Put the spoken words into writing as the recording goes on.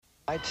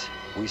Tonight,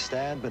 we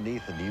stand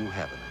beneath a new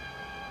heaven.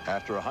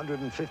 After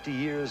 150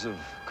 years of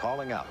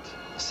calling out,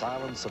 the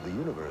silence of the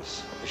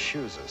universe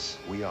assures us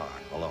we are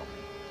alone.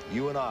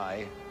 You and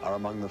I are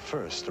among the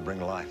first to bring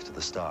life to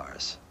the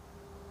stars,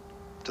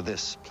 to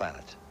this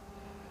planet,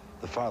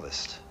 the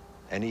farthest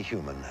any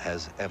human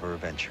has ever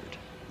ventured.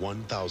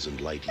 1,000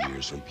 light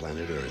years from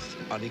planet Earth,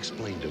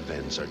 unexplained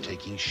events are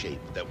taking shape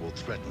that will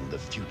threaten the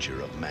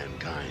future of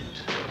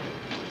mankind.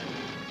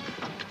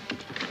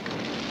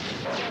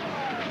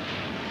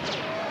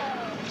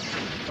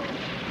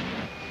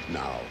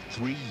 Now,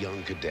 3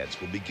 young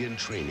cadets will begin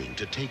training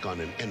to take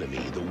on an enemy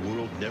the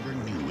world never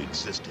knew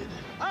existed.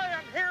 I am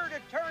here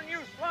to turn you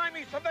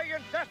slimy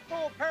civilian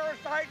cesspool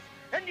parasites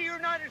into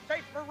United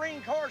States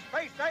Marine Corps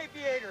space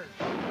aviators.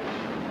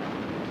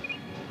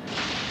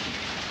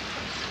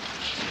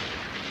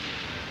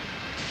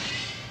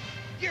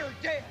 You're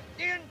dead.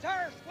 The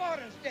entire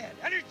squadron's dead,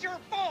 and it's your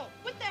fault.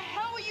 What the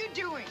hell are you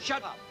doing?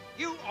 Shut up.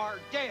 You are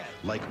dead.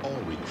 Like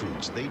all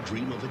recruits, they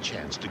dream of a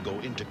chance to go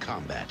into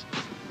combat,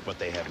 but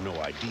they have no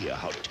idea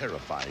how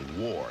terrifying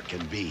war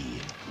can be.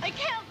 I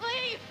can't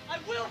leave! I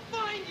will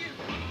find you.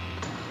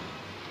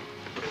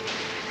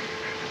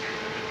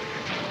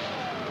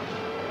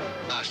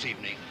 Last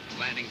evening,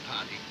 landing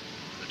party,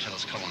 the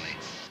Tellus colony,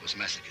 was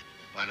massacred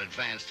by an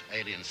advanced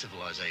alien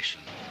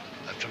civilization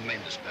of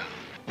tremendous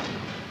power.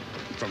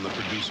 From the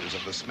producers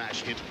of the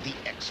smash hit The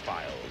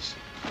X-Files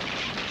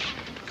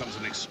comes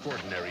an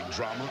extraordinary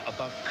drama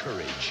about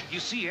courage. You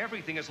see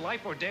everything as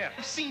life or death.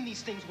 I've seen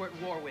these things we're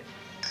at war with.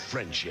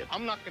 Friendship.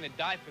 I'm not gonna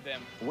die for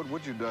them. What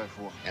would you die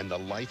for? And the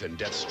life and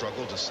death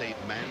struggle to save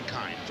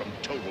mankind from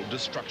total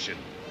destruction.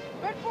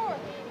 Red 4,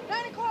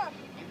 9 o'clock.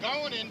 I'm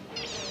going in.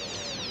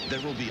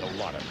 There will be a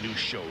lot of new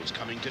shows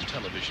coming to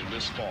television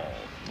this fall,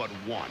 but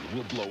one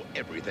will blow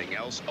everything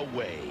else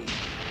away.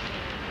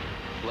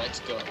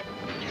 Let's go.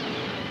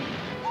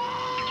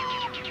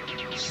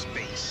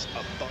 Space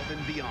Above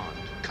and Beyond,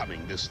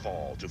 coming this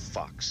fall to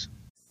Fox.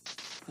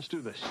 Let's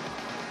do this.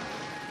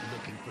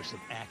 Looking for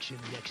some action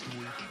next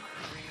week?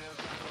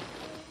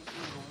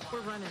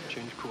 We're running.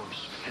 Change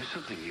course. There's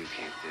something you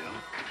can't do.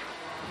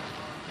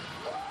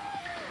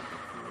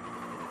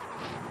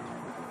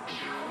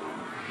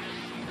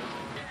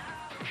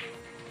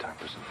 Time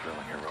for some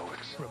thrilling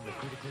heroics. From the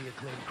critically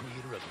acclaimed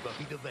creator of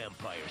Buffy the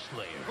Vampire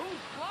Slayer. Who's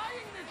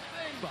flying this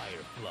thing?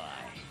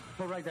 Firefly.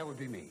 All right, that would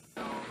be me.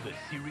 The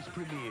series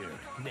premiere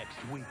next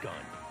week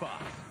on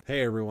Fox.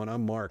 Hey everyone,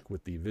 I'm Mark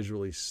with the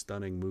Visually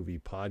Stunning Movie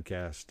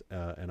Podcast,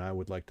 and I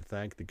would like to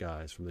thank the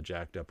guys from the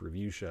Jacked Up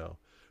Review Show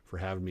for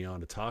having me on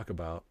to talk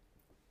about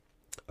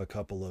a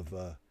couple of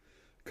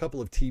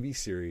TV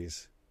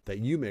series that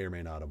you may or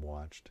may not have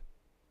watched,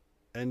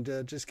 and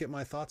just get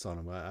my thoughts on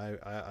them.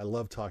 I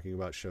love talking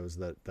about shows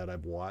that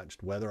I've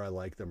watched, whether I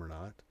like them or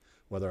not,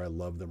 whether I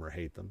love them or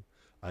hate them.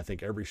 I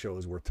think every show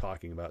is worth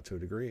talking about to a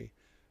degree.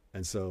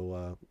 And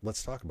so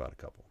let's talk about a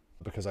couple,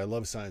 because I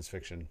love science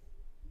fiction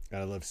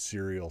and I love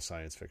serial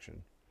science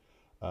fiction.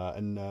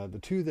 And the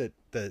two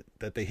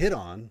that they hit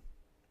on,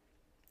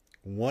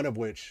 one of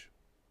which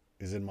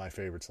is in my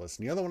favorites list,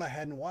 and the other one I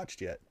hadn't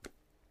watched yet.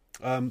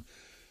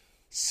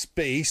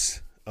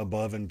 Space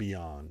Above and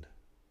Beyond,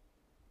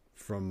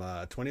 from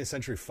 20th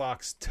Century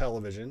Fox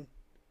Television,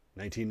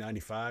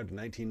 1995 to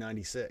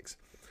 1996.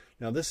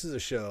 Now, this is a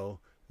show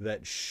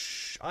that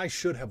I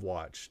should have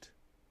watched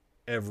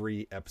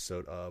every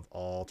episode of,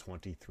 all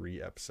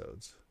 23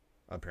 episodes,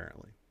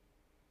 apparently.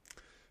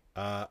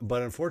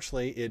 But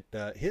unfortunately, it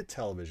hit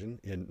television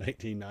in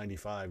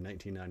 1995,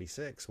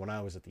 1996, when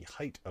I was at the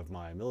height of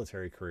my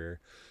military career,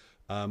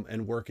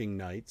 and working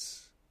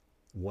nights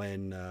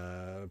when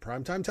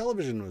primetime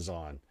television was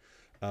on.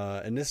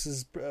 And this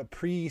is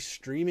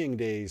pre-streaming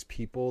days,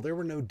 people. There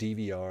were no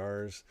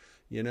DVRs.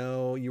 You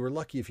know, you were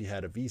lucky if you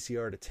had a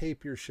VCR to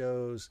tape your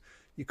shows.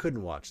 You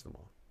couldn't watch them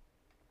all.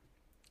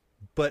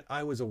 But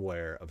I was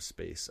aware of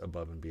Space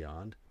Above and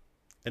Beyond,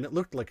 and it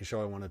looked like a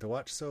show I wanted to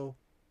watch, so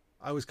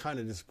I was kind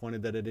of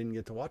disappointed that I didn't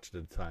get to watch it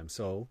at the time.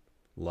 So,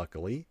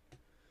 luckily,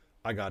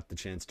 I got the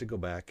chance to go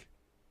back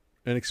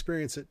and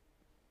experience it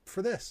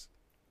for this.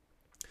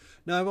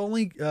 Now,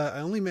 I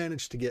only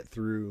managed to get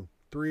through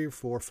 3 or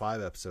 4 or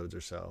 5 episodes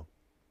or so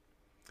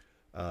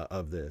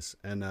of this,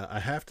 and I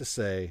have to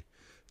say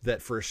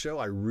that for a show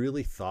I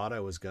really thought I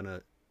was going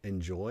to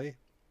enjoy,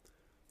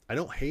 I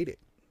don't hate it.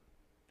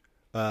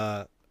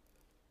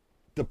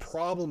 The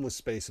problem with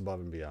Space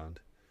Above and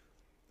Beyond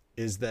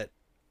is that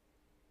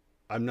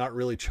I'm not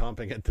really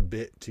chomping at the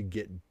bit to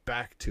get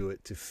back to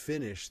it to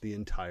finish the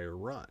entire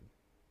run,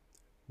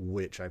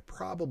 which I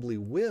probably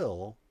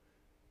will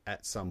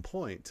at some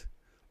point.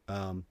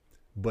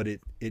 But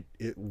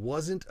it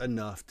wasn't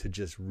enough to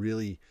just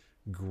really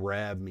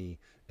grab me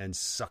and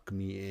suck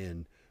me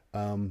in.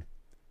 And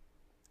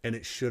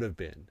it should have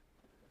been,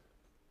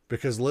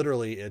 because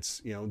literally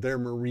it's, they're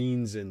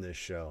Marines in this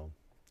show,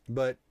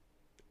 but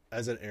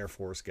as an Air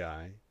Force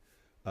guy,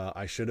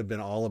 I should have been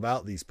all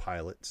about these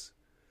pilots,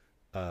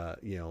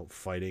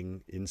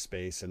 fighting in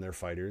space and their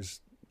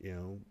fighters,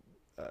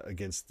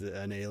 against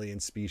an alien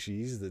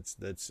species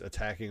that's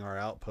attacking our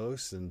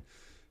outposts, and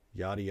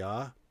yada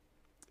yada.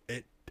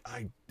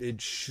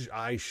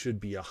 I should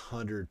be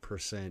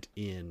 100%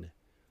 in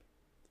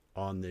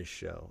on this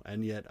show,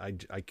 and yet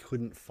I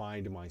couldn't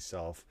find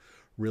myself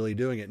really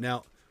doing it.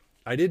 Now,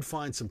 I did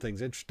find some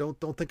things.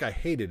 Don't think I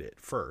hated it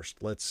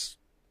first. Let's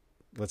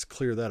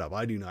clear that up.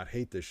 I do not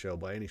hate this show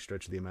by any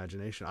stretch of the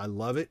imagination. I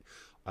love it.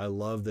 I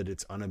love that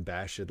it's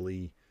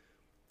unabashedly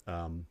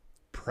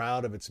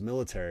proud of its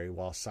military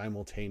while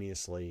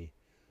simultaneously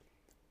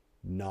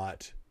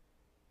not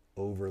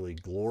overly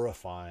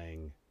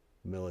glorifying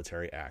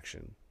military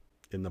action.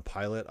 In the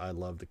pilot, I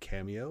love the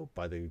cameo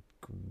by the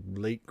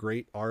late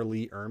great R.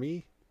 Lee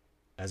Ermey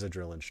as a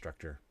drill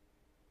instructor.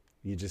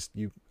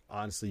 You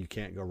honestly, you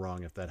can't go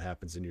wrong if that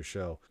happens in your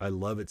show. I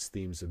love its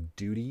themes of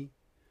duty.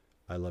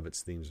 I love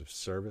its themes of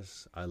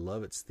service. I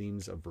love its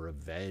themes of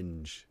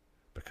revenge,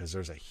 because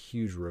there's a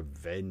huge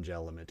revenge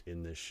element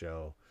in this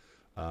show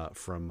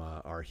from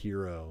our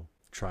hero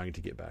trying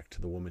to get back to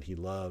the woman he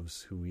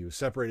loves, who he was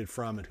separated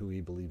from and who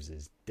he believes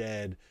is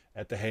dead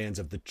at the hands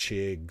of the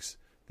Chigs,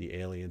 the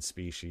alien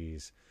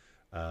species.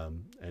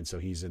 And so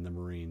he's in the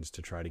Marines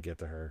to try to get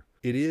to her.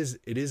 It is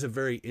a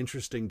very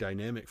interesting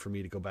dynamic for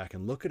me to go back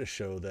and look at a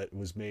show that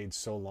was made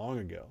so long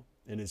ago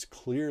and is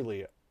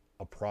clearly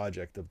a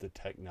project of the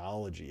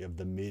technology of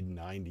the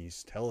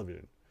mid-90s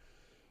television.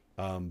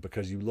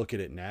 Because you look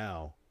at it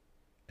now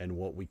and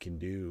what we can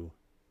do,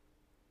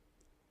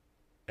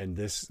 and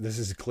this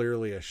is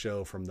clearly a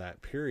show from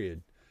that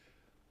period.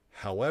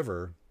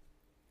 However,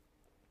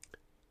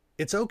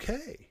 it's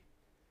okay.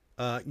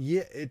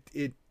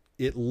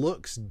 It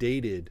looks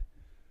dated,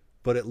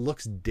 but it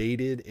looks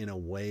dated in a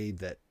way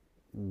that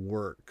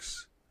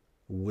works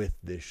with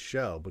this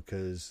show,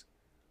 because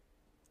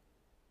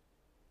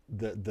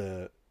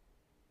the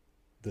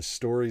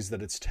stories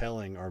that it's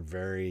telling are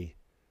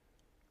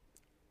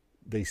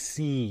they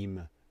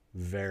seem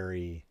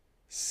very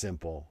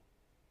simple,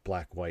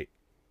 black, white,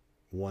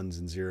 ones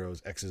and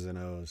zeros, X's and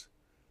O's.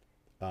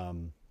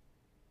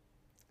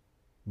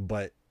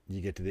 But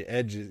you get to the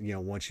edges,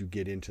 once you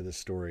get into the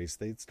stories,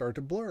 they start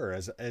to blur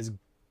as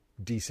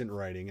decent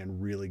writing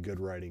and really good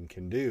writing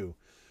can do.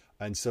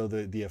 And so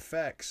the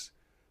effects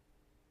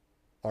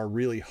are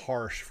really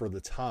harsh for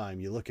the time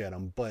you look at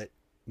them. But,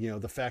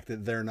 the fact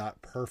that they're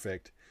not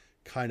perfect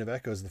kind of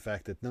echoes the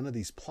fact that none of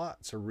these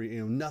plots are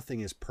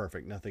nothing is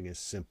perfect, nothing is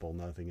simple,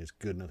 nothing is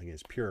good, nothing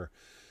is pure.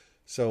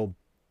 So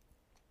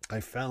I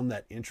found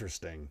that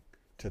interesting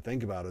to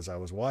think about as I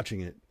was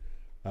watching it.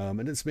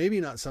 And it's maybe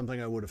not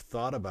something I would have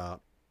thought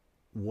about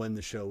when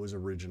the show was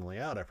originally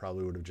out. I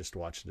probably would have just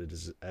watched it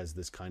as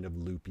this kind of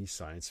loopy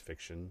science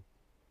fiction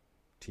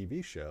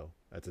TV show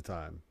at the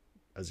time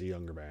as a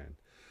younger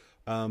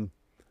man.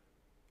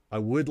 I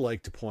would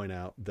like to point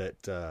out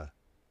that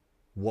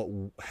what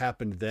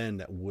happened then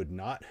that would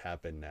not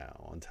happen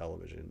now on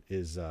television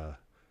is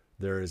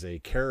there is a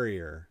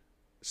carrier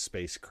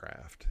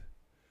spacecraft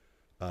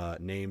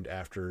named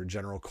after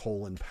General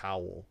Colin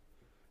Powell.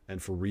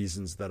 And for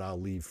reasons that I'll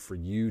leave for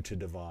you to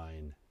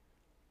divine,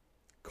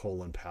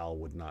 Colin Powell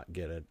would not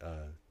get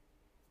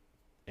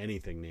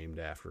anything named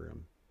after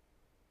him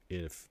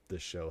if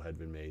this show had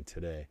been made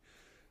today.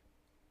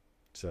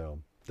 So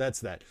that's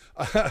that.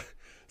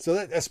 So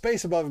that A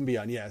Space Above and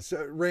Beyond, yeah.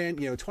 So it ran,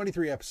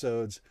 23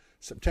 episodes,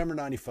 September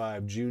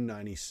 95, June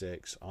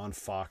 96 on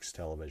Fox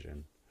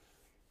television.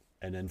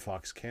 And then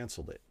Fox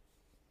canceled it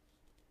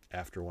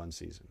after one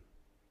season.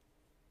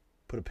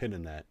 Put a pin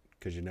in that,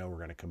 because we're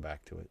going to come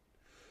back to it.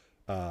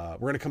 We're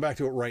going to come back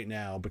to it right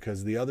now,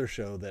 because the other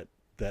show that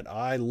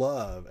I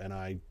love, and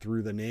I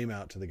threw the name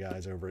out to the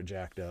guys over at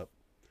Jacked Up,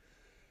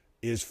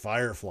 is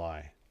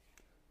Firefly,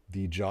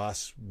 the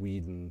Joss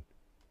Whedon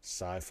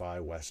sci-fi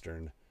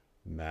western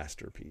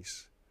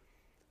masterpiece.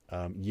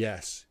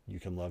 Yes, you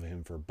can love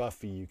him for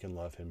Buffy, you can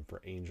love him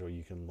for Angel,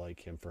 you can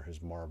like him for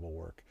his Marvel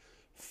work.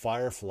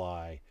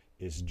 Firefly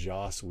is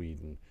Joss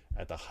Whedon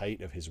at the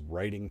height of his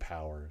writing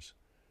powers,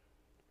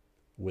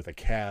 with a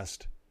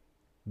cast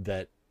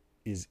that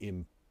is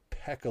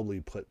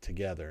impeccably put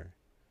together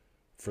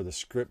for the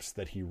scripts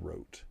that he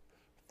wrote.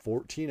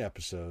 14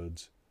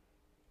 episodes,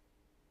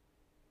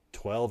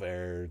 12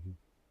 aired,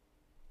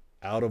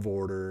 out of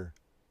order,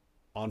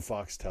 on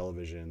Fox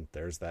television.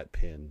 There's that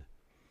pin.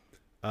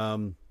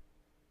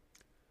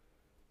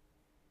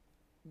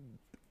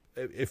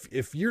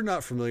 If you're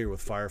not familiar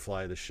with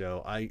Firefly, the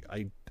show, I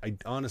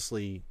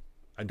honestly,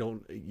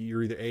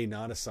 you're either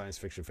not a science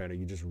fiction fan, or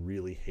you just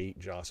really hate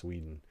Joss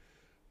Whedon.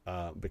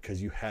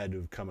 Because you had to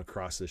have come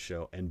across this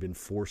show and been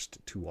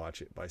forced to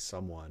watch it by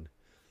someone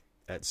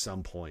at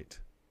some point.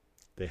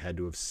 They had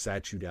to have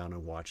sat you down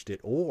and watched it,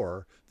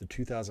 or the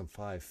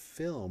 2005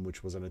 film,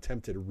 which was an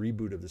attempted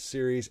reboot of the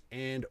series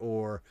and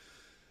or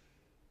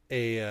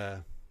a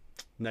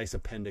nice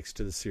appendix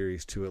to the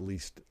series to at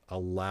least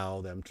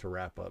allow them to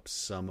wrap up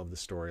some of the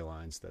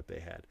storylines that they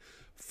had.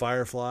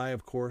 Firefly,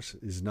 of course,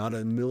 is not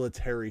a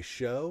military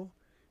show.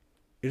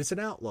 It is an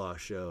outlaw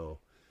show.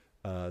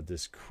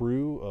 This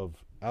crew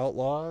of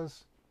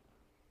outlaws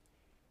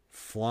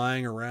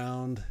flying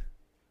around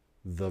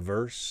the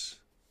verse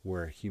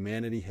where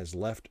humanity has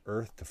left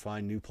Earth to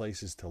find new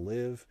places to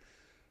live,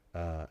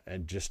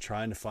 and just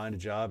trying to find a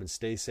job and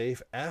stay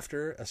safe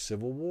after a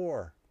civil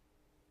war.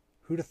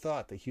 Who'd have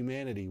thought that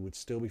humanity would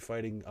still be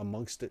fighting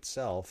amongst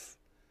itself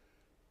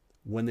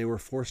when they were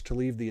forced to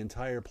leave the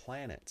entire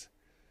planet?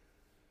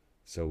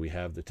 So we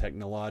have the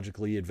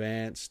technologically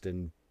advanced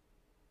and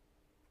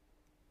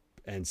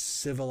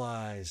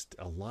civilized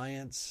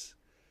alliance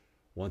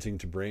wanting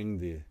to bring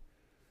the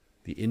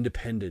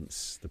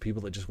independence, the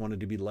people that just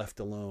wanted to be left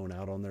alone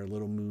out on their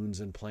little moons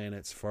and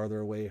planets farther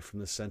away from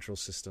the central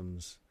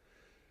systems,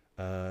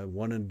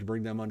 wanted to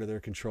bring them under their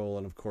control.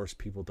 And of course,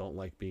 people don't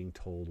like being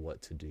told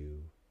what to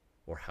do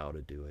or how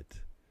to do it.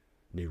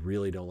 And they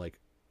really don't like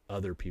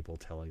other people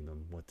telling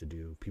them what to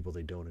do, people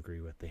they don't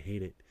agree with. They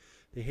hate it.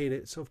 They hate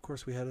it. So of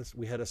course we had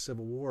a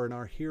civil war, and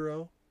our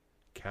hero,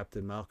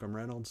 Captain Malcolm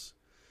Reynolds,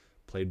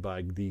 played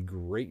by the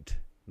great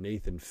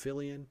Nathan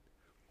Fillion,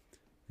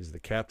 is the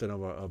captain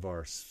of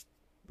our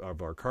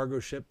cargo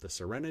ship, the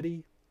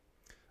Serenity,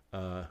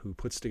 who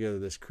puts together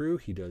this crew.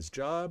 He does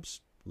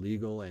jobs,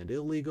 legal and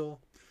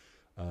illegal,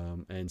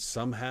 and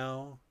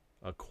somehow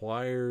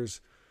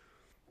acquires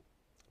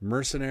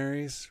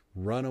mercenaries,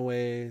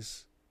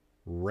 runaways,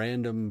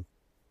 random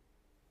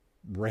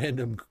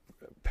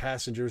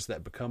passengers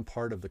that become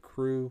part of the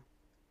crew,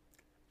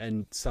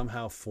 and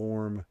somehow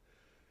form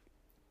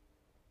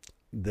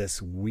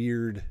this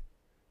weird,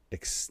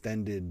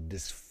 extended,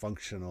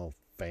 dysfunctional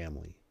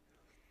family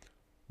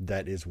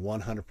that is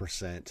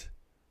 100%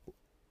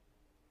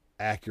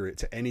 accurate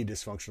to any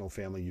dysfunctional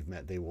family you've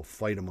met. They will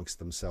fight amongst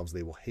themselves.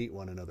 They will hate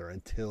one another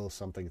until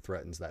something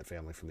threatens that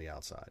family from the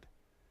outside,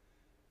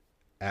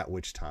 at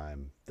which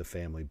time the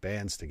family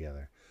bands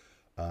together.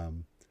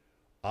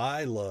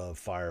 I love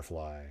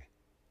Firefly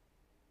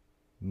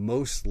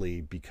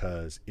mostly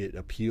because it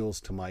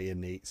appeals to my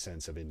innate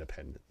sense of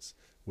independence,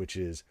 which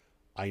is,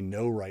 I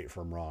know right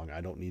from wrong.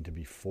 I don't need to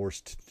be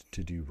forced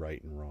to do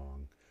right and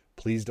wrong.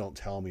 Please don't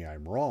tell me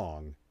I'm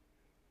wrong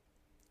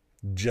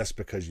just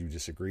because you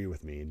disagree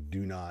with me. And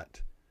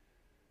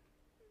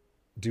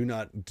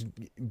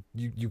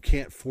you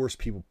can't force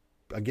people.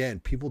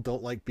 Again, people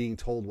don't like being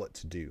told what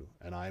to do,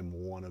 and I'm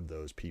one of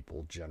those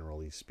people,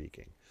 generally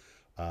speaking.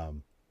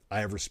 I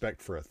have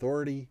respect for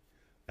authority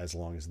as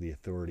long as the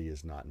authority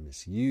is not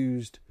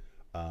misused.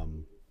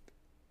 And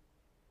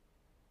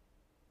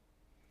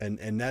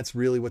that's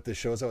really what this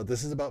show is about.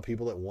 This is about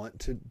people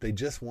that they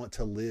just want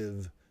to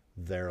live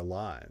their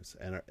lives,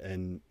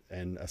 and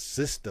a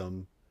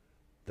system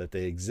that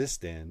they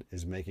exist in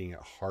is making it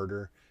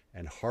harder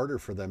and harder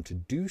for them to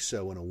do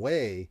so in a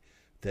way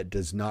that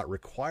does not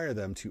require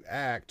them to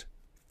act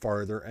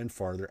farther and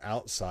farther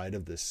outside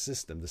of this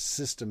system. The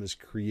system is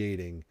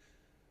creating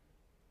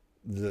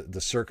the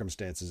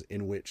circumstances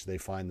in which they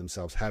find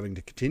themselves having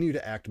to continue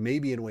to act,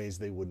 maybe in ways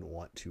they wouldn't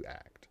want to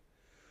act.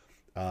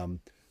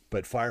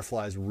 But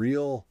Firefly's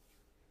real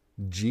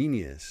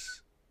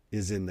genius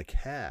is in the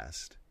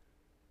cast,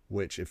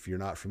 which, if you're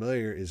not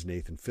familiar, is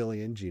Nathan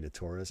Fillion, Gina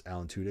Torres,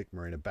 Alan Tudyk,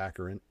 Marina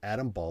Baccarin,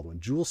 Adam Baldwin,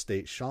 Jewel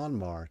Staite, Sean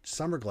Marr,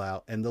 Summer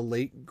Glau, and the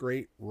late,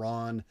 great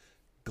Ron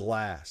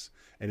Glass.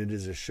 And it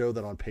is a show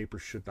that on paper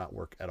should not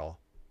work at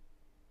all.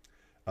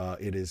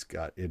 It is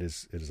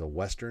a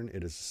Western.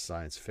 It is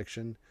science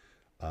fiction.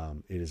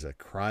 It is a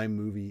crime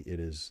movie. It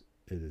is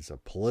a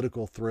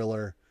political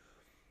thriller.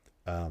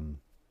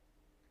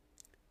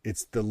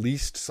 It's the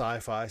least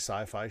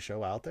sci-fi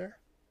show out there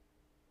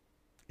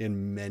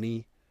in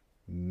many,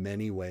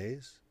 many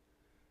ways.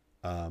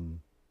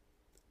 And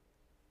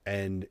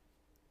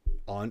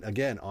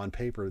on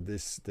paper,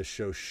 this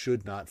show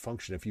should not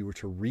function. If you were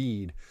to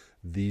read,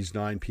 these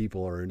 9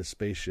 people are in a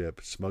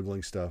spaceship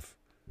smuggling stuff,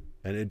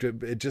 and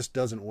it just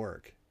doesn't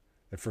work.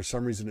 And for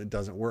some reason, it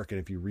doesn't work. And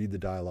if you read the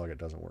dialogue, it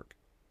doesn't work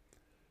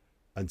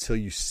until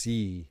you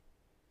see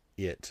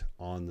it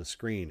on the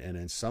screen. And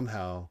then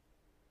somehow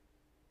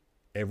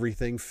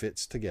everything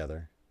fits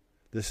together.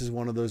 This is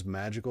one of those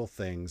magical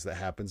things that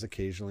happens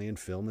occasionally in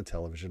film and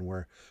television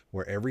where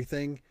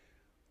everything,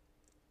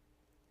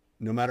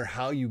 no matter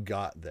how you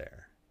got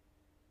there,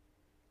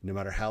 no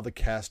matter how the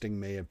casting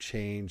may have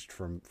changed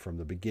from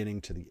the beginning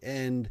to the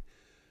end,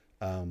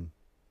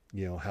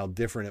 how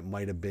different it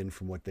might have been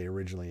from what they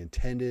originally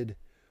intended,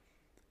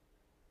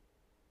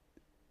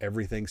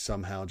 everything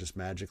somehow just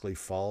magically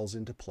falls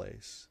into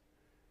place.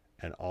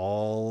 And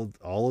all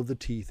of the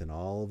teeth and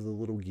all of the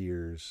little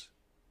gears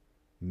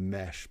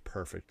mesh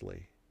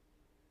perfectly.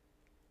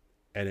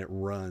 And it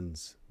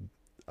runs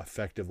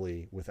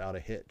effectively without a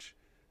hitch.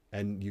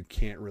 And you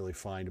can't really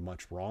find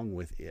much wrong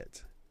with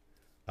it.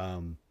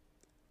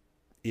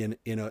 In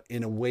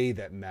a way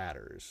that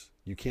matters.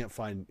 You can't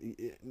find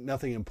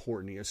nothing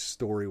important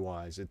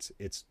story-wise.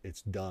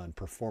 It's done.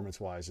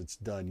 Performance-wise, it's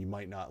done. You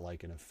might not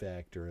like an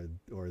effect or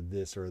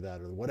this or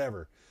that or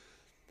whatever,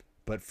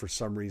 but for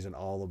some reason,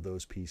 all of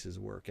those pieces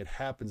work. It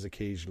happens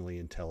occasionally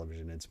in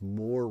television. It's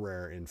more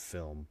rare in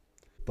film,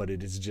 but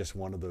it is just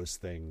one of those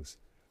things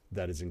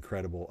that is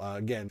incredible.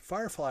 Again,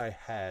 Firefly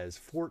has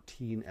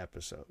 14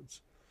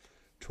 episodes,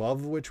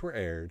 12 of which were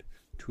aired,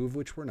 2 of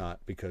which were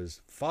not,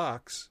 because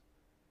Fox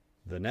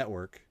the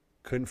network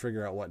couldn't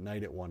figure out what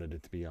night it wanted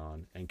it to be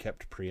on and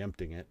kept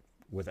preempting it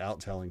without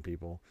telling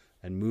people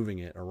and moving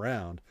it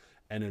around,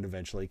 and then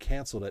eventually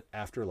canceled it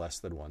after less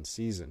than one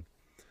season.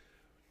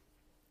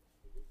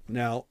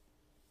 Now,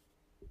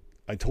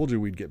 I told you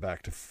we'd get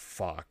back to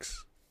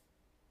Fox.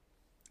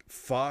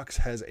 Fox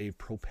has a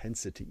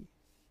propensity,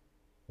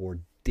 or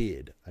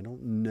did, I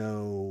don't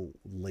know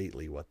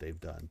lately what they've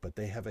done, but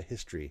they have a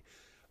history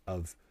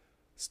of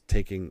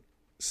taking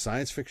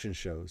science fiction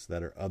shows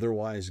that are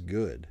otherwise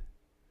good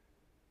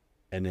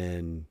and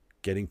then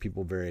getting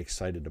people very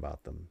excited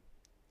about them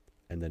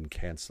and then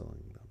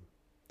canceling them.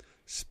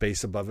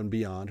 Space Above and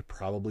Beyond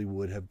probably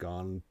would have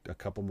gone a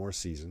couple more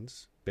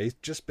seasons,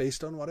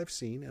 based on what I've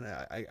seen, and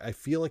I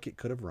feel like it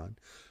could have run.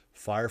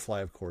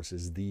 Firefly, of course,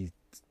 is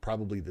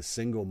probably the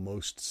single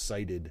most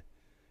cited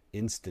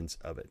instance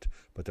of it.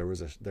 But there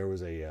was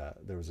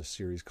a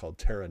series called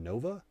Terra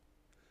Nova.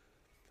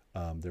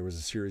 There was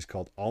a series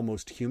called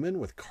Almost Human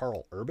with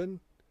Carl Urban.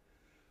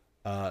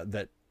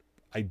 That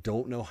I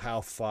don't know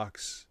how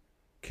Fox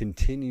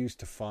continues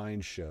to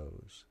find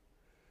shows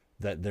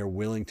that they're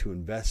willing to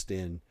invest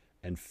in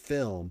and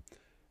film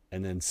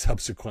and then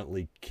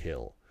subsequently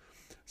kill.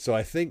 So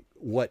I think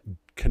what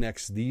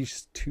connects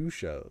these two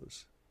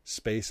shows,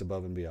 Space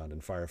Above and Beyond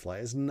and Firefly,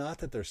 is not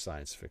that they're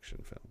science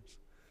fiction films,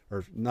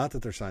 or not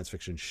that they're science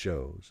fiction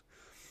shows,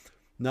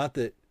 not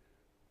that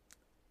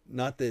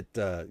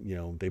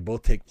they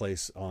both take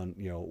place on,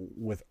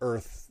 with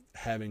Earth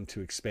having to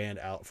expand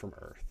out from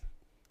Earth.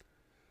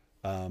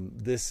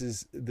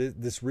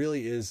 This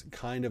really is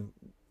kind of,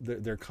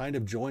 they're kind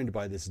of joined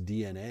by this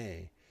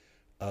DNA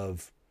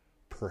of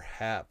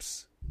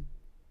perhaps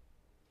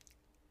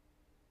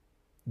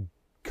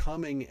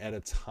coming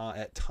at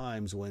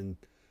times when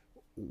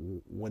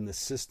the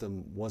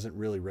system wasn't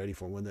really ready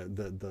for them, when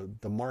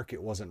the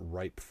market wasn't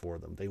ripe for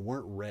them. They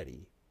weren't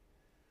ready.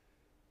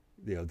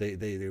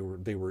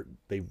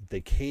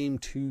 They came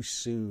too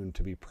soon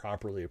to be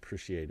properly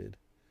appreciated,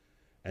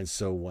 and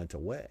so went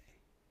away.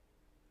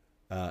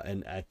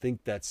 And I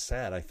think that's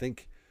sad. I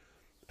think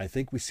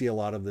we see a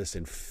lot of this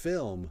in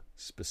film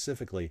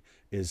specifically,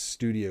 is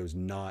studios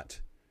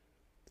not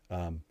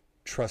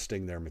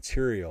trusting their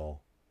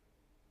material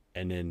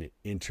and then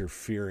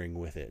interfering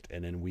with it.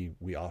 And then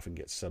we often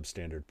get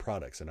substandard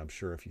products. And I'm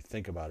sure if you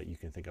think about it, you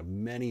can think of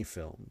many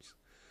films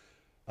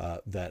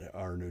that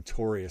are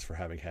notorious for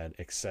having had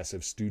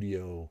excessive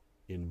studio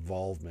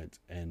involvement,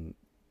 and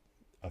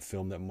a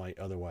film that might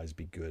otherwise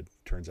be good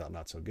turns out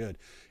not so good.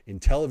 In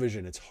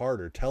television, it's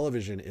harder.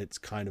 Television, it's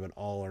kind of an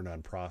all or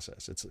none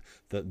process. It's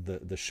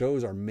the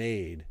shows are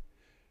made,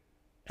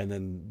 and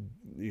then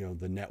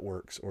the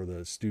networks or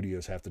the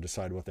studios have to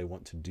decide what they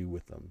want to do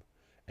with them,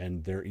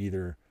 and they're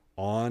either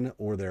on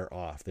or they're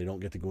off. They don't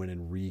get to go in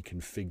and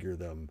reconfigure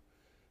them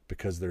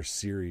because they're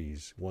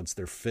series once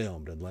they're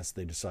filmed, unless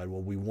they decide,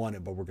 well, we want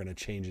it, but we're going to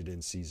change it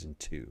in season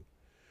 2.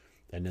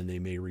 And then they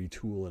may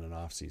retool in an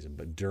off season.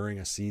 But during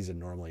a season,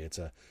 normally it's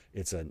a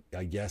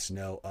yes,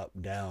 no, up,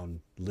 down,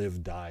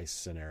 live, die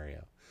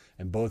scenario.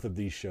 And both of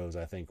these shows,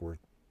 I think, were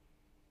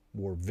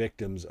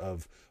victims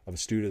of a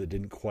studio that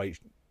didn't quite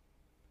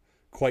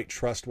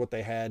trust what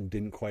they had,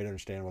 didn't quite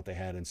understand what they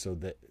had, and so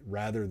that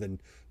rather than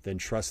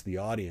trust the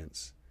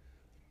audience,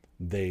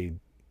 they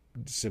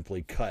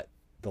simply cut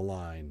the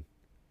line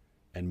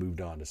and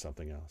moved on to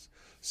something else.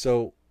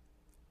 So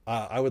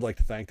I would like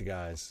to thank the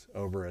guys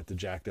over at the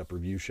Jacked Up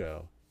Review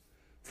Show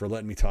for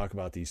letting me talk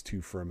about these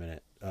two for a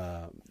minute.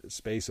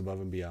 Space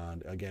Above and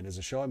Beyond, again, is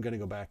a show I'm going to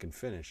go back and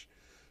finish.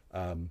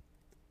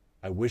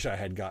 I wish I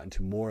had gotten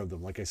to more of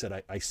them. Like I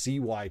said, I see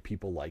why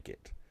people like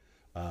it.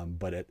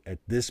 But at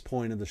this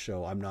point of the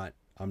show, I'm not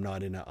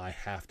in a I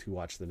have to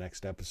watch the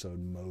next episode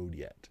mode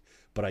yet.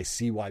 But I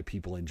see why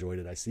people enjoyed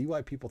it. I see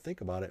why people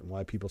think about it and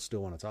why people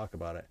still want to talk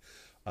about it.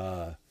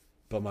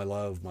 But my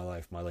love, my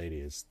life, my lady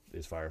is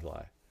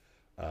Firefly.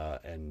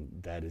 And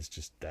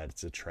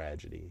that's a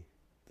tragedy.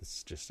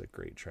 It's just a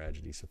great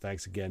tragedy. So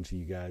thanks again to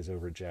you guys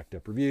over at Jacked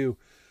Up Review.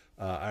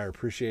 I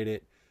appreciate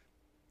it.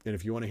 And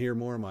if you want to hear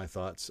more of my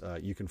thoughts,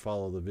 you can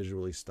follow the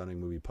Visually Stunning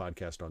Movie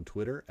Podcast on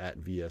Twitter at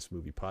VS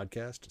Movie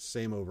Podcast.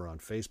 Same over on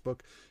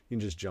Facebook. You can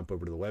just jump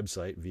over to the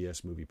website,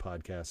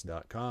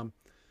 vsmoviepodcast.com.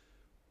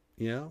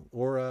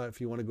 Or if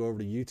you want to go over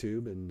to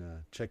YouTube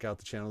and check out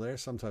the channel there.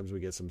 Sometimes we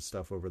get some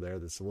stuff over there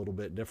that's a little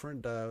bit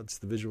different. It's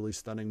the Visually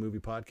Stunning Movie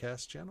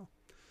Podcast channel.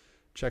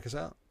 Check us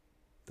out.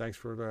 Thanks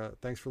for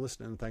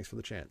listening, and thanks for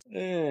the chance.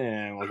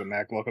 And welcome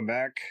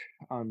back.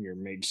 I'm your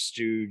mate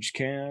Stooge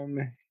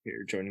Cam.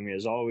 Here joining me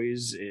as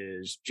always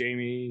is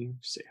Jamie.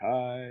 Say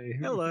hi.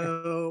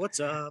 Hello, what's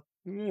up?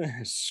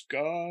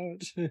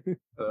 Scott.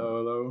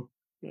 Hello.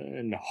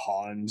 And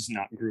Hans,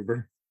 not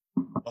Gruber.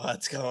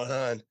 What's going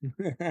on?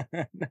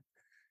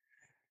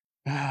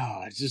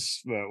 It's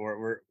just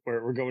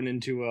we're going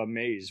into a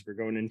maze. We're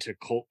going into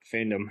cult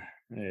fandom.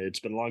 It's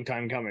been a long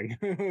time coming.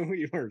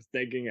 We were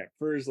thinking at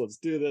first, let's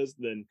do this.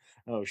 Then,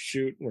 oh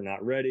shoot, we're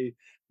not ready.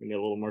 We need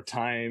a little more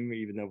time.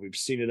 Even though we've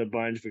seen it a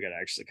bunch, we got to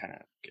actually kind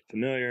of get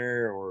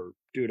familiar or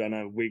do it on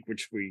a week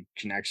which we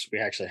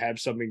actually have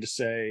something to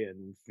say.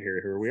 And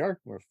here we are.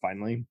 We're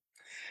finally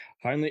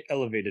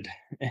elevated.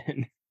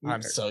 And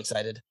I'm so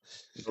excited.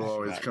 We'll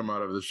always come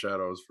out of the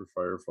shadows for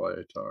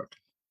Firefly talk.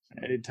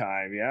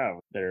 Anytime, yeah.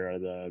 There are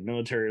the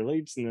military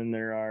elites, and then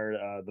there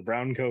are the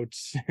brown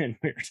coats, and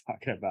we were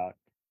talking about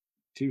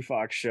 2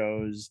 Fox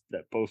shows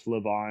that both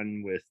live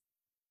on with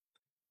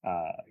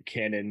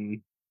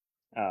canon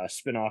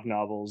spin-off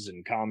novels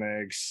and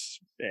comics,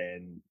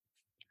 and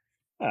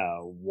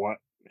what.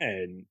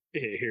 And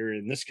here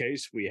in this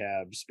case, we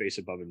have Space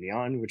Above and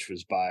Beyond, which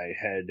was by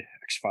head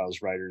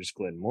X-Files writers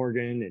Glenn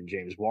Morgan and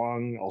James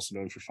Wong, also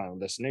known for Final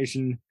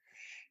Destination.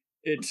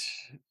 It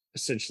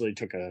essentially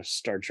took a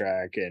Star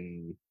Trek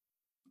and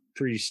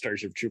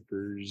pre-Starship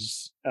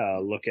Troopers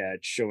look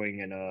at showing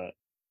in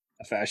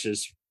a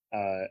fascist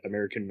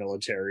American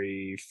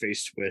military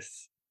faced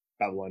with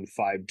Babylon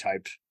 5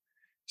 type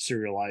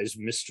serialized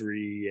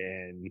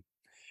mystery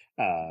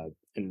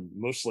and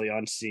mostly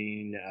on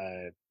scene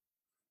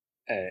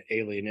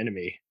alien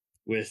enemy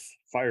with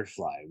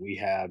Firefly. We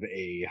have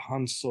a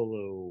Han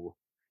Solo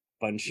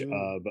bunch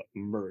of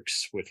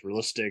mercs with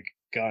realistic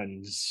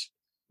guns,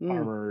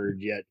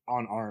 armored yet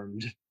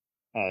unarmed,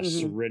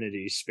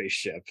 Serenity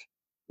spaceship.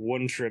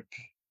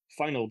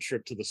 Final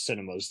trip to the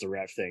cinemas to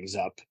wrap things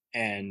up,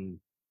 and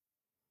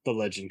the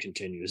legend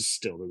continues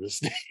still to this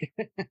day.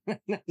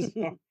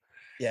 So,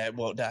 yeah, it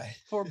won't die.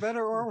 For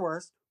better or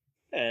worse.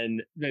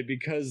 And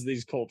because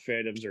these cult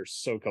fandoms are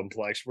so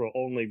complex, we'll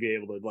only be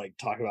able to like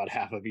talk about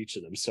half of each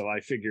of them. So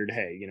I figured,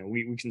 hey,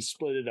 we can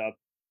split it up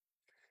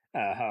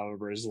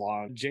however as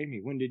long.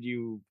 Jamie, when did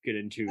you get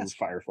into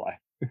Firefly?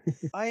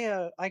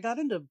 I got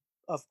into,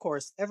 of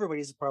course,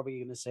 everybody's probably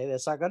going to say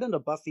this. I got into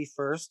Buffy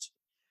first.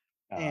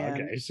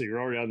 Okay, so you're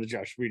already on the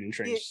Josh Whedon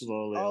train,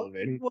 slowly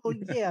elevating. Well,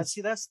 yeah.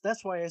 See, that's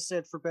why I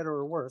said for better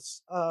or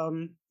worse.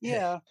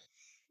 Yeah.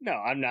 No,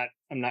 I'm not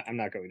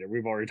going there.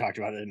 We've already talked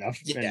about it enough.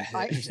 Yeah,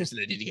 there's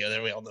no need to go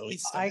there. We all know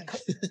he's.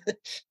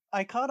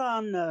 I caught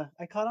on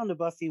to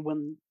Buffy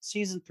when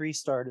season 3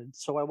 started,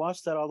 so I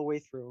watched that all the way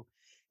through,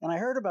 and I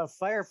heard about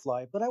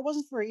Firefly, but I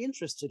wasn't very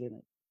interested in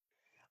it.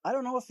 I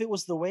don't know if it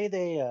was the way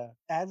they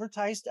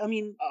advertised. I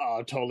mean,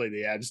 oh, totally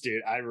the ads,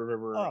 dude. I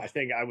remember. I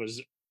think I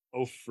was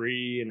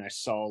free, and I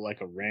saw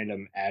like a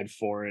random ad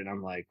for it, and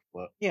I'm like,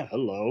 "What? Yeah,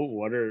 hello.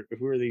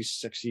 Who are these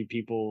sexy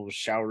people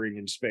showering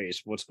in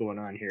space? What's going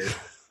on here?"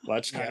 Well,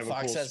 that's kind of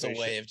Fox a cool has spaceship.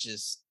 a way of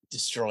just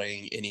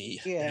destroying any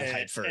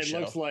hype for a show.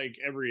 It looks like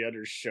every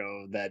other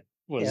show that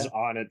was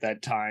on at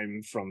that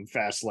time, from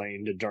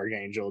Fastlane to Dark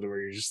Angel, to where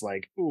you're just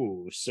like,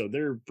 ooh, so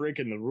they're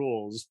breaking the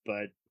rules,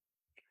 but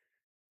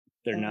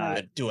they're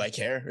not. Do I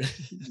care?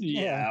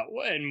 Yeah.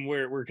 And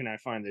where can I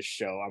find this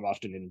show? I'm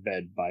often in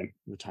bed by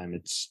the time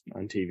it's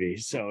on TV.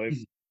 So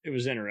it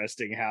was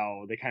interesting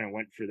how they kind of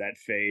went through that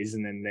phase,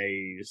 and then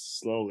they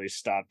slowly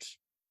stopped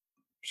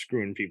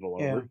screwing people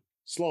over.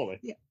 Slowly.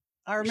 Yeah.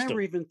 I remember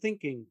even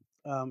thinking,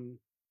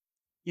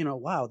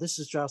 wow, this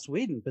is Joss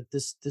Whedon, but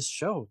this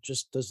show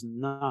just does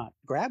not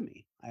grab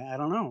me. I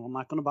don't know. I'm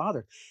not going to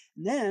bother.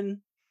 And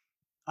then,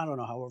 I don't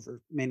know,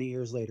 however many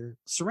years later,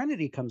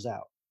 Serenity comes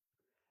out.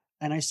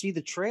 And I see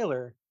the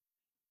trailer,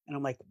 and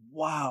I'm like,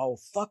 wow,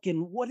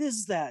 fucking, what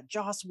is that?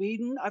 Joss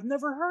Whedon? I've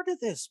never heard of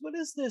this. What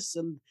is this?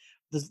 And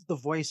the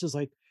voice is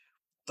like,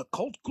 the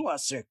cult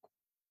classic,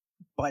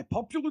 by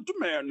popular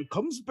demand,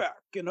 comes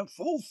back in a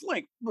full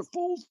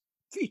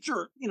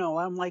feature.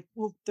 I'm like,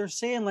 well, they're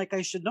saying like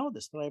I should know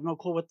this, but I have no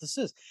clue what this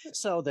is.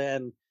 So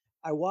then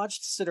I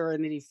watched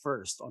Serenity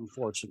first,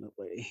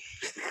 unfortunately,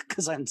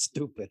 because I'm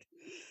stupid.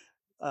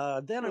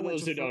 Then I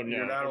those who don't know,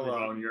 you're not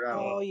alone. You're not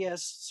alone. Oh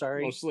yes,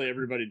 sorry. Mostly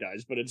everybody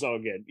dies, but it's all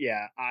good.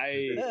 Yeah,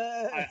 I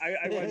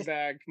went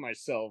back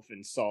myself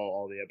and saw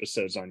all the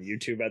episodes on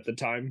YouTube at the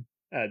time.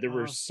 There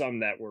were some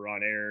that were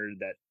on air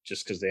that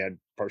just because they had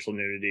partial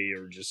nudity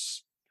or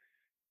just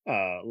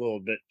a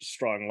little bit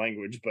strong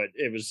language, but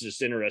it was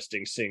just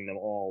interesting seeing them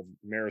all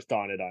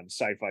marathoned on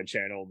SciFi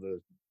Channel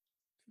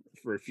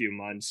for a few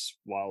months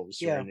while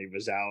Serenity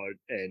was out,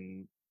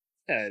 and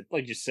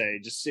like you say,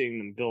 just seeing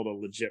them build a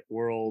legit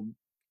world,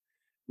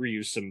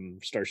 reuse some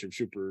Starship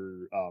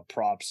Trooper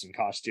props and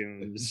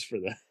costumes for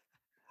the.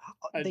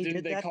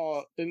 Didn't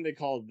they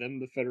call them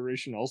the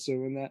Federation also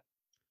in that?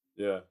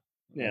 Yeah.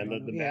 Yeah,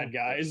 the bad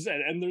guys,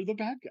 and they're the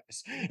bad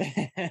guys.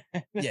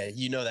 Yeah,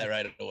 you know that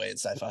right away in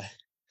Sci-Fi.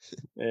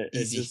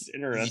 It's just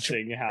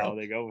interesting how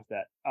they go with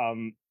that.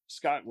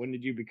 Scott, when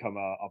did you become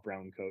a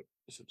brown coat,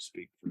 so to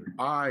speak?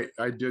 I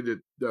did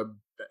it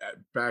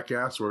back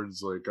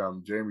asswards like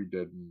Jamie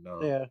did.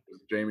 And,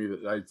 Jamie,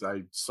 that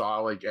I saw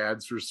like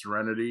ads for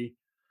Serenity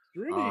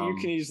Really, you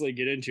can easily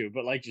get into it,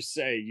 but like you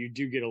say, you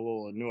do get a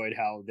little annoyed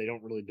how they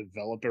don't really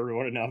develop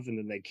everyone enough, and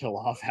then they kill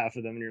off half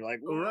of them, and you're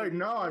like, right?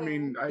 No, I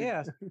mean,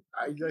 I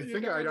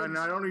think I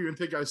don't even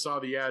think I saw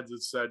the ads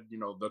that said,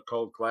 the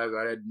cult class.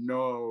 I had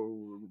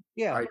no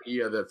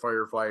idea that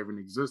Firefly even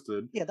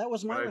existed. Yeah, that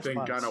was my response. I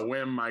think on a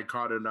whim, I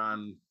caught it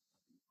on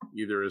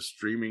either a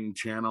streaming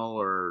channel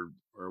or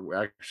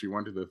actually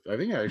went to I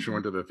think I actually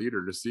went to the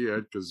theater to see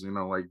it because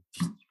like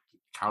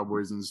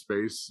Cowboys in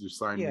Space, you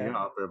sign me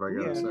up if I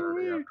got a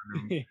Saturday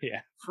afternoon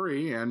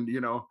free, and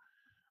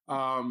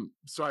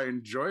so I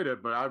enjoyed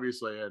it, but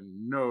obviously I had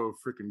no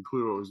freaking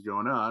clue what was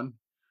going on.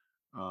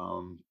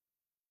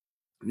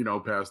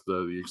 Past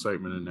the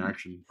excitement and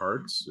action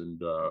parts, and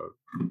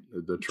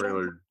the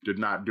trailer did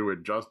not do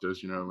it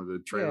justice.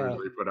 The trailers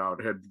they put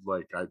out had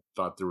I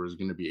thought there was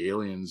going to be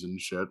aliens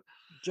and shit.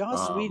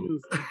 Joss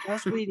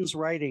Whedon's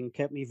writing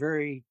kept me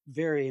very,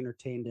 very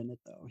entertained in it,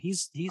 though.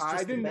 He's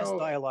just the best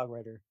dialogue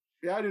writer.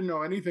 Yeah, I didn't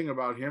know anything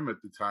about him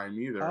at the time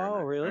either.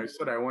 Oh, really? I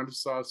said I went to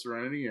saw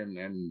Serenity and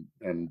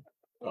no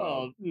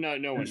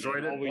one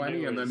enjoyed it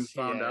plenty, and then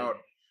found out.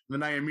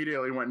 Then I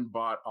immediately went and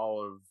bought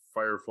all of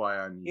Firefly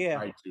on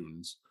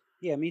iTunes.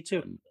 Yeah, me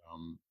too. And,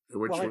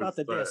 I got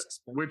the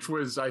discs. Which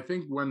was, I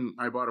think, when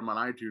I bought them on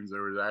iTunes, they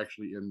were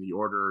actually in the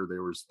order they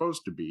were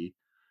supposed to be.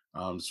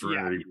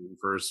 Serenity being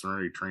first,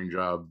 Serenity Train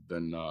Job,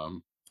 then.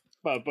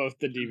 But both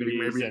the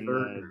DVDs and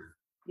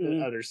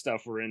the other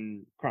stuff were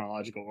in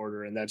chronological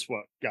order, and that's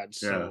what got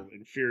so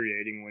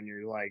infuriating when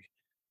you're like,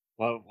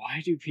 well,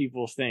 why do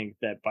people think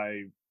that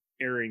by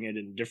airing it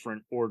in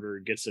different order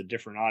gets a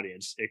different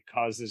audience? It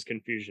causes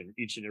confusion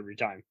each and every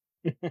time.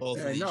 No,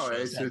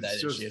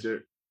 it's just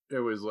it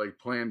was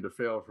planned to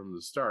fail from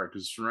the start,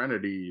 because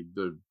Serenity,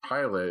 the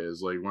pilot,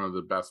 is one of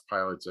the best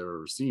pilots I've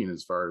ever seen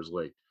as far as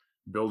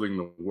building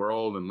the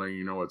world and letting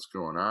you know what's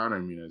going on. I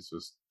mean,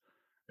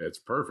 it's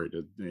perfect.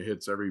 It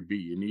hits every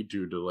beat you need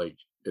to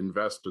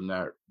invest in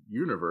that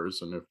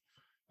universe. And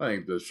I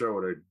think the show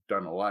would have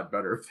done a lot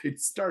better if they'd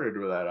started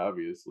with that,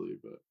 obviously.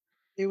 But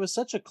it was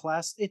such a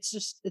class. It's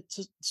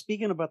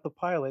speaking about the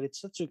pilot.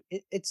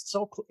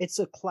 It's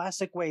a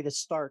classic way to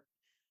start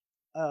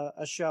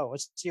a show, a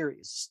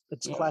series.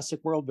 It's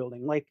classic world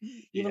building.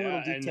 Even little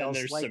details. And then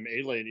there's some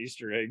alien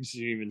Easter eggs.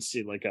 You even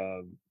see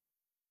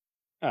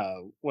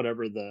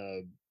whatever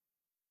the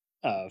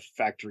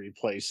factory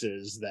place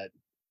is that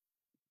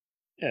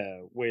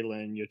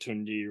Wayland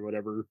Yotundi or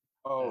whatever.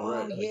 Oh,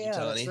 right.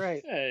 That's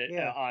right.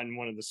 On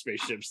one of the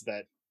spaceships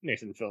that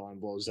Nathan Fillion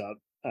blows up.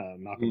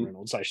 Malcolm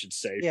Reynolds, I should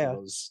say, for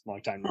those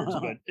longtime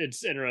nerds. But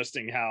it's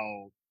interesting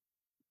how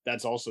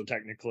that's also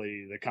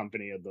technically the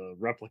company of the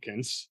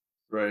replicants.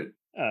 Right.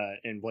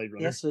 In Blade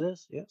Runner. Yes, it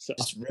is. Yeah. So,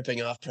 just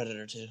ripping off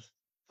Predator 2.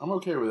 I'm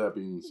okay with that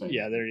being the same.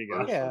 Yeah, there you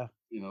go. Yeah.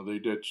 They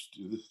ditched.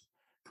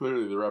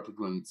 Clearly, the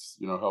replicants,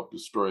 helped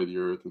destroy the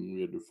Earth, and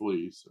we had to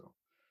flee. So.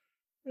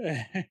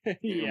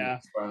 Yeah.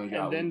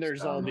 And then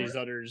there's all these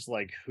others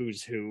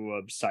who's who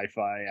of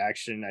sci-fi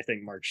action. I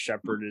think Mark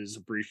Shepard is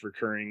a brief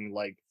recurring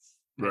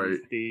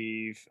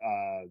thief.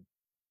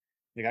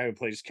 The guy who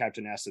plays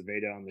Captain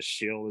Acevedo on The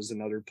Shield is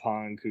another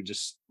punk who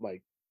just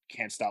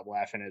can't stop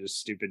laughing at his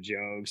stupid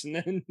jokes. And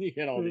then you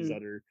get all these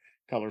other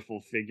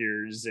colorful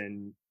figures,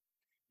 and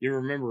you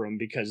remember them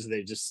because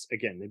they just,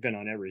 again, they've been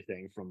on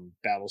everything from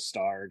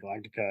Battlestar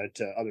Galactica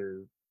to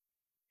other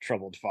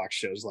troubled Fox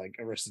shows like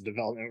Arrested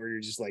Development, where you're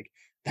just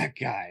that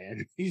guy,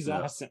 and he's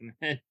awesome.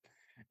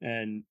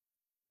 And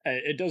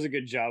it does a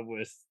good job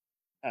with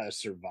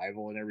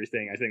survival and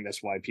everything. I think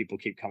that's why people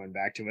keep coming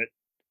back to it.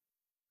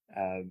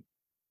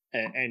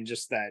 And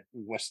just that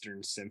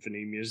Western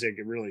symphony music,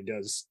 it really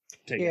does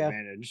take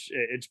advantage.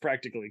 It's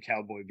practically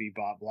Cowboy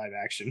Bebop live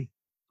action.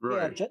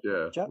 Right.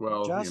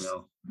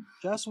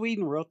 Joss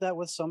Whedon wrote that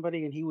with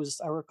somebody, and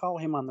I recall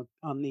him on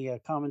the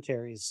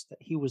commentaries that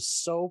he was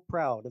so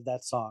proud of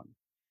that song.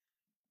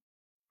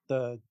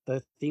 The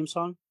theme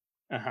song.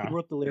 He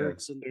wrote the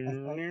lyrics.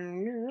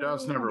 And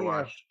Joss never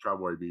watched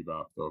Cowboy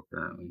Bebop, though.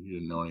 Apparently, he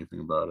didn't know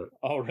anything about it.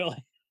 Oh,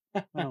 really?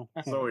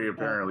 So he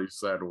apparently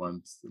said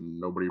once, and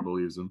nobody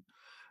believes him.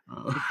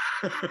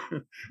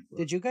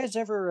 Did you guys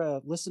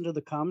ever listen to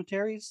the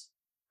commentaries?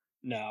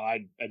 No,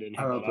 I didn't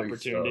have that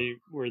opportunity. So.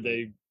 Were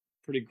they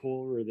pretty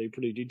cool? Were they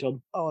pretty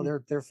detailed? Oh,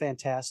 they're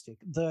fantastic.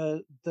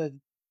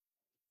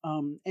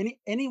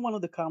 Any one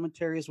of the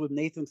commentaries with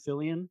Nathan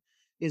Fillion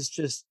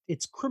is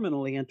it's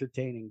criminally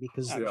entertaining,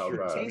 because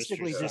it's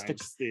basically just a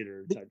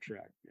theater type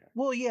track. Yeah.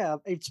 Well, yeah,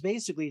 it's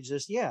basically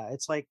just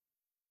it's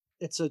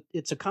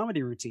a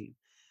comedy routine.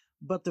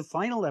 But the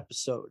final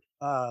episode,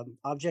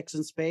 Objects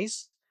in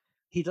Space,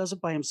 he does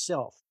it by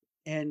himself,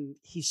 and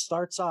he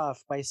starts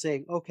off by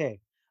saying,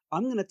 "Okay,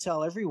 I'm going to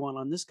tell everyone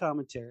on this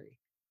commentary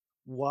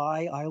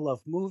why I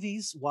love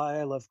movies, why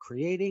I love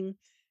creating,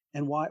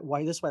 and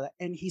why this, why that."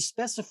 And he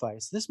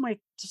specifies, this might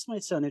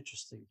sound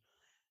interesting.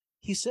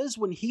 He says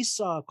when he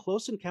saw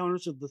Close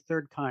Encounters of the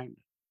Third Kind,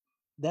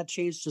 that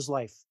changed his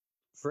life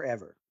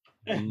forever.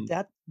 And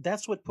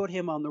that's what put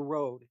him on the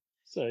road.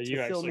 So you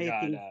actually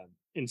got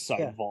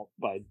inside vault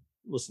by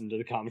listening to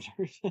the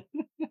commentaries.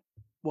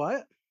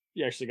 What?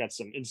 you actually got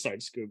some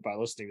inside scoop by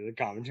listening to the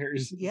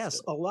commentaries.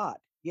 Yes, a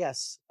lot.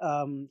 Yes.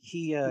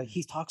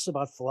 He talks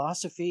about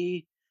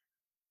philosophy.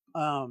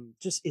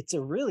 Just it's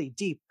a really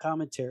deep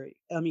commentary.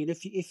 I mean,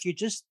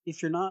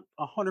 if you're not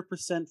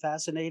 100%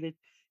 fascinated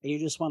and you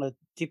just want to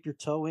dip your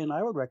toe in,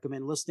 I would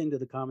recommend listening to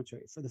the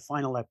commentary for the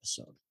final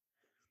episode,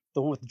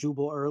 the one with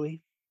Jubal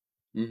Early.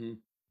 Mm-hmm.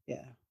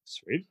 Yeah,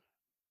 sweet.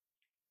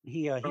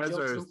 He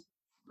jokes.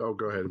 Oh,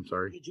 go ahead. I'm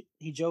sorry.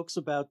 He jokes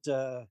about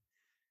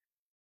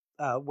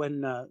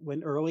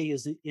when Early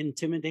is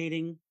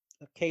intimidating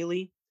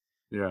Kaylee.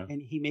 Yeah.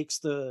 And he makes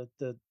the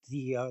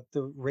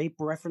rape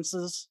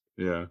references.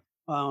 Yeah.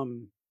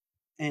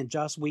 And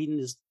Joss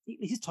Whedon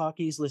he's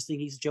talking, he's listening,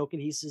 he's joking.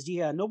 He says,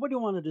 "Yeah, nobody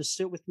wanted to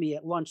sit with me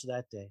at lunch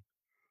that day."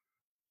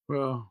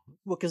 Well,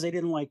 because they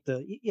didn't like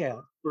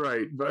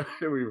right, but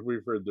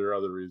we've heard there are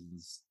other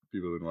reasons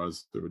people didn't want to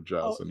sit with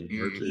Joss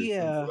anymore too.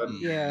 Yeah. I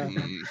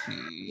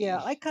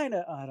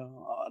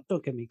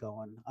don't get me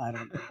going. I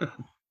don't know.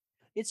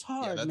 It's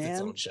hard, that's man.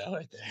 its own show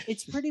right there.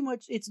 It's pretty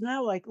much. It's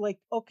now like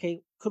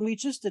okay. Can we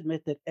just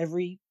admit that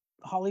every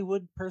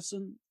Hollywood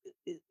person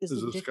is a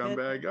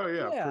scumbag? Oh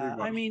yeah, pretty much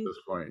I mean, at this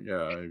point,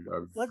 yeah.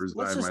 I've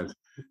resigned my.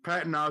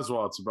 Patton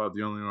Oswalt's about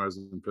the only one who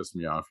hasn't pissed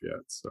me off yet.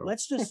 So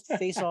let's just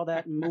face all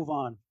that and move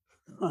on.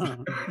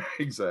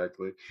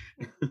 Exactly.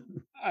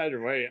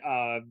 Either way,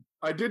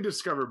 I did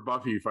discover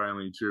Buffy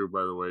finally too.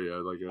 By the way,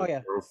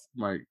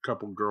 my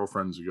couple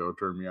girlfriends ago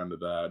turned me onto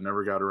that.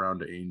 Never got around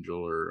to Angel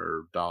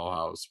or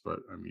Dollhouse, but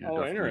I mean,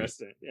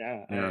 interesting.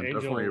 Yeah,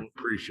 Angel, definitely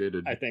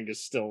appreciated. I think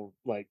is still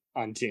like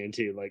on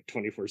TNT like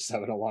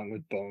 24/7, along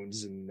with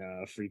Bones and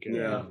freaking.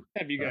 Yeah.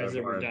 Have you guys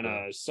ever done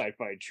a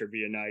sci-fi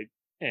trivia night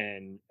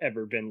and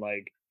ever been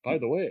like, by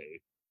the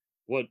way,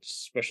 what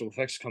special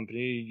effects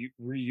company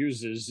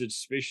reuses its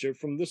spaceship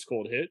from this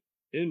cold hit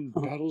in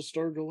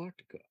Battlestar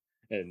Galactica?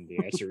 And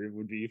the answer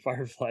would be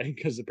Firefly,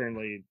 because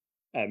apparently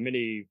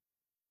many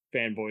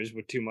fanboys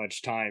with too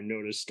much time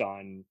noticed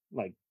on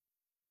like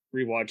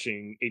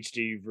rewatching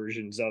HD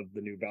versions of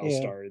the new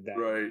Battlestar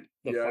that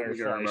the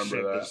Firefly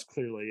ship is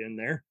clearly in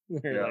there.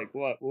 They're like,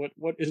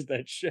 what is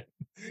that ship?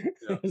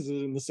 Is it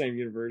in the same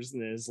universe?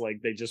 And it's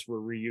like they just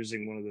were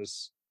reusing one of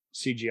those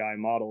CGI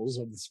models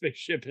of the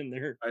spaceship in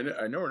there.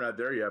 I know we're not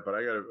there yet, but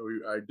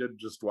I did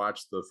just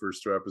watch the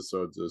first 2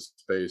 episodes of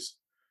Space,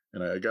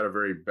 and I got a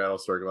very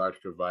Battlestar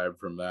Galactica vibe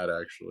from that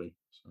actui.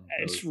 So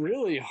it's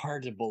really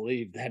hard to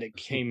believe that it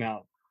came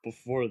out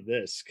before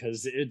this,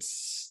 because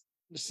it's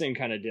the same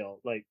kind of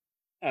deal. Like,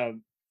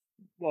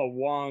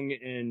 Wong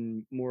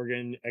and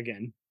Morgan,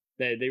 again,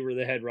 they were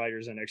the head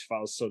writers on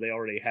X-Files, so they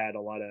already had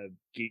a lot of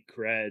geek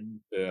cred.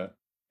 Yeah.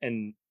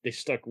 And they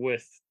stuck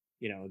with,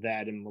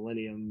 that in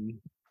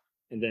Millennium,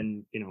 and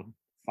then,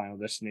 Final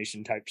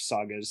Destination type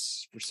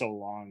sagas for so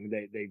long.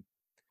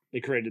 They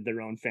created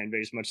their own fan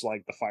base, much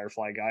like the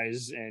Firefly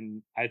guys.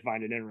 And I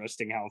find it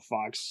interesting how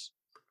Fox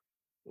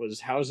was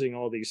housing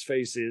all these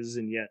faces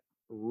and yet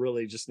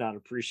really just not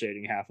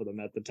appreciating half of them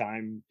at the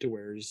time, to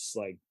where it's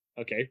like,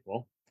 okay,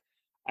 well,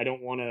 I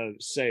don't want to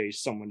say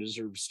someone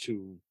deserves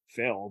to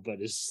fail,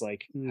 but it's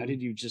like, how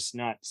did you just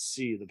not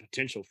see the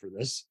potential for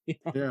this?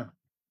 Yeah.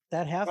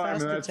 That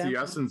half-assed that's the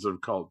essence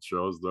of cult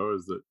shows, though,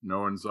 is that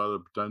no one saw the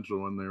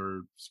potential when they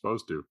were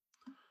supposed to.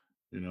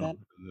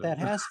 That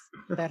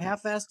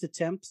half-assed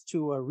attempt to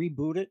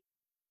reboot it.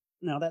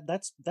 Now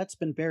that's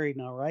been buried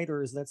now, right?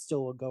 Or is that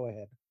still a go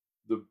ahead?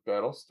 The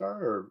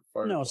Battlestar or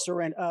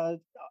Firefly? No,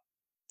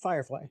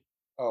 Firefly.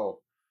 Oh,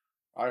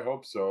 I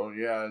hope so.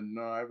 Yeah,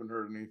 no, I haven't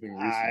heard anything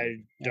recently. I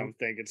don't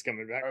think it's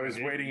coming back. I was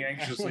waiting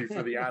anxiously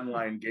for the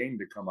online game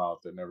to come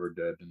out that never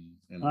did.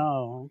 And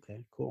oh,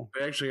 okay, cool.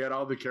 They actually had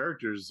all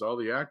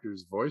the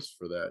actors voiced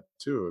for that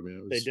too. I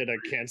mean, they did a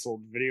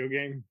canceled video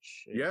game.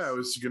 Jeez. Yeah, it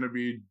was going to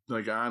be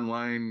like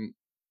online,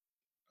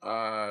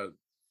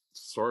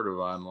 sort of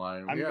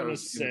online. I'm going to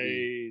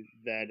say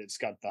that it's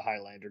got the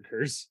Highlander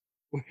curse,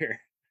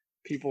 where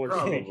people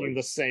are speaking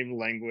the same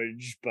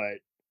language, but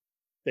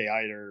they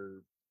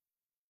either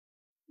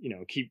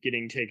keep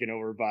getting taken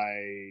over by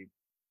a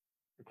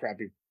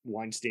crappy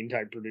Weinstein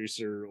type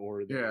producer,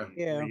 or they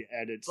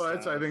re-edit Well,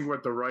 that's, I think,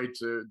 what the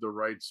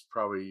rights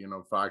probably,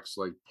 Fox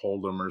like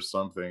pulled them or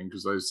something,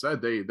 because I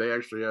said they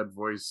actually had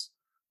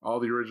all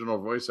the original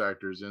voice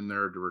actors in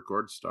there to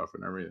record stuff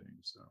and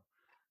everything. So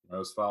I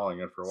was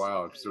following it for a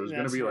while, because it was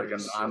going to be like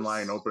an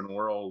online open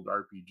world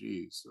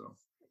RPG. So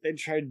they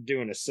tried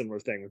doing a similar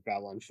thing with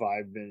Babylon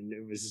 5, and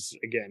it was,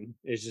 again,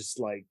 it's just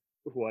like,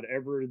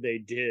 whatever they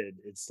did,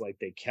 it's like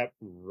they kept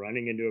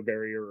running into a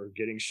barrier or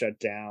getting shut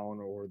down,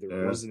 or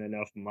there wasn't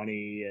enough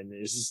money. And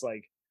it's just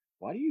like,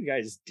 why do you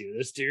guys do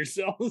this to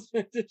yourselves?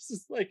 It's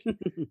just like,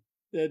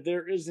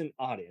 there is an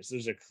audience.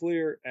 There's a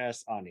clear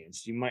ass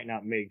audience. You might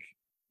not make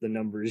the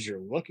numbers you're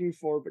looking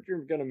for, but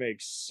you're going to make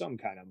some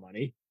kind of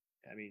money.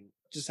 I mean,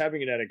 just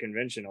having it at a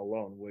convention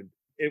alone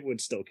would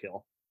still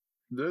kill.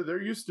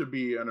 There used to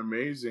be an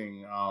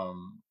amazing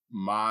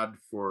mod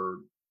for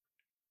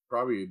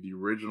probably the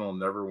original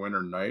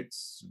Neverwinter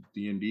Nights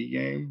D&D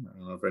game. I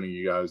don't know if any of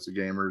you guys are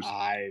gamers.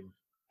 I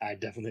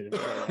definitely didn't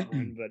play that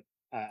one, but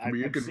I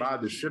mean, you could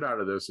mod the shit out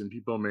of this, and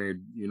people made,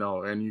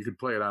 and you could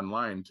play it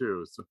online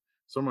too. So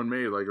someone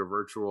made like a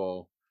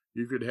virtual.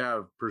 You could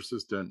have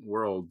persistent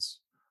worlds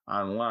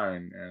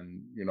online,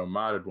 and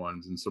modded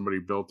ones, and somebody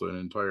built an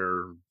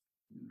entire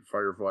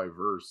Firefly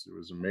verse. It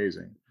was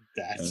amazing.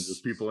 And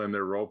just people in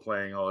there role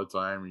playing all the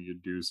time, and you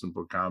do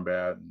simple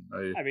combat.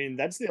 And I mean,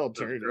 that's the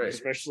alternative,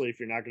 especially if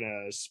you're not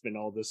going to spend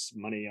all this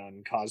money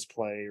on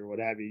cosplay or what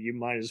have you. You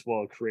might as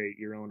well create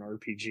your own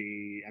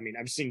RPG. I mean,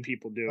 I've seen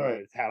people do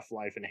it with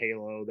Half-Life and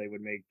Halo. They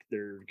would make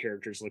their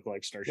characters look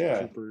like Starship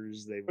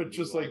Troopers. But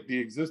just like the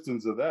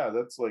existence of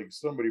that's like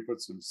somebody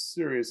put some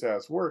serious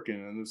ass work in,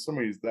 and if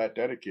somebody's that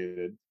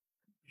dedicated,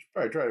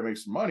 probably try to make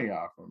some money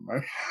off them.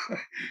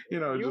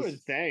 You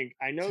would think.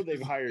 I know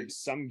they've hired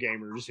some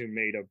gamers who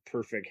made a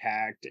perfect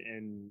hack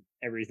and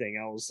everything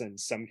else in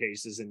some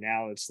cases, and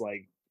now it's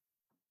like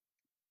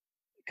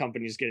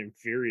companies get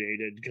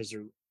infuriated because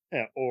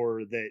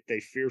or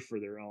they fear for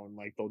their own.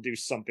 Like they'll do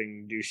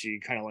something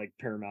douchey, kind of like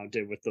Paramount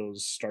did with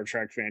those Star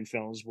Trek fan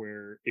films,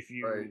 where if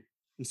you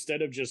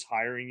instead of just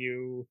hiring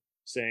you,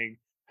 saying,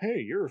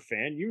 "Hey, you're a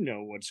fan, you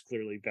know what's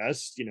clearly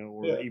best,"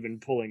 or even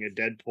pulling a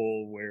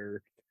Deadpool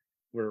where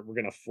we're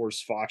going to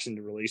force Fox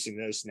into releasing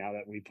this now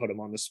that we put them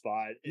on the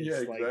spot.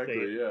 It's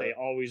they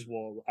always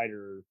will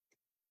either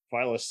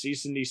file a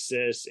cease and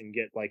desist and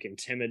get like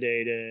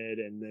intimidated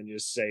and then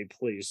just say,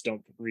 please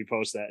don't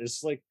repost that.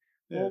 It's like,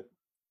 well,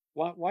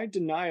 why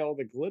deny all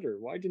the glitter?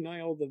 Why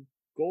deny all the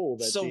gold?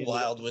 It's so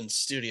wild when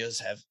studios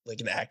have like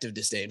an active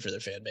disdain for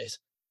their fan base.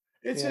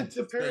 It's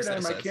a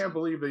paradigm I can't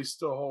believe they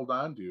still hold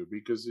on to,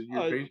 because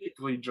you're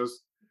basically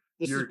just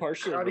you're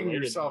cutting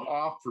yourself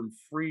off from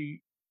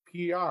free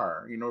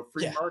PR,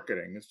 free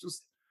marketing. It's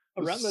just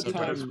around the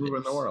time move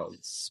in the world.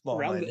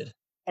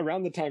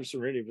 Around the time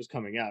Serenity was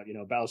coming out,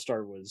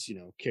 Battlestar was,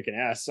 kicking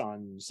ass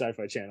on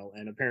Sci-Fi Channel,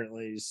 and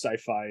apparently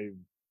Sci-Fi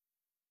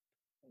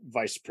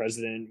vice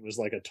president was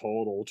like a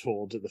total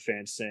tool to the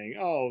fans, saying,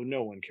 "Oh,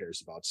 no one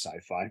cares about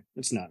sci-fi.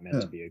 It's not meant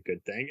to be a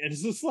good thing." And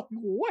it's just like,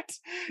 what?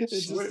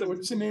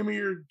 What's the name of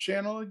your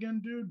channel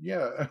again, dude?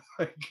 Yeah.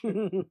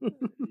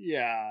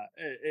 Yeah,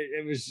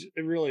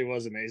 it really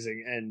was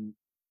amazing. And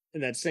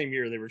in that same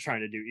year, they were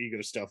trying to do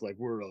ego stuff, like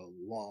we're a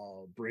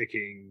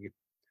law-breaking,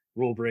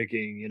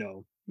 rule-breaking,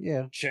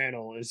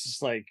 channel. It's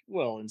just like,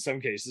 well, in some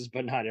cases,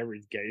 but not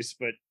every case.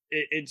 But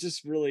it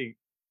just really,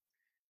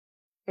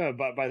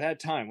 by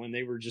that time, when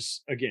they were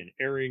just, again,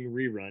 airing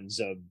reruns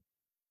of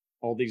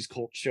all these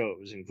cult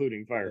shows,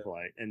 including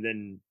Firefly, and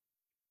then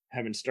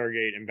having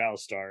Stargate and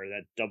Battlestar,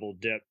 that double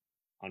dip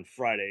on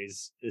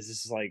Fridays, is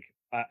just like,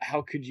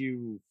 how could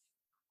you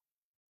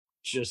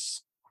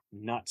just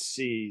not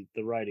see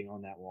the writing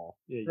on that wall?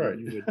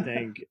 You would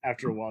think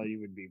after a while you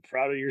would be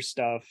proud of your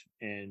stuff.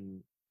 And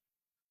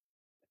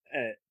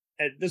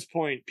at this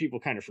point,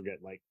 people kind of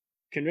forget, like,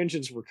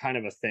 conventions were kind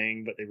of a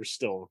thing, but they were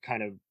still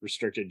kind of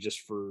restricted just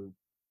for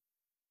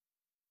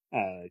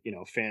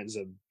fans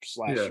of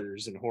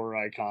slashers and horror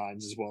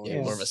icons, as well as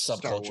more of a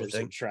subculture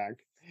thing. Track.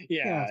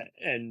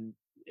 And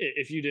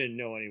if you didn't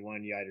know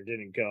anyone, you either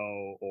didn't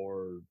go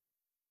or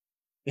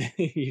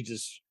you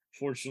just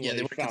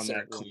fortunately found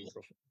that cool.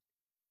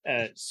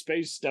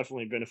 Space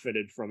definitely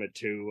benefited from it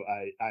too.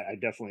 I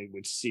definitely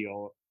would see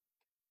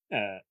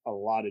a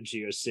lot of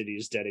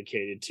GeoCities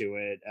dedicated to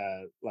it.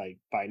 Like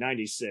by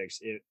 '96,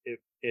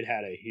 it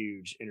had a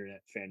huge internet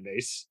fan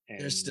base.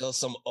 And there's still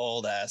some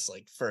old ass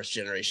like first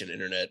generation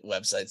internet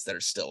websites that are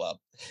still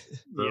up.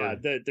 Yeah,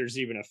 there's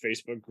even a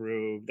Facebook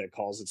group that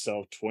calls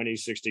itself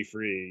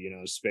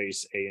 2063.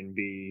 Space A and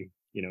B.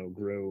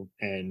 Group,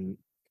 and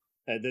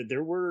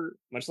there were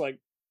much like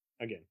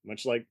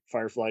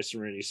Firefly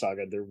Serenity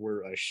Saga, there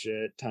were a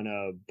shit ton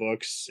of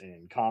books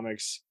and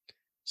comics.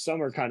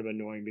 Some are kind of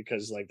annoying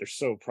because like they're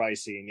so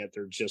pricey, and yet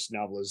they're just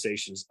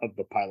novelizations of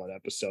the pilot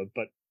episode.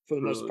 But for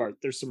the most part,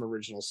 there's some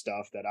original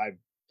stuff that I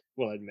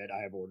will admit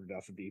I have ordered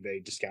off of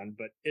eBay discounted.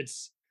 But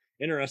it's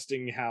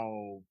interesting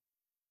how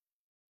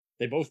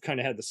they both kind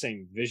of had the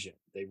same vision.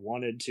 They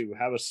wanted to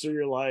have a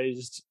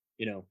serialized,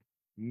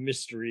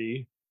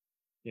 mystery.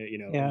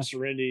 In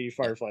Serenity,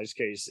 Firefly's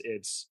case,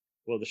 it's,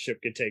 will the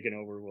ship get taken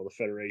over? Will the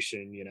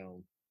Federation,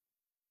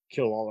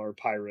 kill all our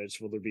pirates?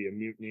 Will there be a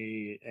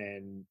mutiny?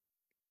 And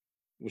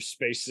with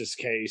Space's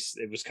case,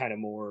 it was kind of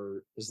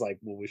more, it's like,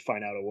 will we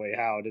find out a way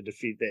how to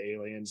defeat the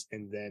aliens?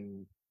 And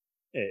then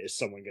is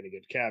someone going to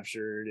get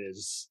captured?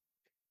 Is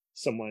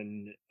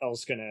someone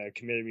else going to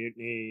commit a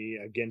mutiny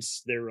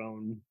against their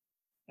own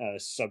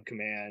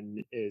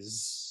subcommand?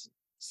 Is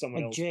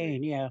someone else,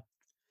 Jane,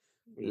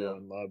 we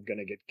love, going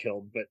to get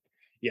killed? But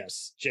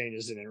yes, Jane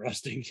is an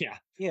interesting,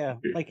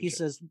 like he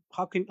says,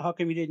 how come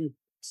you didn't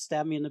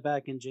stab me in the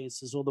back? And Jane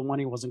says, well, the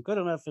money wasn't good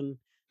enough. And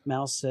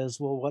Mouse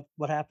says, well,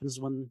 what happens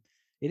when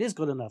it is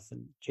good enough?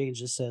 And Jane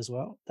just says,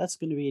 well, that's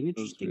going to be an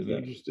interesting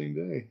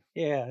day.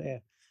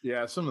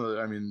 Yeah. Some of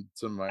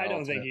my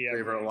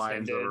favorite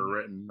lines that were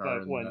written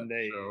are in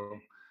that show.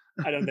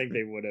 I don't think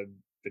they would have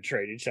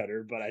betrayed each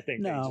other, but I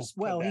think they just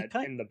put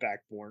that in the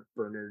back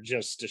burner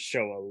just to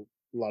show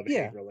a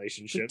love-hate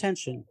relationship.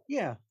 Tension.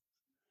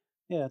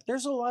 Yeah, there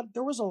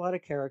was a lot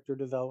of character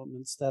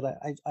developments that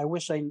I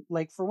wish I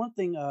like. For one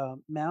thing,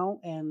 Mal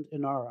and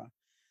Inara,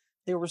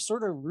 they were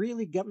sort of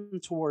really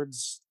getting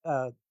towards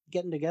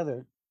getting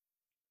together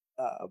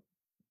uh,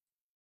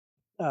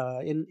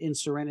 in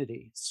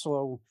Serenity.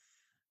 So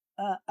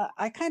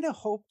I kind of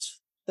hoped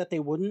that they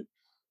wouldn't.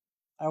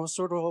 I was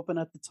sort of hoping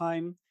at the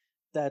time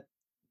that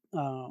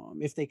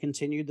if they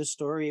continued the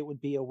story, it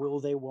would be a will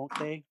they, won't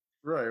they.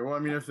 Right. Well, I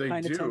mean, if they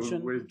kind of do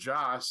tension. with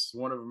Joss,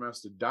 one of them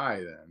has to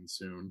die then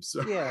soon.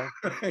 So Yeah,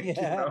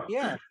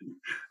 yeah.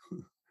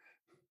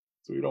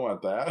 So we don't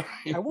want that.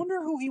 I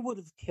wonder who he would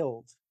have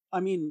killed.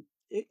 I mean,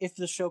 if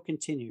the show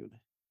continued.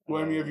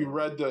 Well, I mean, if you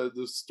read the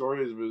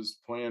stories of his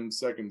planned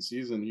second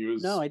season, he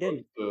was. No, I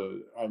didn't.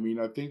 I mean,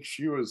 I think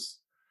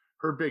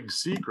her big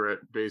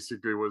secret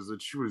basically was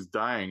that she was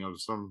dying of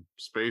some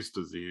space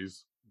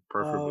disease,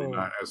 perfectly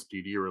not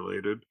STD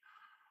related.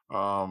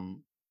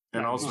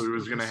 And also he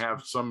was going to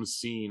have some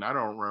scene. I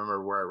don't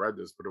remember where I read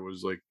this, but it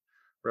was like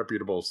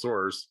reputable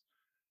source.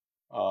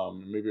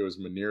 Maybe it was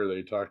Manir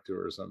they talked to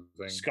or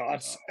something.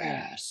 Scott's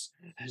ass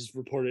has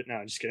reported. No,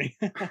 I'm just kidding.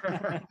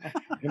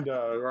 And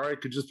or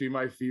it could just be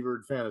my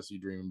fevered fantasy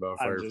dream about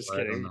Firefly. I'm just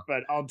kidding,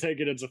 but I'll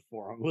take it as a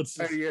forum. Let's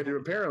just... He had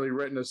apparently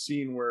written a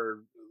scene where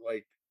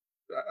like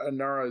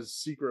Anara's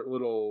secret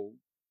little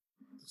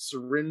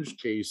syringe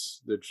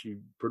case that she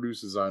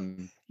produces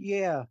on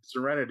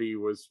Serenity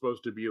was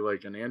supposed to be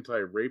like an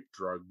anti-rape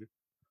drug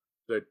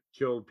that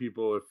killed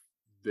people if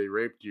they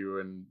raped you,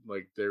 and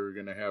like they were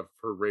going to have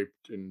her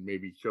raped and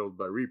maybe killed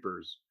by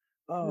reapers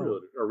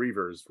or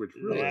reavers, which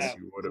really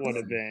would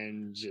have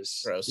been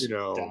just gross,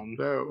 dumb.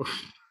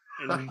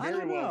 I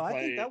don't know. I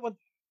think that would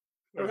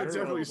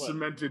definitely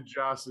cemented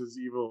Joss's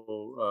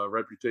evil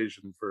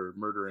reputation for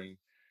murdering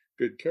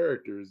good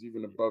characters,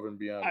 even above and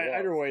beyond.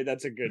 Either way,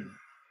 that's a good.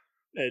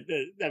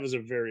 That was a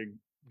very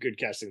good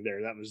casting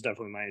there. That was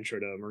definitely my intro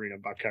to Marino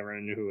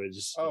Baccarin, who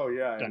has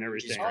done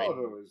everything. All of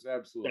it was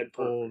absolutely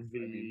Deadpool,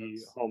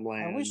 perfect.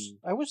 Homeland.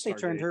 I wish they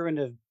turned her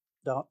into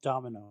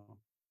Domino.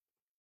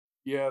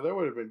 Yeah, that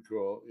would have been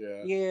cool.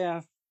 Yeah.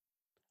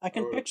 I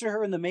can picture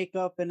her in the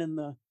makeup and in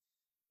the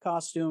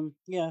costume.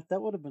 Yeah, that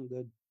would have been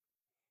good.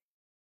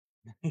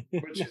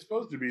 But she's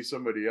supposed to be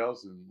somebody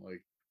else, and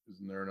like,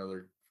 isn't there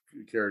another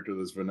character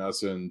that's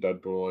Vanessa in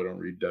Deadpool? I don't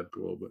read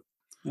Deadpool, but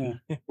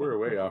we're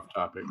way off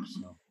topic.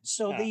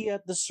 So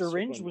the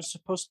syringe was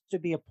supposed to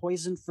be a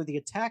poison for the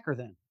attacker,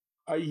 then?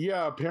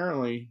 Yeah,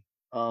 apparently.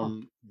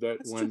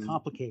 That's too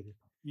complicated.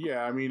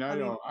 Yeah, I mean,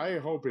 I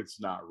hope it's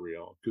not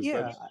real, because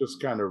that's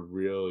just kind of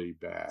really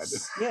bad.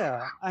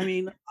 Yeah, I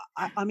mean,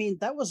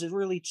 that was a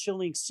really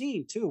chilling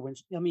scene too.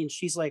 When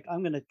she's like,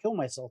 "I'm going to kill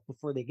myself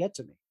before they get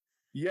to me."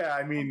 Yeah,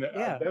 I mean,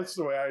 that's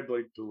the way I'd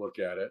like to look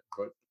at it,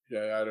 but.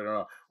 Yeah, I don't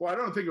know. Well, I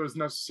don't think it was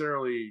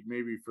necessarily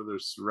maybe for the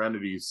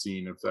Serenity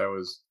scene. If that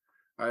was,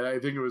 I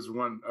think it was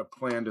one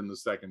planned in the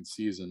second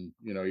season.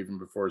 Even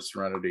before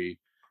Serenity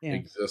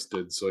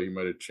existed, so he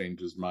might have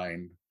changed his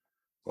mind.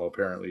 Well,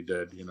 apparently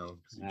did.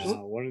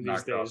 One of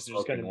these days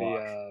there's going to be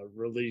a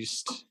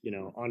released,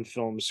 on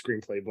film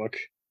screenplay book.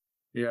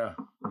 Yeah.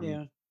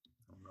 Yeah. It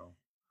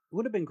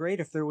would have been great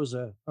if there was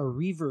a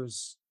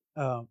Reavers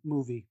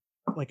movie,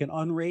 like an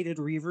unrated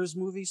Reavers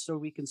movie, so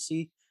we can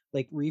see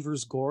like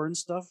Reavers gore and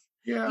stuff.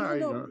 Yeah,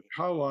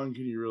 how long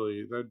can you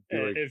really? That'd be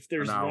like if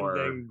there's one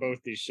thing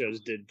both these shows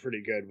did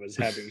pretty good was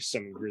having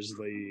some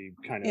grisly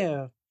kind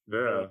of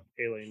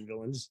alien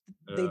villains.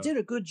 They did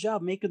a good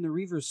job making the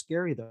Reavers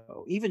scary,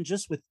 though, even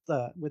just with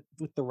the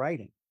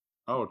writing.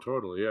 Oh,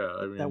 totally. Yeah,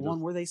 I mean that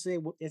one where they say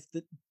if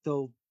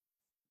they'll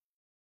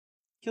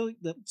kill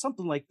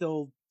something like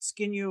they'll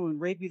skin you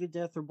and rape you to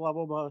death or blah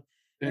blah blah.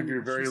 If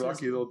you're very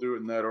lucky, they'll do it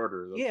in that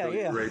order. They'll kill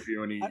you, rape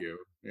you, and eat you.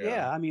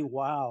 Yeah, I mean,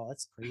 wow,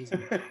 that's crazy.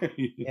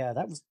 Yeah,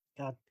 that was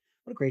God.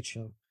 What a great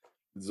show.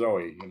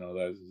 Zoe,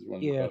 that is one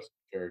of the best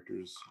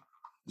characters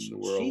in the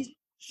world.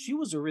 She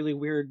was a really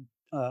weird.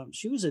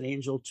 She was an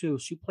angel too.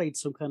 She played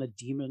some kind of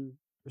demon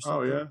or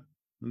something. Oh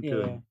yeah,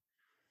 okay. Yeah.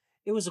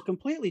 It was a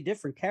completely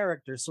different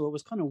character, so it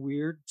was kind of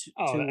weird.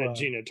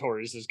 Gina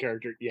Torres'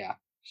 character, yeah.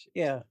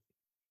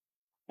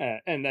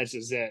 And that's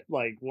just it.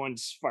 Like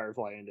once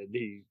Firefly ended,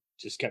 he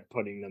just kept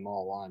putting them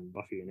all on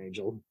Buffy and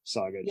Angel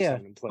Saga, just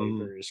having them play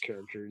various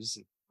characters.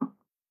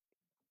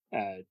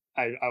 I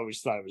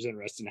always thought it was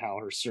interesting how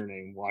her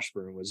surname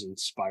Washburn was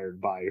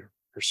inspired by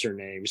her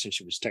surname, since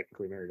she was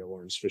technically married to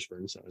Lawrence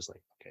Fishburne. So I was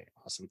like, okay,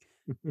 awesome.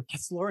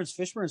 That's Lawrence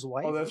Fishburne's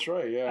wife? Oh, that's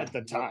right, yeah. At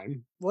the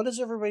time. What is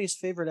everybody's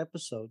favorite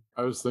episode?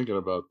 I was thinking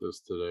about this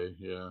today,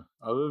 yeah.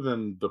 Other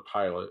than the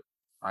pilot,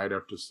 I'd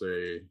have to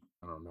say,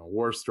 I don't know,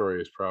 War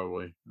Stories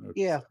probably.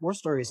 War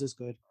Stories is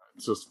good.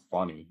 It's just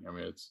funny. I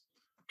mean, it's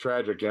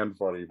tragic and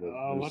funny, but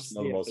there's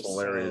some of the most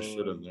hilarious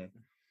shit in there.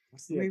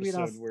 What's the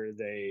episode where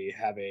they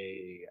have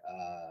a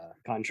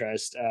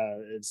contrast?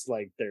 It's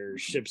like their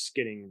ship's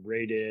getting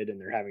raided and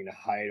they're having to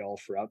hide all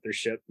throughout their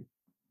ship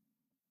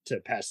to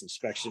pass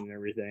inspection and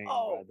everything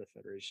by the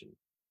Federation.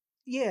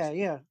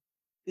 Yeah.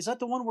 Is that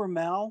the one where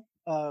Mal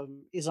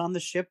is on the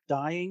ship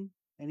dying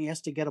and he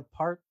has to get a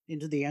part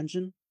into the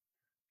engine?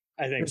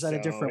 I think or is that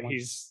a different one?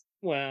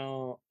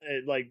 Well,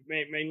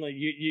 mainly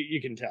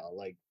you can tell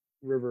like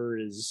River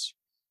is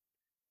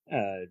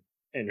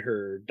and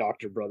her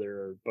doctor brother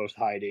are both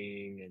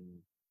hiding, and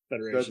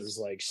Federation's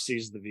like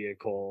sees the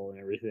vehicle and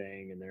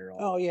everything, and they're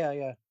all. Oh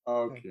yeah.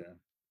 Okay.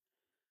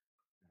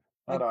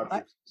 Not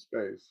objects in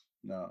space.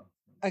 No.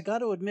 I got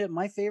to admit,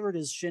 my favorite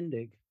is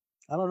Shindig.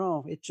 I don't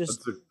know. It just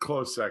it's a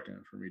close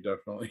second for me,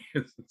 definitely.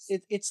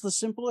 it's the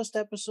simplest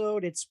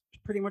episode. It's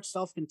pretty much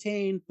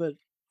self-contained, but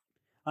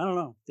I don't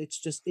know.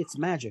 It's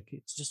magic.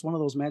 It's just one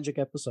of those magic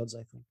episodes,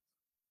 I think.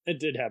 It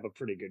did have a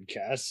pretty good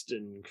cast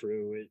and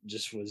crew. It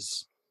just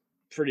was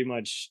pretty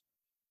much,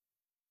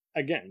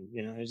 again,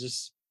 it's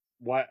just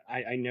why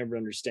I never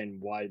understand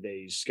why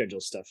they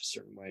schedule stuff a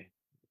certain way.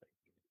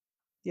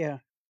 Yeah.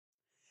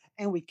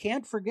 And we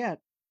can't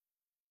forget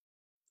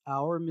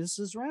our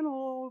Mrs.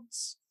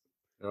 Reynolds.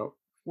 Yep.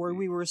 Where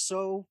we were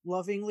so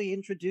lovingly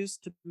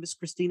introduced to Miss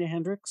Christina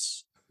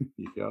Hendricks.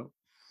 Yep.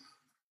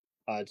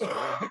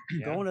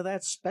 Going to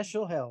that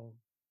special hell.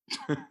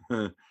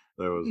 That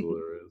was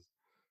hilarious.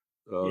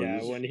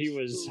 When he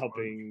was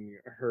helping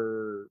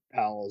her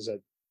pals at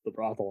the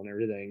brothel and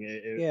everything,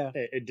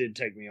 it did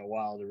take me a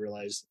while to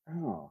realize,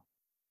 oh,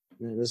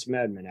 this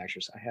Mad Men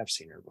actress, I have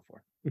seen her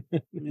before.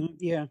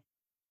 Yeah.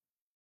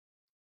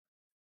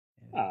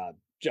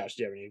 Josh,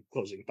 do you have any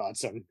closing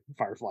thoughts on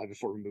Firefly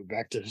before we move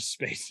back to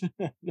space?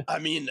 I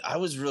mean, I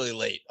was really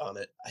late on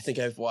it. I think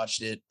I've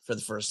watched it for the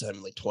first time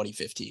in like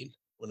 2015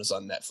 when it was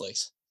on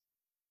Netflix.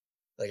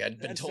 Like I'd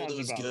been told it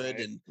was good,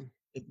 right.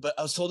 But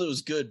I was told it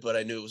was good, but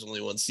I knew it was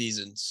only one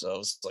season, so I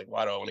was like,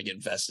 why do I want to get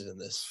invested in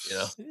this?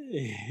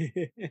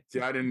 See,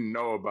 I didn't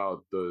know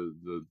about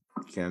the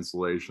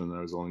cancellation.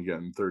 I was only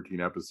getting 13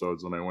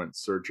 episodes when I went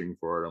searching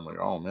for it. I'm like,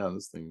 oh man,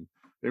 this thing.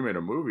 They made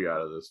a movie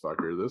out of this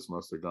fucker. This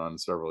must have gone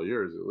several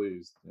years at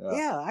least.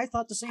 Yeah, I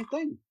thought the same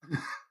thing.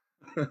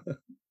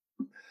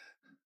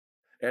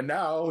 And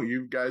now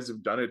you guys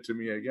have done it to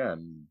me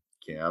again,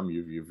 Cam.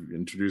 You've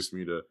introduced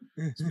me to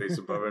Space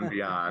Above and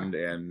Beyond,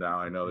 and now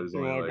I know there's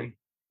only like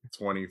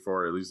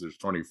 24. At least there's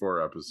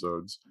 24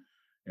 episodes,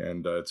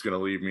 and it's gonna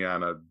leave me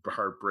on a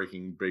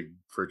heartbreaking big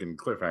freaking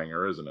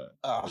cliffhanger, isn't it?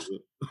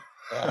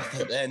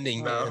 That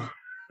ending, man.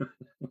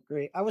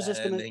 Great. I was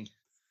just gonna.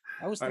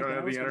 I don't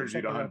have the energy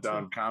to hunt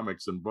down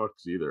comics and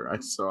books either.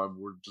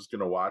 We're just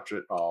gonna watch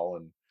it all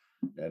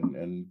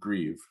and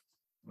grieve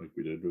like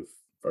we did with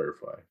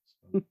Firefly.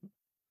 So.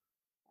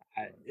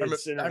 I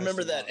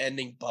remember that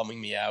ending bumming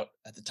me out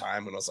at the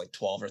time when I was like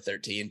 12 or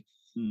 13.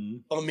 Mm-hmm.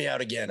 Bummed me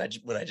out again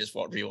when I just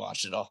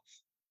rewatched it all.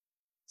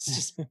 It's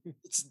just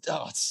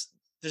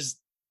there's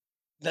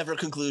never a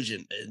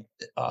conclusion.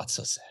 It's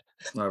so sad.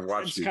 I've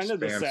watched it's kind of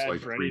the sad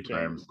like for 3 anything,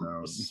 times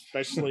now,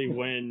 especially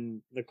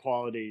when the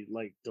quality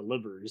like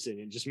delivers, and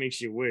it just makes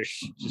you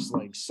wish just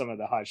like some of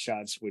the hot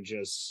shots would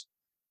just,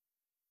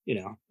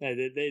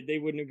 they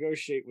would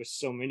negotiate with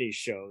so many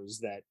shows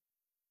that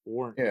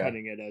weren't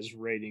cutting it as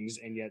ratings,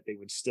 and yet they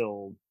would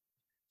still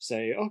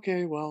say,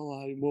 okay,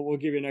 well, we'll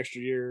give you an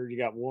extra year. You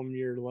got 1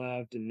 year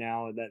left, and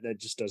now that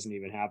just doesn't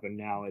even happen.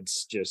 Now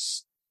it's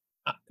just.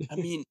 I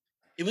mean,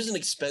 it was an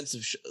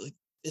expensive show. Like,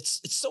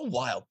 it's so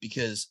wild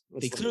because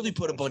they clearly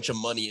put a bunch of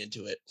money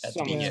into it at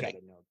the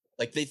beginning.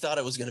 Like they thought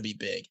it was going to be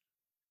big,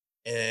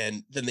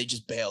 and then they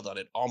just bailed on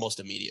it almost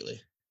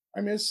immediately.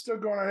 I mean, it's still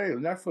going on. Hey,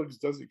 Netflix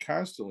does it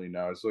constantly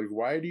now. It's like,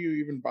 why do you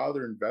even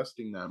bother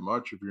investing that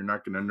much if you're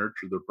not going to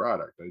nurture the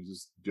product? I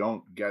just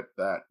don't get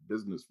that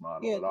business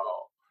model at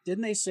all.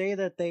 Didn't they say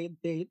that they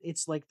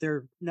it's like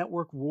their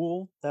network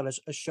rule that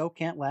a show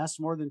can't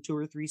last more than 2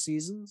 or 3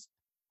 seasons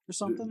or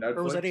something? Netflix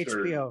or was that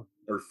HBO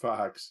or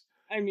Fox?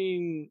 I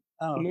mean,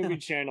 movie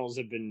channels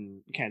have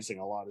been canceling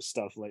a lot of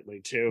stuff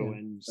lately too,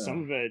 and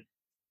some of it.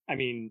 I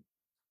mean,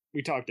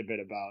 we talked a bit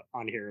about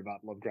on here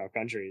about Lovecraft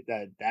Country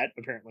that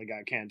apparently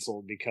got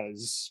canceled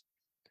because,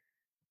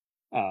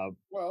 it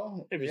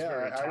was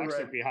very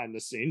toxic behind the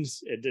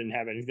scenes. It didn't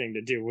have anything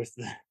to do with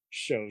the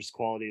show's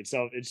quality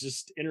itself. It's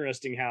just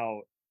interesting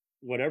how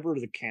whatever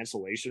the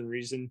cancellation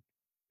reason,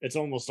 it's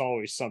almost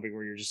always something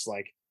where you're just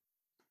like,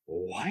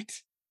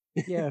 what?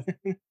 Yeah.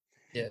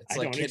 Yeah, it's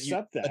like, can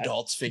you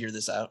adults figure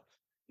this out?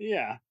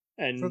 Yeah,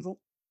 and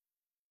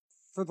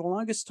for the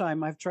longest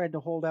time, I've tried to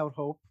hold out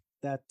hope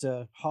that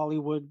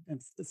Hollywood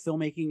and the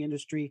filmmaking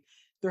industry,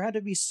 there had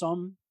to be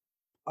some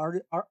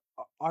art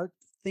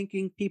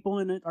thinking people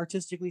in it,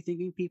 artistically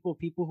thinking people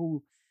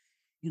who,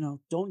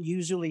 don't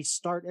usually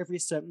start every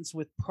sentence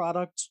with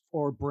product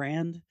or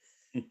brand.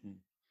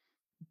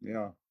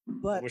 Yeah.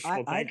 But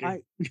I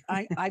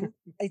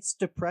it's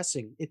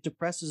depressing. It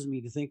depresses me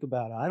to think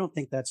about it. I don't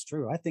think that's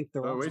true. I think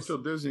they're wait till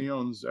Disney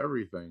owns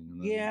everything.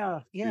 And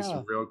then see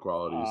some real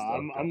quality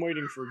stuff. I'm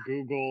waiting for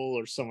Google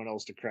or someone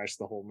else to crash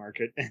the whole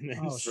market. And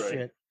then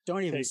shit!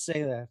 Don't even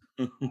say that.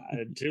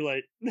 Too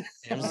late.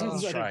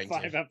 Amazon's trying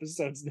 5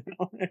 episodes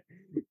now.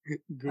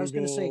 Google I was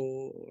going to say,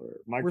 or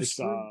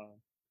Microsoft,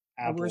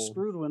 Apple. We're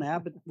screwed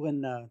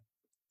when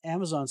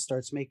Amazon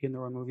starts making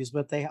their own movies.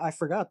 But I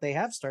forgot they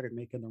have started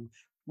making them.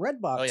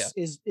 Redbox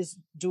is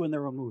doing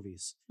their own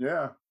movies.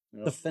 Yeah.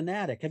 The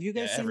Fanatic. Have you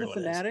guys seen The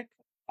Fanatic?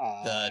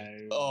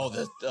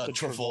 The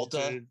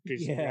Travolta.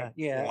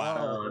 Yeah.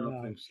 Wow, I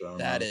don't think so.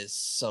 That is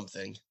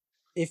something.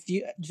 Did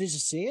you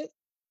see it?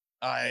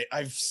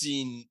 I've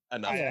seen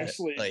enough. I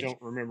actually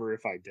don't remember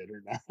if I did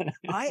or not.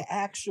 I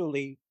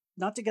actually,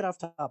 not to get off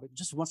topic,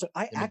 just once.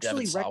 I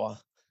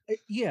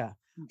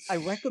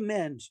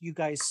recommend you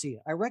guys see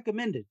it. I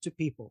recommend it to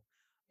people.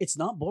 It's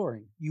not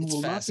boring.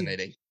 It's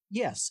fascinating.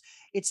 Yes,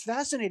 it's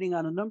fascinating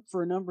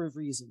for a number of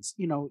reasons.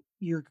 You know,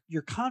 you're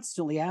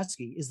constantly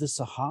asking, is this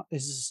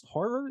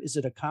horror? Is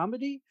it a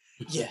comedy?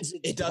 Yeah,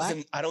 it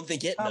doesn't. I don't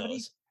think it comedy?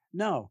 knows.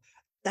 No,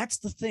 that's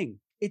the thing.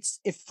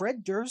 It's if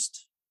Fred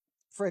Durst.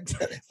 He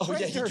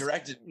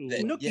directed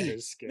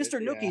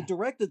Mr. Nookie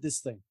directed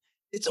this thing.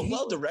 It's a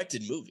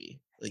well-directed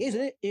movie.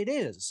 It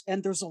is,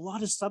 and there's a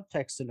lot of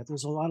subtext in it.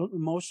 There's a lot of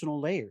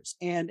emotional layers,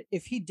 and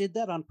if he did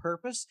that on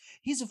purpose,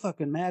 he's a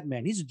fucking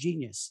madman. He's a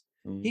genius.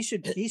 He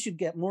should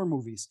get more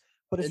movies.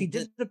 But if he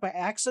did it by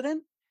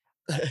accident,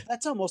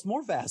 that's almost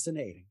more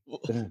fascinating.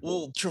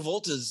 Well,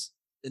 Travolta's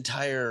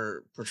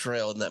entire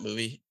portrayal in that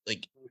movie,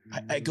 like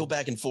I go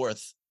back and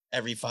forth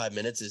every 5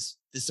 minutes. Is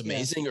this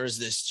amazing or is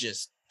this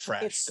just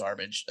trash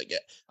garbage? Like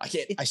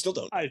I still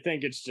don't. I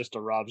think it's just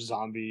a Rob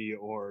Zombie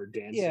or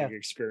Danzig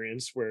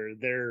experience where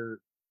the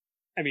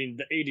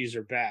 80s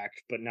are back,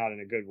 but not in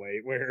a good way,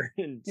 where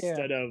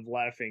instead of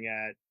laughing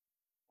at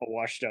a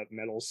washed up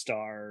metal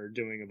star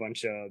doing a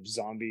bunch of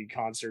zombie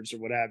concerts or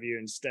what have you,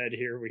 instead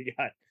here we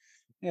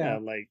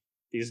got like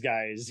these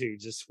guys who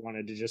just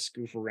wanted to just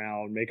goof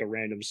around, make a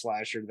random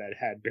slasher that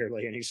had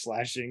barely any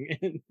slashing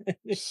in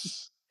it.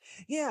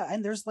 Yeah,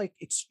 and there's like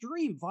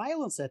extreme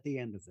violence at the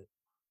end of it.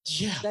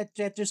 Yeah,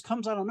 that just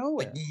comes out of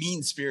nowhere, like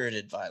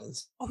mean-spirited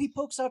violence. Oh, he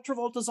pokes out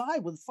Travolta's eye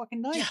with a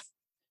fucking knife.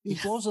 He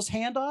blows his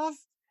hand off.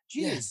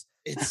 Jeez,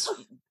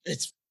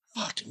 it's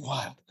fucking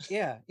wild.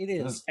 Yeah, it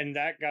is. And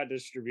that got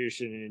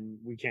distribution, and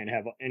we can't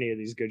have any of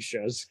these good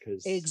shows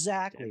because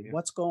exactly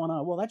what's going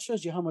on. Well, that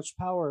shows you how much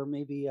power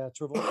maybe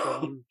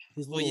Travolta and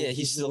his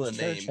he's still a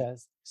name.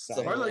 Has.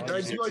 So I'd like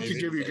to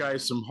give you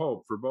guys some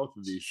hope for both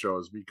of these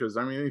shows, because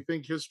I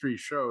think history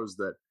shows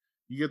that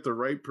you get the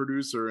right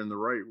producer in the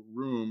right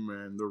room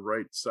and the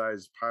right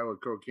size pile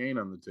of cocaine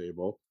on the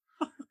table,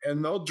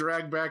 and they'll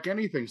drag back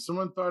anything.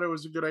 Someone thought it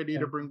was a good idea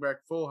to bring back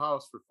Full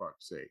House, for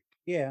fuck's sake.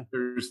 Yeah.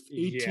 There's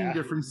 18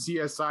 different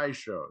CSI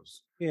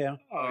shows. Yeah.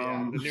 Oh,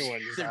 yeah. The new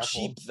ones. They're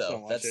cheap,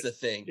 though. That's the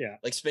thing. Yeah.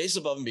 Like Space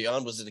Above and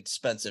Beyond was an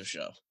expensive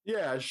show.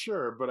 Yeah,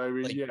 sure. But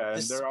and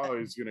they're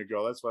always going to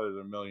go. That's why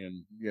there's a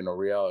million,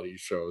 reality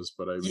shows.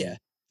 But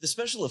the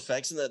special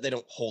effects in that, they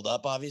don't hold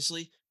up,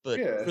 obviously.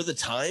 But for the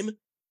time,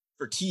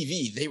 for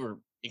TV, they were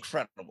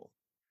incredible.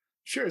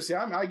 Sure. See,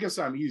 I guess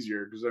I'm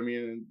easier because, I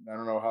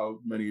don't know how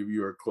many of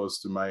you are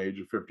close to my age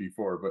of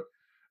 54, but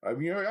I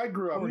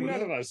grew up.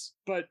 None of us,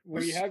 but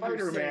we have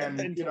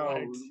Spider-Man.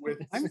 With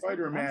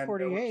Spider-Man, I'm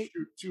 48. Would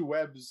shoot two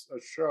webs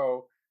a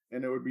show,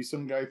 and it would be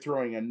some guy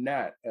throwing a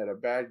net at a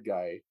bad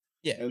guy.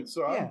 Yeah, and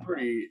so I'm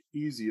pretty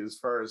easy as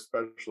far as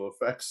special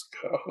effects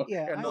go.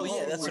 Yeah, and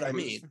that's what I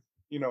mean.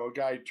 A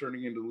guy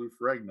turning into Lou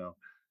Ferrigno.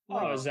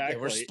 Oh, exactly.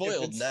 Yeah, we're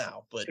spoiled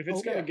now, but if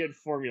it's gonna get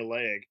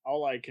formulaic,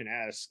 all I can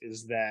ask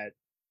is that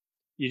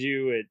you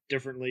do it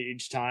differently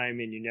each time,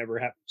 and you never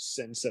have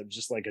sense of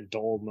just like a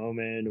dull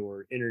moment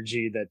or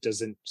energy that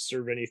doesn't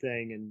serve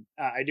anything. And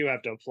I do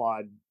have to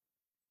applaud,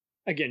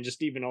 again,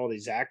 just even all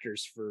these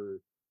actors for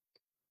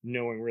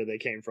knowing where they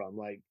came from.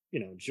 Like,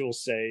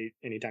 Jules Say,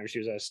 anytime she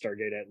was at a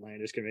Stargate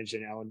Atlantis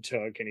convention, Alan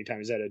Tudyk, anytime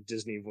he's at a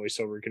Disney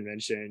voiceover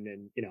convention,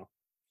 and,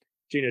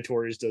 Gina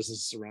Torres does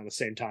this around the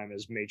same time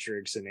as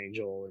Matrix and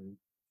Angel,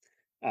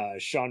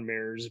 and Sean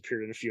Mayers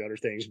appeared in a few other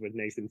things with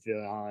Nathan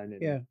Fillion,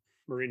 and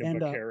Marino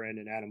Baccarin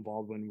and Adam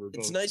Baldwin were both.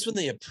 It's nice when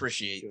they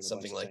appreciate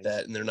something like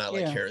that, and they're not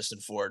like Harrison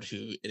Ford,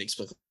 who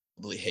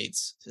inexplicably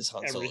hates his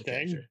Han Solo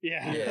character.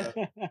 Yeah.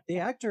 The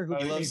actor who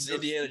he loves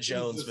Indiana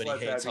Jones, but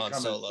he hates Han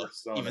Solo,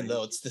 even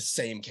though it's the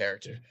same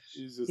character.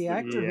 The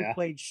actor who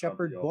played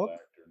Shepard Book,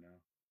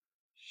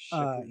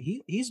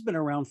 he's been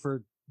around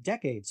for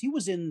decades. He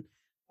was in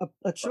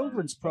a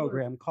children's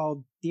program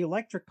called The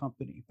Electric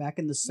Company back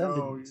in the 70s.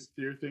 No,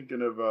 you're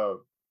thinking of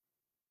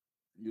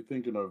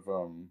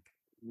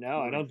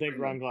No, I don't think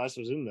Ron Glass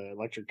was in the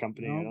Electric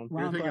Company. No,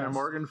 you're thinking of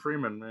Morgan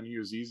Freeman, man. He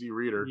was Easy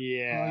Reader.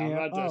 Yeah, I'm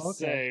about to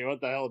say,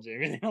 what the hell,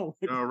 Jamie? No,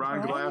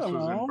 Ron Glass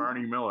was in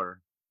Barney Miller.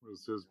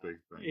 Was his big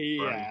thing.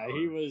 Yeah,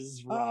 he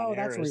was Ron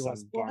Harris. That's what he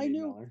was. Well, I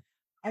knew. Miller.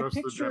 Trust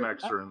the Gen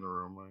Xer in the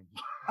room.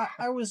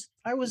 I was.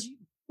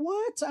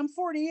 What? I'm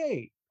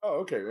 48. Oh,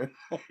 okay, man.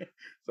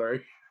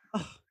 Sorry.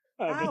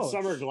 But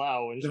Summer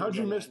Glau. How'd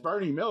you miss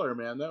Barney Miller,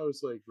 man? That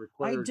was like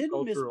required. I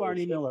didn't miss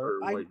Barney Miller.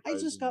 I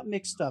just got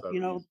mixed up.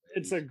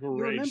 It's a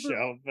great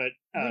show, but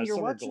when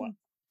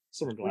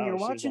you're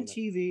watching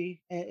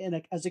TV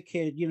and as a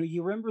kid,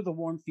 you remember the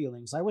warm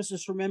feelings. I was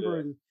just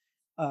remembering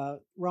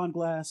Ron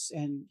Glass,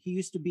 and he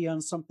used to be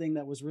on something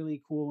that was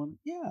really cool. And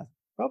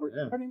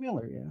Barney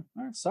Miller. Yeah.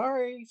 All right,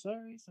 sorry.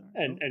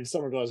 And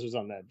Summer Glau was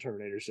on that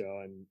Terminator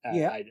show, and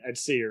I'd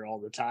see her all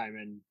the time,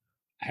 and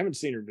I haven't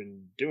seen her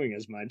been doing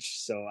as much,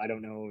 so I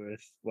don't know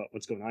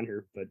what's going on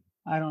here, but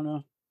I don't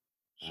know.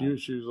 She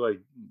was like,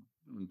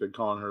 they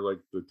calling her like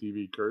the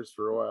TV curse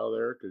for a while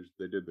there because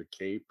they did the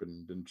Cape,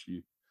 and didn't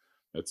she?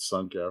 It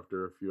sunk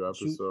after a few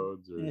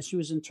episodes. Yeah, she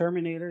was in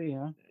Terminator.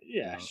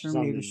 Yeah,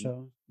 Terminator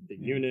show, the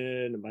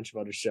Unit, and a bunch of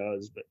other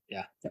shows. But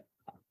yeah,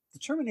 the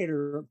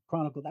Terminator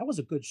Chronicle, that was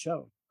a good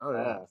show. Oh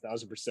yeah,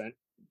 1,000%.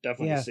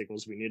 Definitely the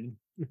sequels we needed.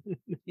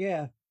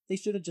 Yeah, they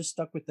should have just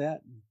stuck with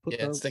that. And put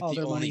it's like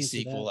the only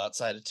sequel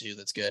outside of 2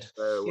 that's good.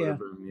 That would have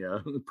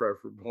been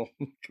preferable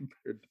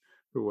compared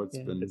to what's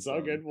been. It's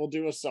all good. We'll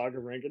do a saga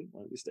ranking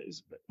one of these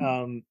days. But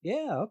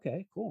yeah,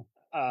 okay, cool.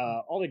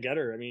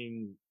 Altogether, I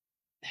mean,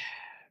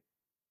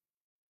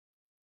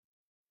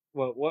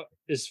 what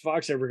is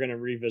Fox ever going to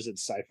revisit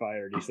Sci-Fi,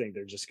 or do you think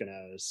they're just going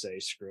to say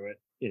screw it?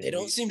 They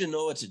don't seem to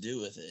know what to do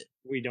with it.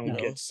 We don't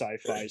get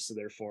Sci-Fi, so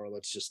therefore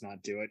let's just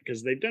not do it,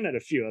 because they've done it a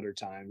few other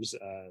times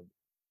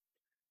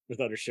with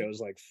other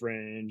shows like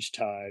Fringe,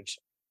 Touch.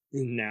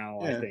 Now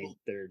I think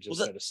they're just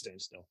at a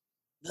standstill.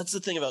 That's the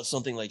thing about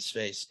something like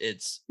Space.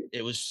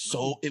 It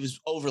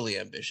was overly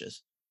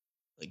ambitious.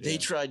 Like they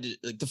tried to,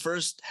 like, the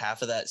first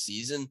half of that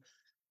season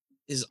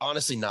is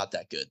honestly not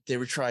that good. They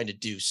were trying to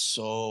do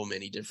so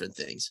many different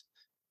things.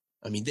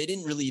 I mean, they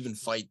didn't really even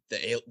fight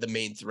the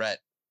main threat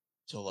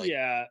till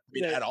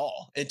at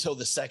all until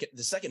the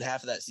second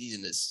half of that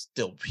season is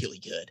still really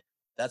good.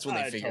 That's when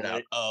they figured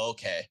out, oh,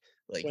 okay,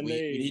 like we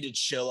need to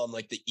chill on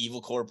like the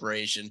evil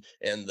corporation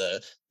and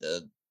the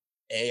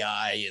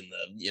AI and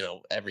the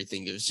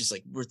everything. It was just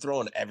like we're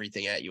throwing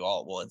everything at you all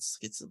at once.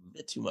 It's a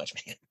bit too much,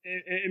 man.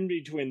 In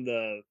between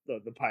the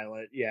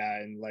pilot,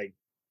 and like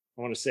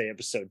I want to say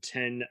episode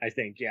 10, I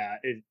think,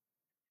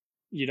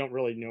 you don't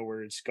really know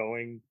where it's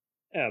going,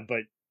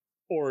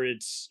 or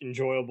it's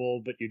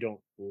enjoyable, but you don't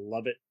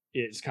love it.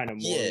 It's kind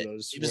of more of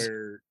those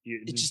where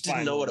it just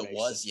didn't know what it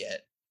was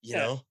yet, you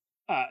know?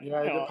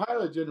 The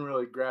pilot didn't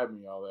really grab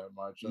me all that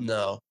much.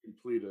 No.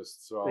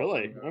 Completist. So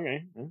really?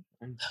 Okay.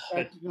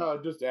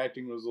 Just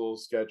acting was a little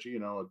sketchy,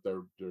 what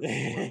they're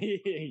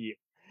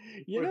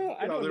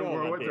I don't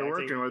know what they're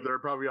working with. They're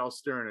probably all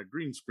staring at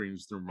green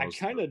screens through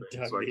most. I kind of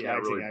dug the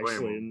acting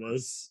actually in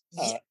this.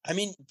 I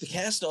mean, the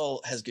cast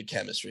all has good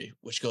chemistry,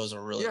 which goes a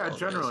really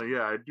generally,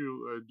 I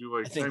do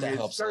like. I think that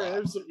helps a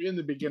lot. In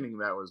the beginning,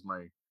 that was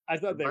my. I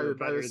thought they were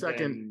by the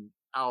second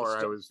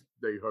hour.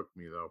 They hooked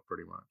me though,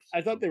 pretty much.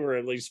 I thought they were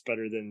at least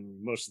better than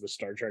most of the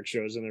Star Trek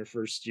shows in their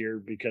first year,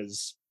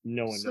 because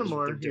no one knows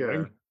what they're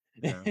doing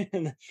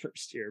in the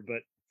first year.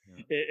 But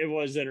it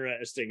was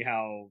interesting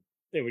how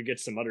they would get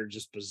some other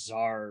just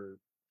bizarre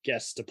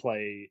guests to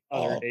play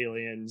other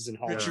aliens and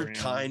Richard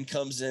Kind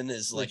comes in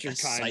as like a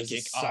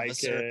psychic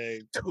officer.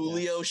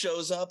 Coolio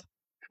shows up.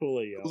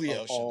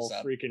 Coolio shows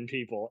up. Freaking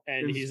people,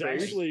 and he's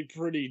space? Actually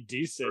pretty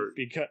decent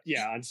because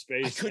on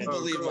Space. I couldn't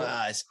believe my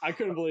eyes. I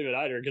couldn't believe it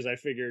either, because I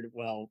figured,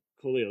 well,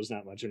 Coolio's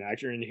not much of an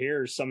actor, and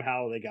here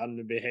somehow they got him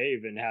to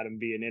behave and had him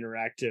be an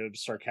interactive,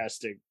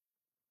 sarcastic.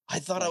 I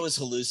thought I was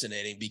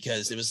hallucinating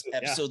because it was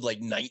episode like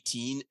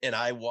 19, and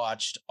I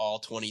watched all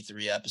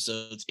 23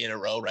 episodes in a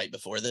row right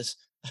before this.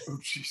 Oh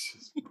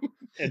Jesus!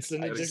 It's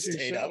an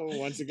addictive show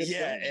once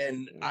again.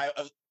 And I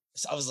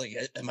was like,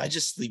 am I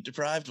just sleep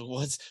deprived?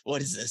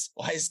 What is this?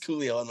 Why is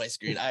Coolio on my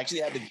screen? I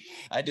actually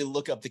had to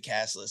look up the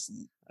cast list. And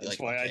be That's like,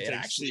 why okay, I take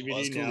actually CBD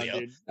was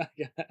Coolio.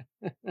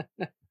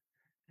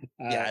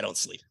 Now, I don't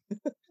sleep.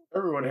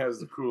 Everyone has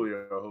the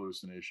Coolio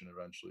hallucination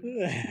eventually.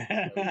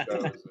 That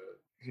was it.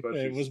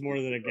 It was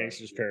more than a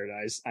gangster's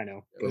paradise. I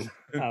know,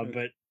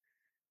 but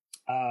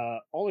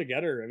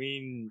altogether, I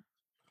mean,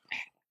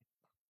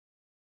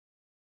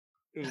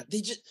 they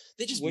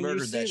just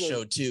murdered that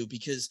show too,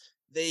 because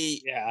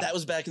that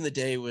was back in the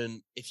day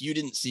when if you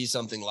didn't see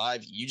something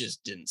live, you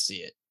just didn't see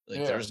it.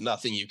 Like there was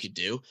nothing you could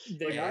do.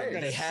 They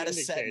had a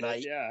set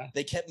night.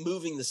 They kept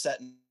moving the set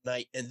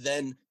night, and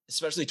then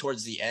especially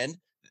towards the end,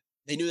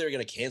 they knew they were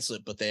going to cancel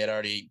it, but they had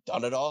already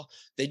done it all.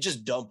 They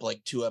just dump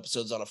like 2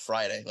 episodes on a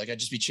Friday. Like I'd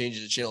just be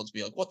changing the channel to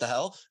be like, what the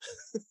hell?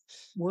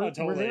 Were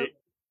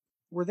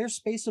there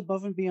Space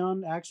Above and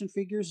Beyond action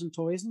figures and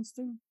toys and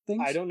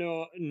things? I don't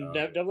know.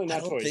 Definitely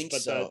not toys,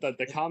 but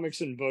the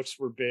comics and books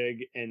were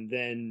big. And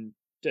then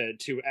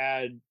to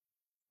add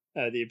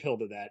the appeal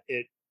to that,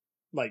 it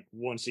like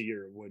once a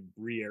year would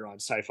re-air on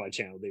Sci-Fi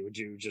Channel. They would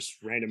do just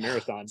random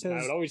marathons. And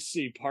I would always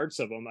see parts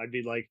of them. I'd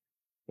be like,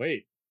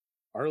 wait,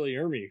 Arlie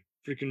Ermy.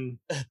 Freaking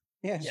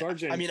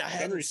Sergeant. I mean, I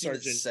haven't seen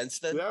it since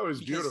then. That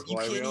was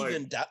beautiful.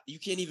 You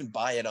can't even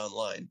buy it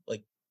online.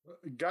 Like,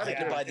 gotta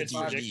buy the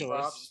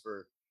DVD.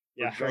 For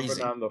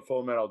jumping on the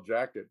Full Metal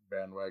Jacket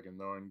bandwagon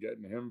though, and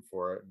getting him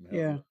for it.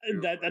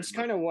 And that's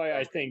kind of why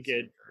I think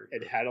it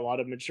had a lot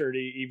of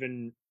maturity,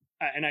 even,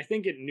 and I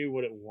think it knew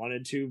what it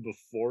wanted to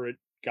before it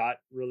got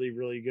really,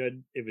 really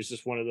good. It was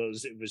just one of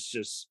those. It was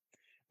just,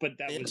 but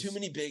they had too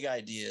many big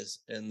ideas,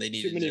 and they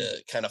needed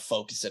to kind of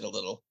focus it a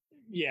little.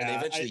 Yeah, and they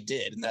eventually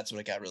did, and that's when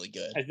it got really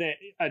good. I think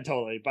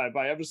totally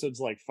by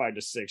episodes like 5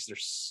 to 6, they're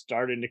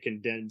starting to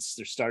condense,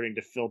 they're starting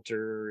to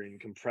filter and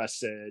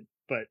compress it,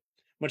 but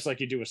much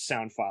like you do a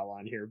sound file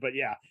on here. But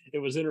yeah, it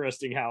was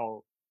interesting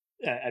how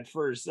at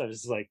first I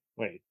was like,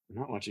 wait, I'm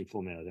not watching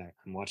Full Metal Jacket.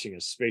 I'm watching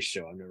a space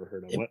show I've never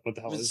heard of. What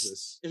the hell is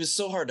this? It was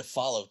so hard to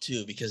follow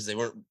too, because they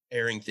weren't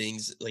airing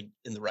things like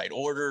in the right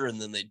order,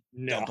 and then they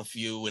dump a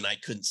few and I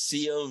couldn't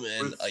see them,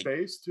 and With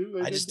space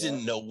too. I just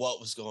didn't know what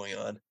was going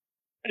on.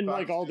 And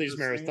like all these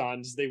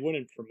marathons, they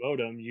wouldn't promote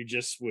them. You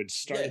just would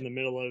start in the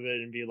middle of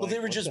it and be like, well, they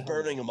were just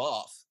burning them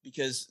off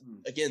because,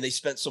 again, they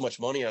spent so much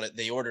money on it.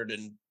 They ordered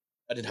an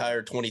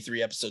entire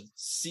 23 episode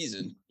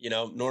season.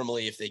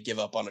 Normally if they give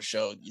up on a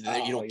show, you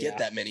don't get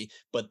that many,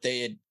 but they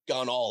had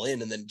gone all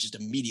in and then just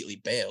immediately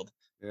bailed.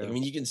 Yeah. I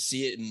mean, you can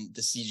see it in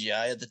the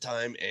CGI at the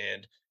time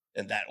and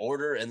that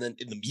order, and then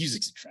in the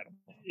music's incredible.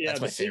 Yeah,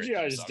 the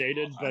CGI is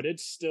dated, but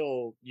it's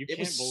still, you can't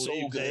believe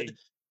so good.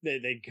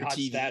 They got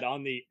that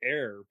on the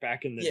air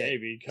back in the day,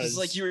 because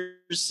like you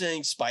were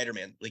saying,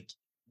 Spider-Man, like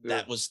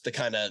that was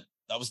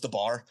the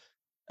bar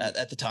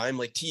at the time.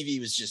 Like TV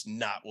was just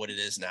not what it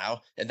is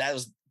now, and that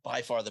was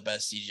by far the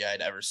best CGI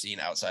I'd ever seen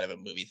outside of a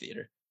movie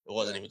theater. It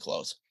wasn't even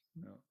close.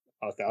 No.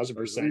 1,000%.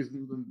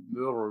 The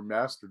little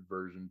remastered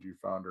versions you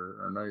found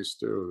are nice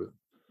too.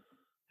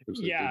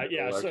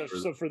 Yeah.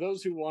 So for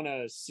those who want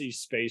to see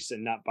space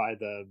and not buy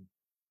the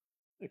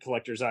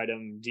collector's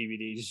item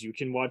DVDs, you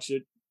can watch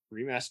it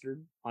remastered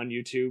on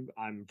YouTube.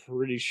 I'm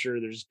pretty sure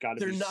there's got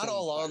to be. They're not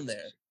all on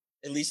there.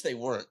 At least they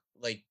weren't.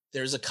 Like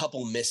there's a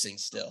couple missing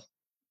still.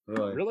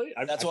 Really?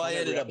 That's why I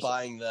ended up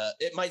buying the.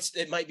 It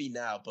might be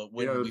now, but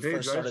when we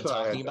first started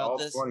talking about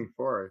this,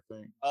 24, I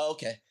think. Oh,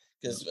 okay.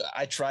 Because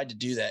I tried to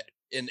do that,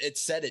 and it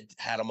said it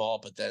had them all,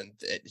 but then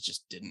it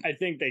just didn't. I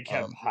think they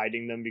kept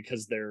hiding them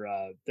because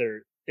they're.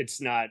 It's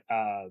not.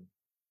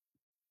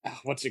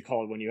 What's it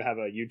called when you have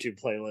a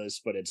YouTube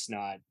playlist, but it's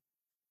not.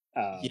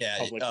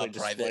 Publicly displayed.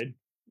 Private.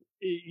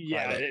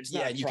 Yeah, private. it's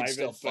not you private, can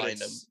still find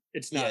them.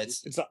 It's not.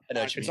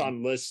 It's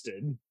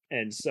unlisted,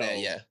 and so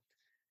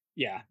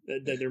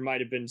there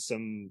might have been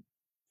some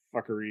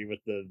fuckery with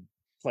the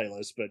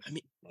playlist, but I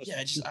mean,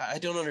 I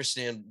don't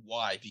understand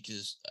why,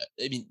 because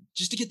I mean,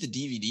 just to get the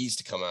DVDs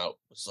to come out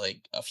was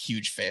like a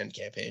huge fan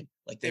campaign.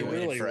 Like they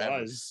waited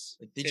forever.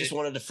 Like they just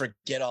wanted to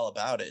forget all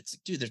about it. It's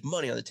like, dude, there's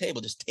money on the table.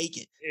 Just take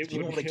it. If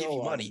people want to give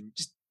you money,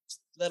 just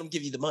let them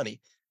give you the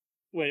money.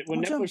 When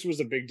Netflix was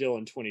a big deal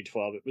in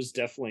 2012, it was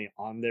definitely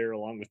on there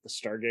along with the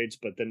Stargates,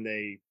 but then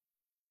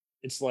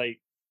it's like,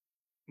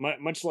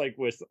 much like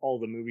with all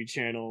the movie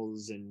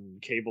channels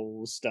and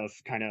cable stuff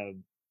kind of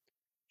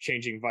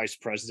changing vice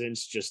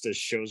presidents just as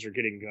shows are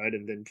getting good,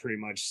 and then pretty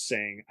much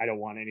saying, I don't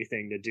want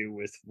anything to do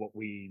with what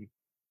we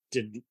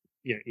did,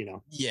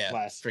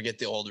 forget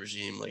the old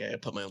regime. Like I gotta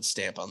put my own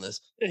stamp on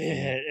this.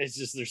 It's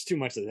just, there's too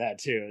much of that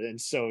too.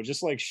 And so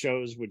just like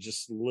shows would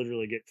just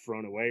literally get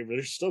thrown away, but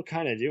they're still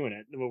kind of doing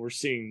it. What we're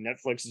seeing,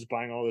 Netflix is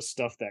buying all this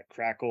stuff that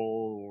Crackle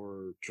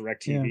or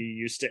DirecTV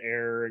used to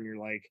air, and you're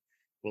like,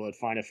 will it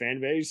find a fan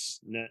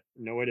base?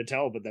 No way to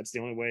tell, but that's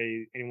the only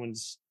way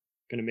anyone's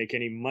going to make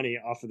any money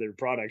off of their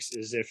products,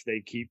 is if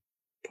they keep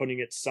putting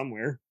it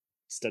somewhere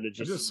instead of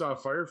just. I just saw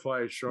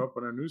Firefly show up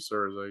on a news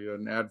service. I got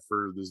an ad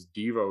for this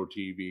Devo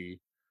TV.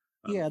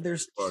 Yeah,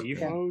 there's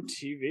Devo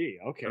TV.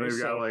 Okay, and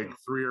they've got like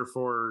 3 or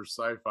 4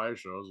 sci-fi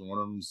shows, and one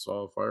of them's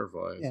all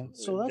Firefly. Yeah,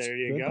 so that's there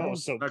you go.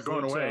 So not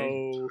going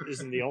away.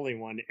 Isn't the only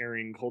one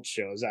airing cult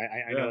shows.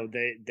 I know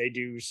they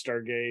do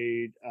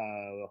Stargate,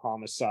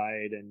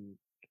 Homicide, and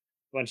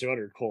a bunch of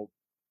other cult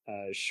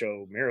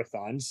show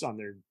marathons on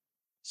their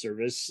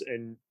service,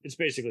 and it's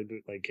basically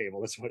bootleg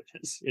cable. That's what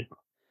it is.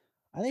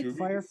 I think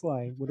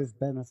Firefly would have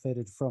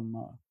benefited from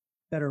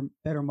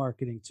better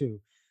marketing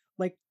too.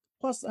 Like,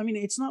 plus, I mean,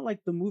 it's not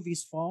like the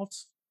movie's fault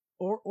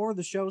or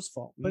the show's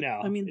fault. But no,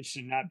 I mean, it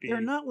should not be.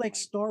 They're not like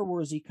Star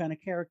Wars-y kind of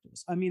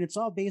characters. I mean, it's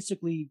all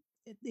basically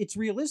it's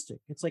realistic.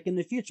 It's like in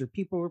the future,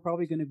 people are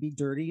probably going to be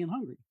dirty and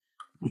hungry.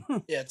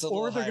 Yeah, it's a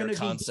little higher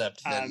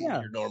concept than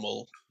your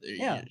normal.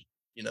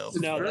 It's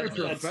very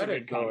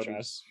prophetic.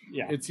 Contrast.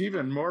 Yeah, it's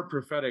even more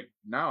prophetic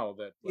now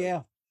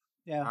that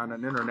on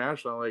an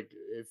international, like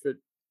if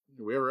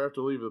we ever have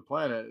to leave the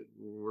planet,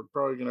 we're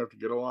probably gonna have to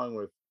get along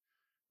with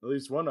at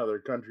least one other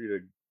country to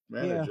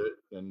manage it,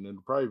 and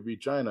it'll probably be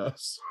China.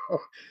 So,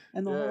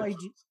 and the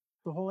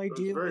whole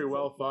idea, it's very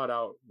well thought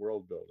out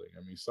world building.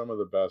 I mean, some of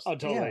the best. Oh,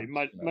 totally.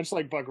 Much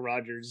like Buck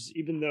Rogers,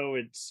 even though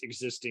it's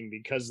existing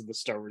because of the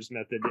Star Wars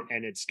method,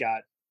 and it's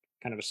got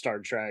kind of a Star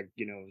Trek,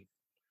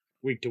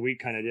 week to week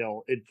kind of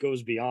deal, it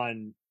goes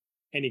beyond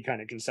any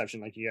kind of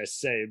conception, like you guys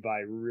say, by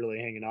really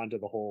hanging on to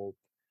the whole,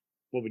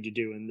 what would you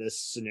do in this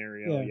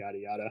scenario, yada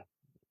yada.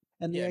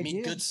 And I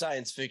mean, good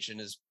science fiction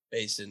is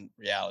based in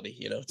reality.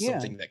 It's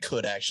something that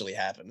could actually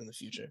happen in the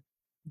future.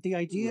 The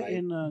idea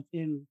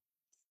in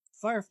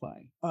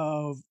Firefly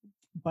of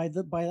by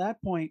that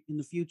point in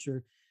the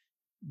future,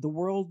 the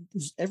world,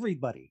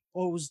 everybody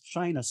owes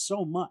China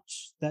so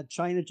much that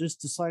China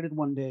just decided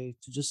one day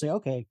to just say,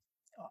 okay,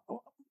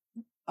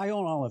 I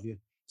own all of you.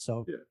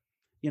 So,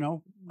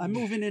 I'm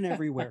moving in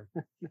everywhere.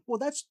 Well,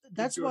 that's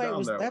why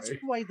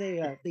why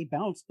they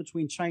bounced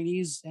between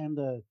Chinese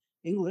and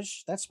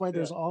English. That's why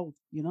there's all,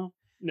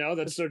 No,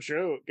 that's so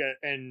true.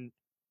 And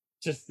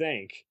to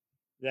think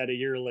that a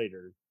year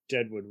later,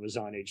 Deadwood was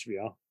on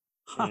HBO.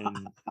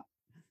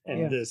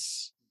 and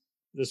this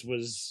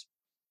was.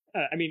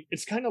 I mean,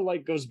 it's kind of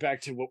like goes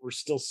back to what we're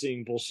still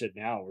seeing bullshit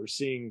now. We're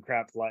seeing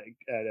crap like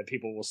that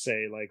people will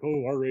say like,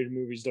 "Oh, R-rated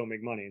movies don't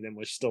make money," and then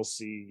we still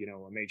see,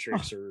 a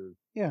Matrix or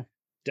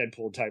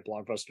Deadpool type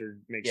blockbuster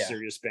make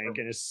serious bank,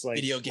 and it's like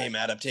video game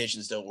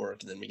adaptations don't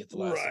work, and then we get the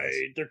last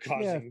right. They're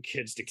causing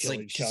kids to kill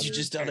each other. You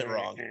just done it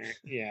wrong.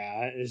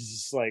 Yeah, it's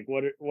just like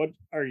what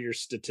are your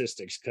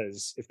statistics?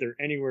 Because if they're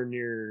anywhere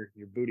near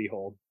your booty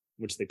hole,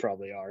 which they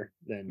probably are,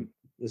 then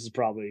this is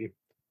probably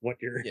what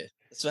you're. Yeah,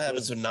 that's what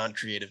happens when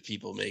non-creative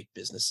people make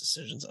business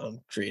decisions on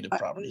creative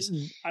properties.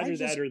 Either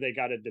that, or they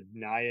got to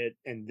deny it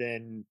and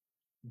then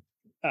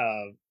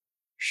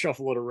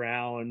shuffle it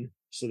around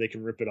so they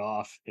can rip it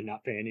off and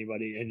not pay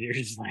anybody. And you're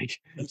just like,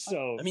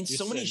 so. I mean,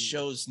 so many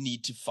shows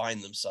need to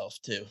find themselves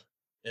too,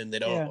 and they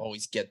don't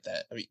always get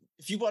that. I mean,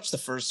 if you watch the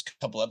first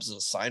couple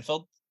episodes of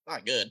Seinfeld,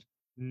 not good.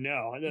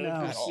 No,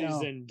 the first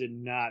season did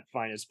not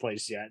find its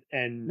place yet,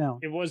 and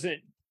it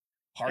wasn't.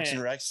 Parks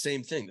and Rec,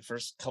 same thing. The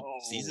first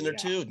season or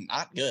two,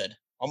 not good,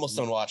 almost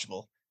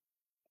unwatchable.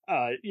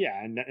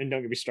 Yeah, and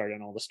don't get me started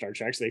on all the Star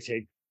Treks. They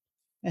take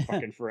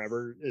fucking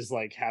forever. Is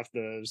like half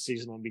the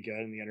season will be good,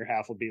 and the other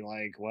half will be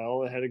like,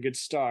 well, it had a good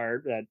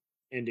start. That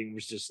ending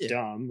was just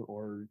dumb.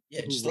 Or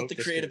just let the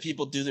creative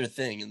people do their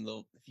thing, and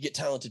if you get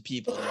talented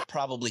people, they'll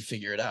probably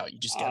figure it out. You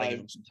just gotta give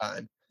them some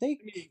time.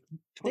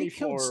 They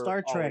killed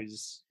Star Trek.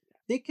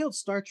 They killed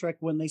Star Trek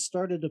when they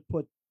started to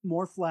put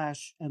more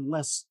flash and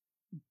less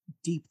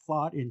deep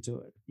thought into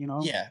it,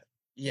 Yeah,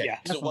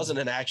 because it wasn't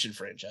an action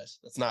franchise.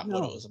 That's not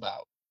what it was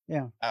about.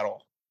 Yeah, at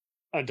all.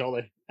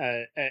 Totally.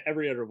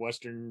 Every other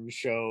Western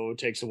show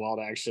takes a while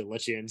to actually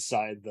let you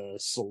inside the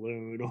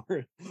saloon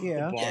or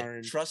the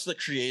barn. Trust the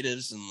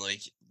creatives and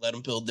let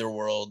them build their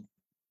world,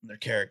 their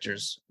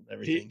characters,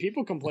 everything.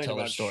 People complain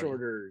about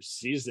shorter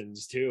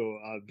seasons too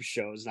of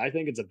shows, and I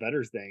think it's a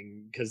better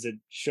thing because it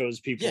shows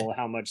people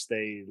how much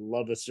they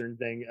love a certain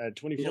thing.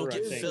 24, you don't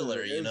get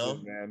filler,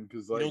 man,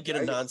 because you don't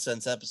get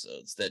nonsense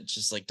episodes that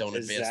just don't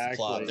advance the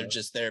plot. They're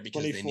just there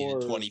because they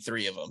needed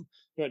 23 of them.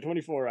 But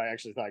 24, I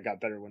actually thought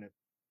got better when it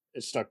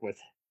stuck with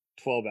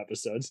 12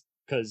 episodes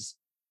because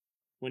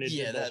when it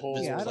did the whole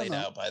was played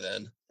out by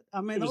then.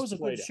 I mean, that was a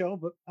good show,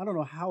 but I don't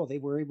know how they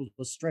were able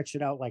to stretch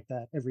it out like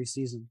that every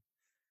season.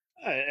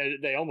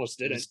 They almost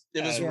didn't.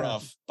 It was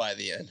rough by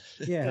the end.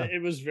 Yeah,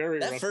 it was very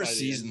rough. That first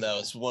season, though,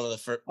 is one of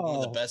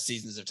the best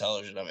seasons of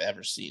television I've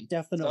ever seen.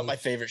 Definitely, it's not my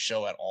favorite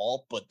show at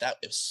all, but that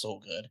is so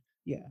good.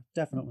 Yeah,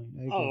 definitely.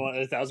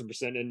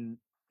 1,000%.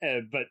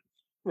 And but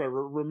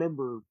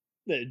remember,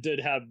 it did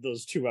have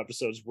those 2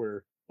 episodes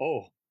where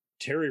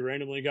Terry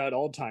randomly got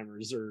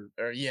Alzheimer's or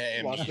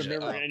lost her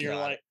memory, and you're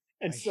like,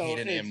 and I hate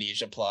an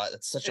amnesia plot.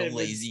 That's such a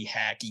lazy,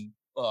 hacky.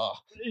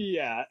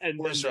 And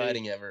worst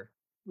writing ever.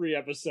 3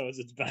 episodes,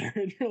 it's better,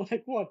 and you're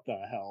like, what the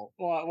hell?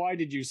 Why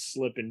did you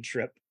slip and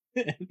trip?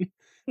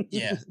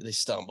 Yeah, they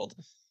stumbled.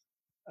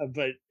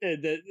 But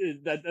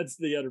that's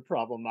the other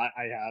problem I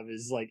have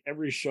is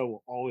every show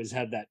will always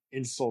have that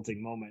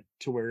insulting moment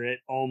to where it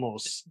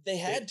almost they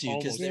had to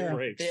because they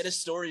had a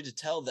story to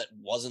tell that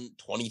wasn't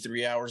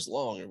 23 hours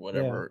long or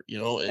whatever.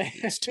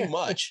 It's too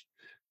much.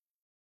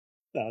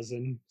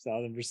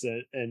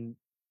 1,000%. And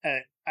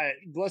I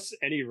bless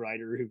any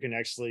writer who can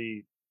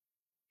actually,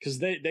 because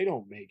they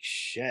don't make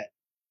shit.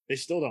 They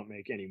still don't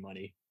make any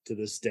money to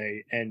this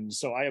day. And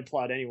so I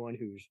applaud anyone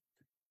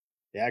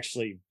they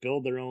actually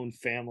build their own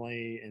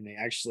family and they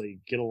actually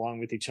get along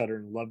with each other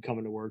and love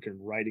coming to work and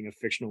writing a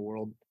fictional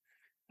world.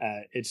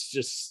 It's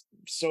just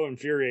so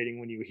infuriating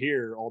when you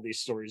hear all these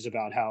stories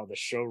about how the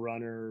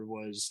showrunner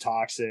was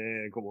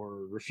toxic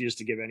or refused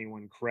to give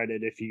anyone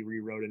credit if he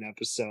rewrote an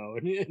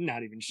episode and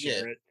not even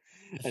share it.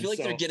 I feel like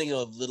they're getting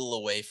a little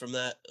away from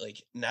that.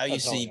 Now you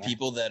see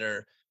people that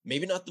are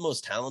maybe not the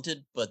most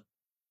talented, but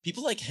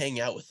people hang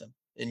out with them,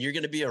 and you're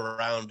going to be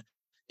around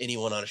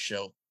anyone on a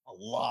show a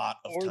lot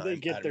of time they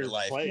get out their of your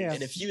life. place.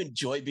 And if you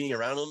enjoy being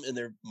around them and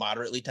they're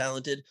moderately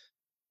talented,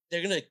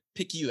 they're going to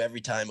pick you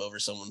every time over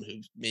someone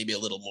who's maybe a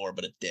little more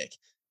but a dick.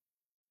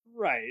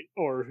 Right.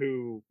 Or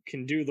who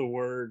can do the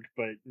work,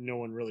 but no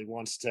one really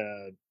wants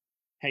to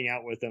hang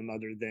out with them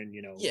other than,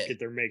 get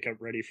their makeup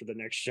ready for the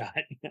next shot.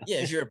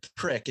 Yeah, if you're a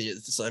prick, you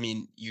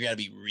got to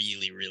be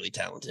really, really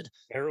talented.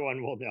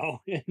 Everyone will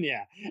know.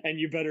 Yeah. And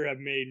you better have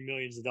made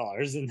millions of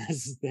dollars. And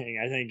that's the thing.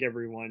 I think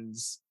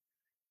everyone's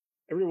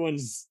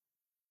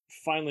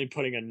finally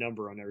putting a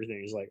number on everything.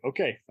 He's like,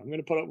 okay, if I'm going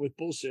to put up with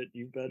bullshit,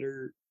 you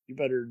better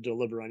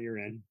deliver on your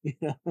end.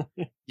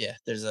 Yeah,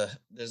 there's a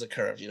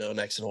curve, an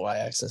X and a Y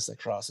axis that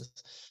crosses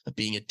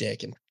being a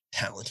dick and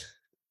talent.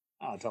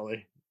 Oh,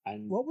 totally.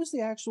 And what was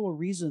the actual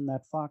reason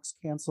that Fox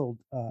canceled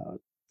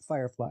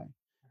Firefly?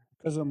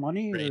 Because of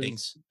money?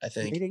 Ratings, I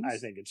think. Ratings? I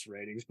think it's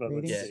ratings, but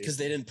yeah, because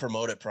they didn't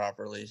promote it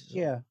properly. So.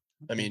 Yeah.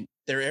 I mean,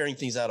 they're airing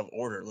things out of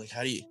order.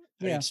 How do you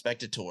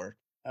expect it to work?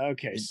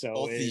 Okay, so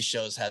both these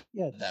shows had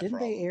that didn't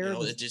problem. They air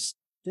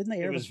didn't they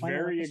air it was the final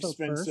very episode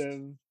expensive.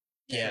 First?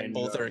 Yeah, and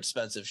both are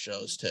expensive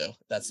shows too.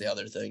 That's the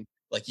other thing.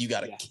 You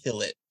got to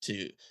kill it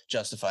to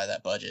justify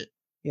that budget.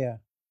 Yeah.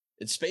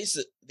 In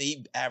space,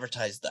 they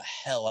advertised the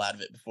hell out of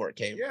it before it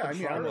came. Yeah, I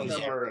mean,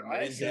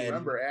 I actually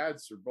remember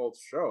ads for both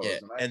shows. Yeah,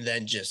 and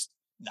then just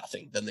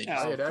nothing. Then they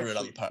just threw it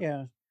on the pot.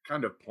 Yeah.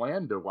 Kind of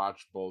planned to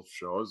watch both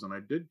shows, and I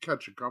did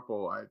catch a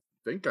couple. I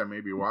think I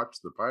maybe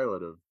watched the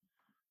pilot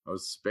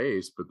of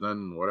Space, but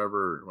then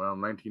whatever. Well,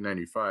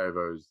 1995, I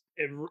was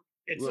a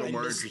little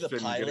more interested in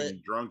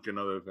getting drunk and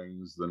other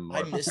things than.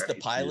 I missed the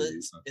pilot,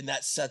 and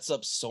that sets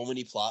up so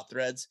many plot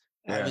threads.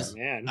 Yeah.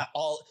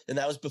 And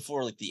that was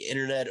before like the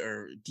internet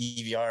or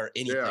DVR or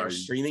anything or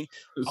streaming.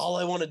 All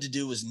I wanted to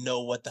do was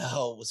know what the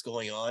hell was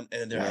going on,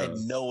 and I had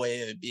no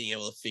way of being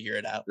able to figure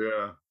it out.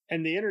 Yeah.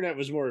 And the internet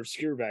was more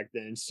obscure back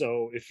then.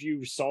 So if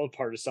you saw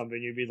part of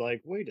something, you'd be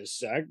like, wait a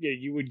sec. Yeah,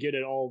 you would get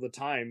it all the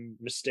time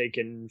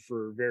mistaken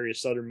for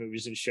various other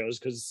movies and shows,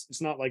 because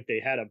it's not like they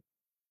had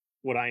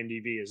what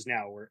IMDb is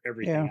now, where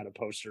everything had a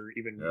poster,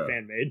 even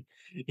fan made,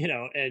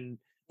 and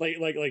like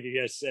you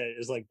guys said,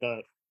 is like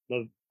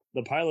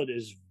the pilot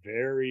is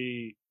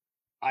very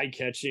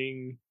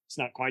eye-catching. It's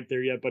not quite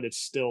there yet, but it's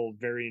still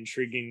very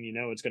intriguing.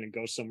 It's going to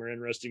go somewhere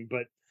interesting.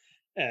 But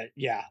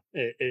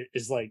it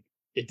is like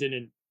it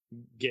didn't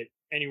get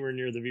anywhere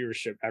near the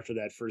viewership after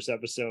that first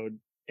episode,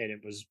 and it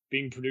was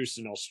being produced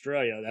in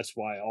Australia. That's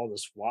why all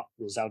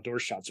those outdoor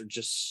shots are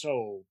just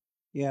so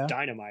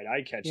dynamite,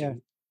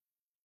 eye-catching.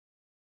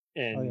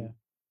 And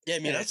I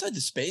mean, outside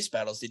the space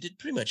battles, they did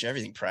pretty much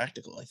everything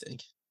practical, I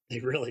think. They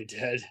really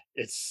did.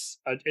 It's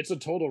a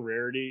total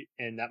rarity,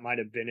 and that might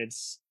have been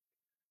its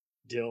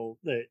deal.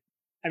 That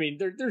I mean,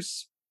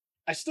 there's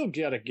I still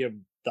gotta give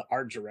the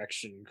art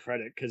direction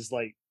credit, because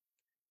like,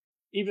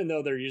 even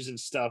though they're using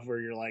stuff where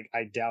you're like,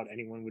 I doubt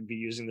anyone would be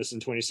using this in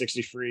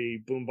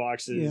 2063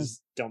 boomboxes.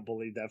 Don't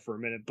believe that for a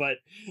minute. But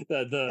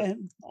the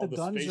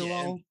guns are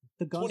all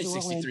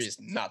 2063 is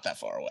not that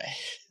far away.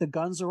 The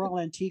guns are all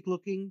antique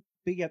looking.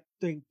 But yet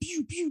they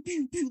pew pew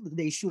pew pew.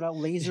 They shoot out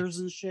lasers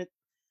and shit.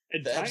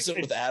 The episode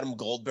with Adam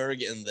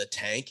Goldberg and the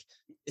tank,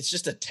 it's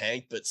just a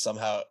tank, but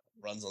somehow it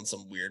runs on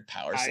some weird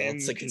power cell.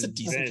 It's like it's a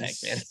diesel tank,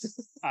 man.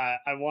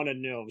 I want to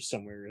know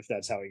somewhere if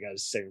that's how he got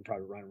his Saving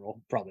Private Ryan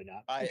role. Probably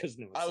not. I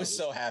was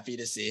so happy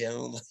to see him.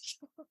 I'm like,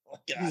 oh my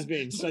God, he's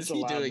being such a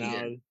loud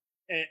now.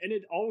 And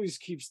it always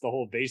keeps the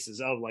whole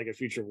basis of like a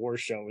future war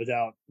show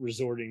without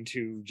resorting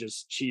to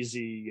just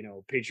cheesy,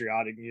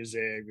 patriotic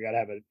music. We got to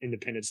have an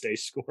Independence Day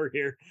score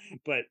here.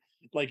 But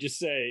like you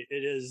say,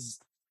 it is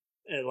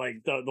like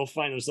they'll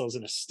find themselves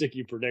in a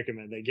sticky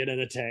predicament. They get in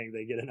a tank,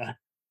 they get in a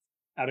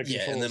out of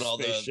control and then all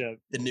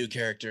spaceship. the new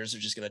characters are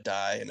just going to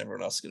die and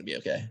everyone else is going to be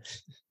okay.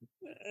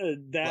 A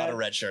lot of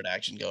red shirt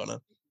action going on.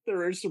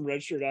 There is some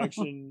red shirt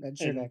action. Red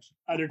shirt action.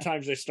 Other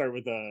times they start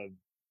with a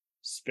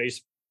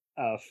space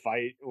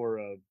fight or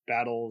a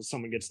battle.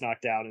 Someone gets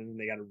knocked out and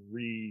they got to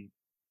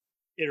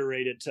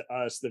reiterate it to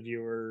us, the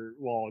viewer,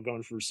 while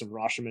going through some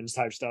Rashomon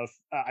type stuff.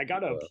 I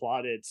got to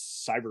applaud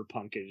its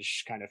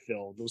cyberpunkish kind of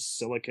feel. Those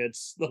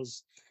silicates,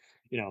 those,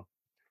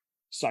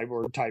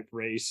 cyborg type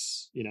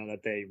race, that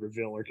they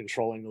reveal are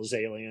controlling those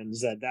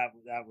aliens. That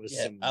was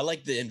some. I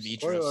like the in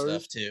vitro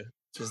stuff too,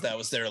 because that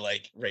was their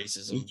like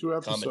racism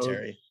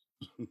commentary.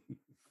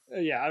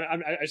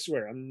 I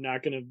swear I'm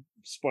not going to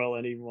spoil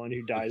anyone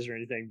who dies or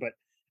anything, but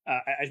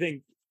I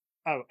think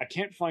I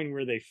can't find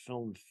where they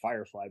filmed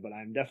Firefly, but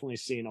I'm definitely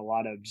seeing a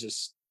lot of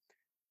just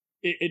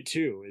it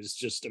too is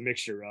just a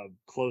mixture of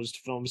closed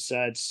film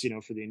sets,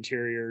 for the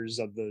interiors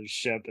of the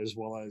ship, as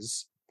well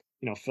as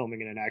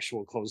filming in an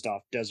actual closed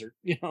off desert.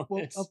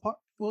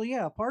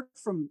 Apart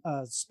from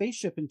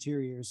spaceship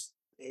interiors,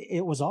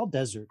 it was all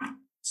desert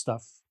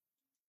stuff.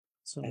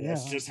 So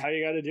that's just how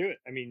you got to do it.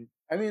 I mean,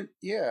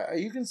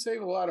 you can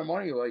save a lot of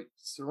money. Like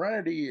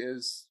Serenity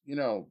is,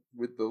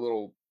 with the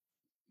little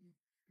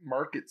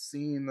market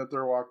scene that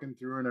they're walking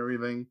through and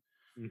everything.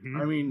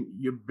 Mm-hmm. I mean,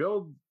 you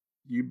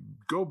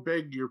go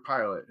big your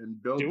pilot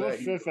and build do that a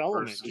fifth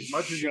element as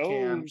much as you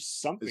can,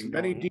 something, as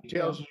many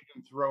details as you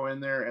can throw in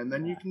there, and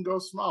then you can go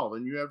small.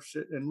 Then you have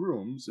shit in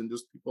rooms and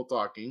just people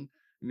talking,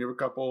 and you have a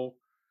couple,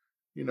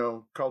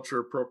 culture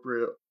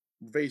appropriate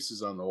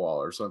vases on the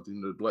wall or something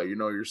to let you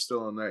know you're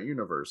still in that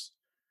universe.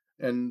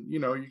 And you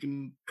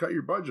can cut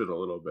your budget a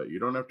little bit. You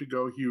don't have to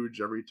go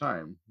huge every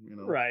time.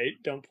 Right?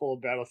 Don't pull a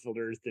Battlefield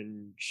Earth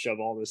and shove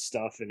all this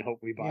stuff and hope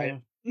we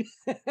buy it.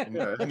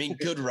 Yeah. I mean,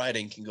 good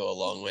writing can go a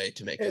long way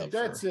to make up.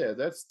 That's it.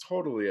 That's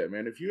totally it,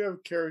 man. If you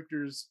have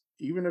characters,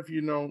 even if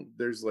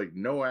there's like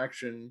no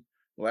action.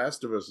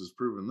 Last of Us has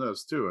proven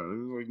this too.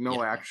 And there's like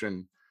no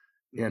action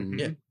in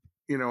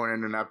in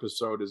an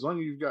episode. As long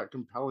as you've got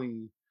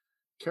compelling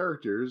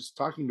characters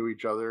talking to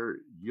each other,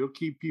 you'll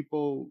keep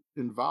people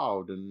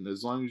involved, and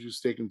as long as you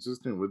stay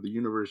consistent with the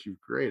universe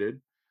you've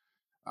created,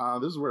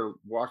 this is where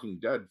Walking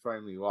Dead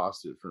finally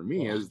lost it for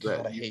me.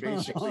 That you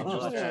basically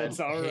just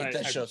it's all right.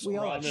 We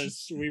all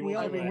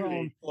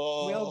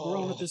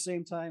grown at the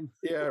same time.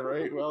 Yeah,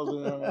 right. Well,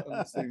 then I'm on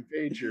the same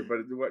page here.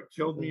 But what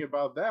killed me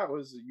about that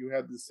was that you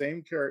had the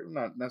same character,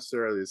 not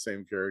necessarily the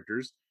same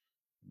characters,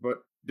 but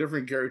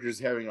different characters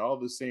having all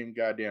the same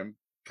goddamn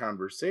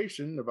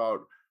conversation about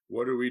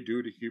what do we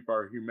do to keep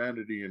our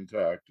humanity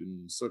intact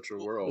in such a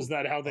world? Is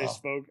that how they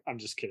spoke? I'm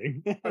just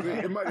kidding. I mean,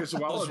 it might as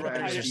well have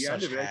been at the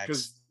end of it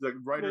because the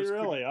writers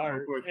really couldn't come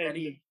are up with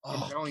any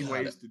compelling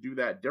ways to do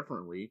that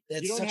differently.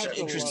 It's such an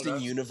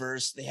interesting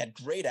universe. They had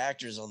great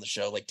actors on the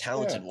show, like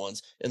talented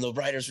ones, and the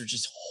writers were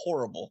just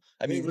horrible.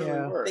 I mean,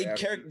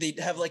 they'd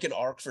have like an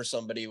arc for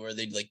somebody where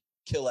they'd like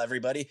kill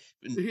everybody,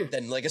 and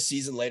then like a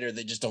season later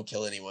they just don't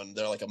kill anyone.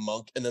 They're like a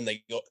monk, and then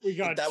they go.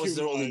 That was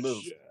their only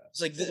move. It's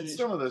like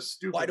some of the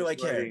stupid. Why do I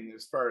care?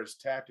 As far as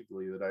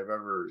tactically that I've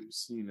ever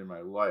seen in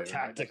my life.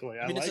 Tactically,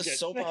 I mean, it's a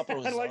soap opera.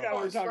 I like how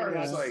we're talking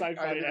about sci-fi.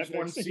 There's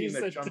one scene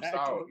that jumps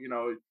out. You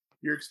know,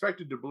 you're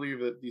expected to believe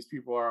that these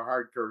people are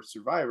hardcore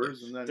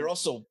survivors, and then they're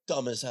also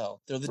dumb as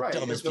hell. They're the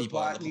dumbest people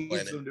on the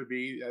planet. Them to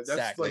be.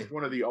 That's like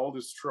one of the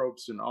oldest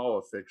tropes in all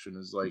of fiction.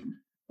 Is like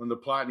when the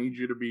plot needs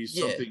you to be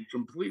something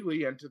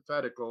completely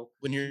antithetical.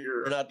 When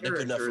you're not a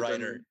good enough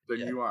writer, than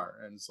you are,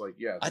 and it's like,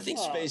 I think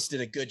Space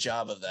did a good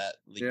job of that,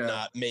 like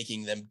not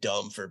making them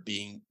dumb for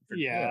being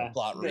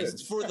plot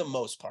reasons for the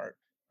most part.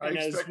 And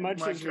as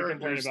much as we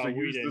complain about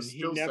Whedon,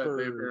 he never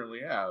they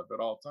apparently have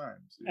at all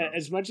times.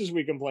 As much as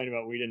we complain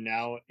about Whedon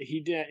now, he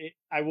did.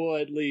 I will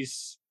at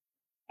least.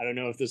 I don't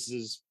know if this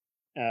is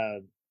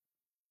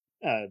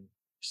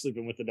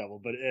sleeping with the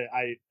devil, but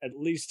at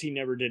least he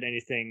never did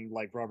anything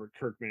like Robert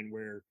Kirkman,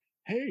 where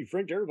hey,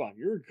 Frank Darabont,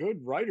 you're a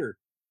good writer.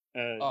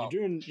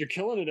 You're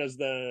killing it as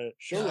the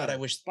showrunner. God, I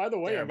wish. By the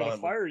way, I'm going to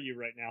fire you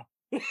right now.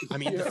 I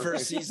mean, the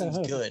first season's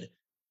good.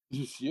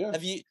 Yeah.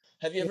 Have you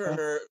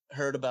ever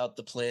heard about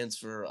the plans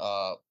for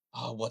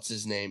what's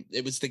his name?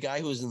 It was the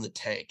guy who was in the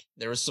tank.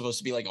 There was supposed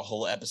to be like a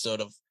whole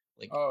episode of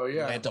like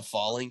Atlanta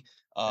falling.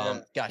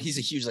 God, he's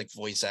a huge like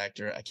voice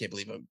actor. I can't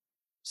believe I'm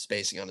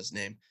spacing on his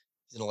name.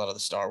 He's in a lot of the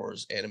Star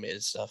Wars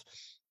animated stuff.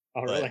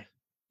 Oh, really?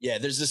 Yeah,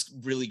 there's this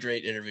really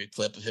great interview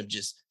clip of him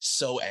just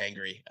so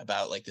angry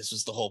about like this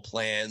was the whole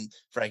plan.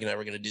 Frank and I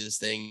were going to do this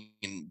thing,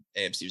 and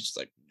AMC was just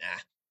like, nah,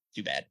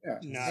 too bad.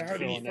 Yeah. How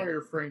do you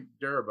fire Frank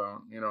Darabont?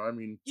 You know, I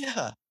mean,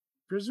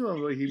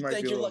 presumably he might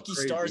thank be your a lucky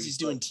crazy, stars he's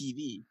doing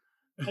TV.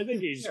 I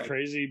think he's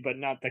crazy, but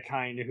not the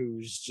kind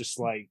who's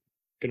just like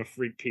gonna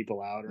freak people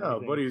out. Or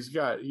anything. But he's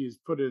got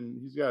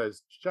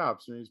his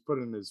chops and he's put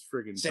in his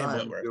friggin'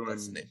 time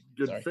doing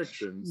good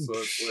fiction. So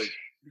it's like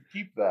you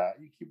keep that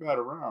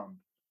around.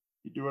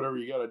 You do whatever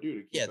you got to do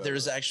to keep. Yeah,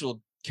 there's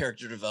actual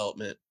character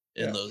development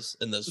in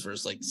those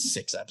first like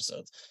 6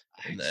 episodes.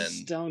 And I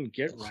just don't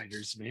get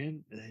writers,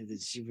 man.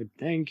 You would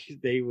think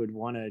they would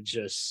want to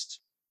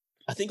just.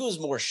 I think it was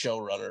more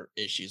showrunner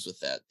issues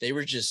with that. They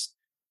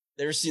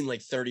were seeing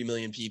like 30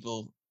 million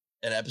people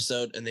an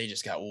episode, and they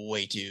just got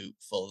way too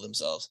full of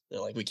themselves.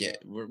 They're like, we can't.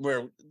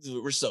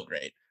 We're so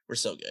great. We're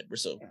so good. We're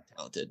so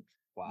talented.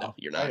 Wow, no,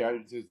 you're not.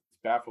 It just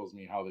baffles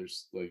me how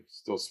there's like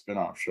still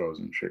spin-off shows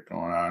and shit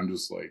going on. I'm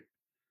just like.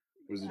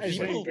 Was it just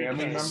like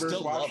family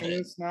members watching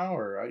this now,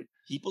 or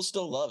people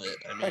still love it?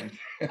 I mean,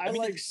 I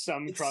like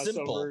some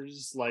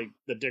crossovers, like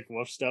the Dick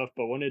Wolf stuff,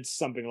 but when it's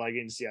something like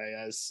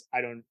NCIS,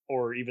 I don't,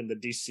 or even the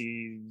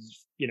DC,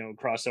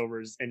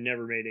 crossovers, it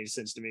never made any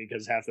sense to me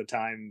because half the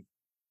time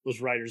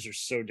those writers are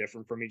so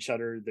different from each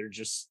other. They're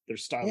just their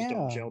styles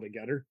don't gel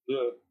together.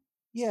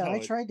 Yeah, I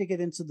tried to get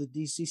into the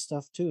DC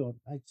stuff too.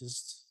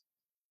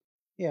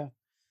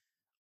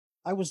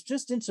 I was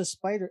just into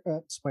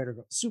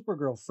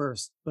Supergirl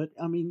first, but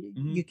I mean,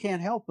 you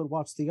can't help but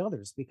watch the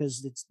others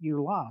because you're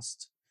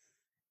lost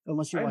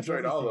unless you. I watch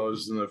enjoyed everything. all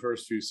those in the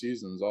first 2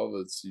 seasons, all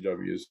the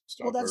CW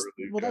stuff.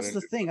 That's the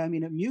thing. I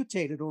mean, it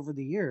mutated over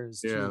the years.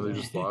 Yeah, they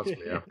just lost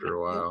me after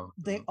a while.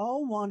 They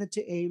all wanted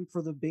to aim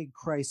for the big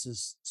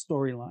crisis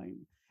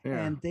storyline,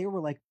 and they were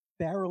like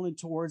barreling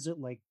towards it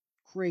like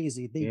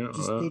crazy. They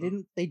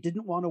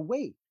didn't want to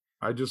wait.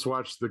 I just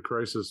watched the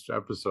Crisis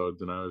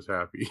episodes and I was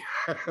happy.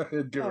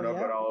 I'd given up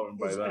on all of them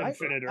by then.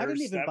 I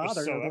didn't even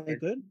bother. Are they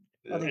good?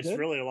 It's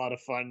really a lot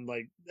of fun.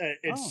 Like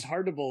it's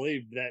hard to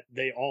believe that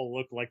they all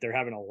look like they're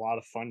having a lot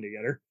of fun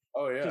together.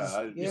 Oh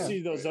yeah, you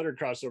see those other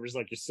crossovers,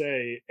 like you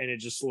say, and it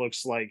just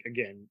looks like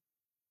again,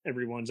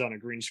 everyone's on a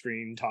green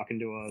screen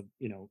talking to a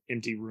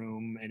empty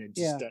room, and it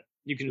just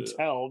you can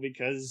tell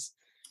because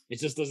it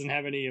just doesn't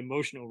have any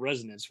emotional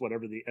resonance.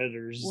 Whatever the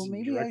editors. Well,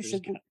 maybe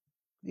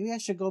I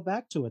should go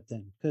back to it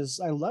then, because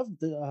I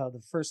loved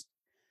the first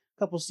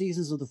couple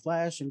seasons of The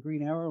Flash and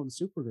Green Arrow and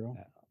Supergirl.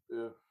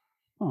 Yeah.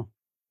 Huh.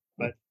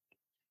 But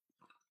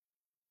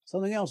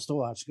something else to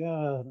watch.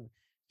 God,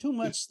 too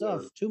much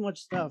stuff. Too much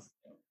stuff.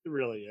 It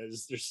really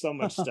is. There's so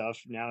much stuff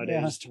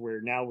nowadays to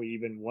where now we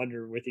even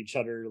wonder with each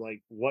other,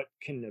 like, what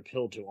can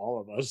appeal to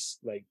all of us?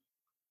 Like,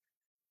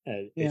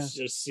 it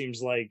just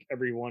seems like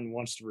everyone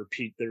wants to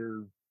repeat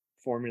their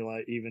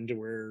formula, even to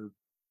where.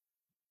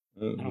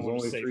 There's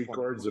only 3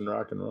 chords in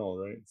rock and roll,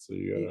 right? So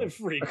you got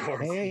 3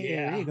 chords. Hey,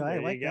 there you go. I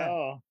like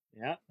that.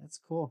 Yeah, that's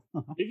cool.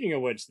 Speaking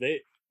of which,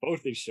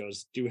 both these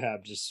shows do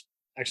have just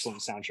excellent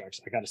soundtracks.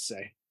 I got to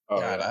say. Oh,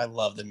 God, I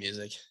love the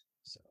music.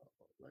 So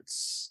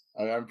let's.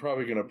 I'm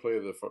probably gonna play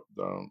the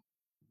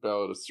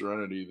Ballad of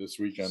Serenity this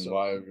weekend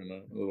live in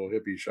a little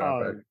hippie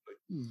shop.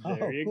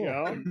 There you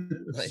go.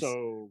 Nice.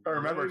 So I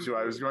remember too.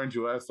 I was going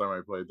to last time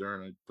I played there,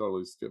 and I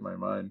totally skipped my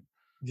mind.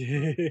 See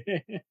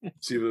if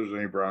there's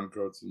any brown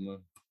coats in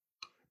the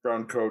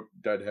brown coat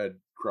deadhead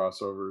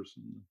crossovers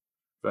in the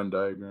Venn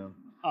diagram.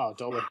 Oh,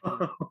 totally.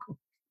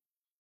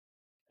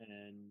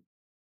 And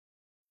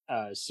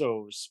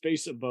so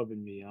Space Above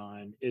and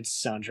Beyond, its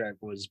soundtrack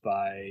was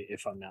by,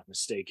 if I'm not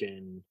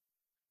mistaken,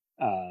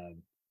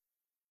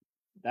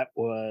 that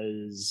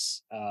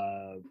was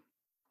a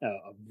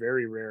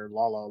very rare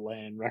La La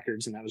Land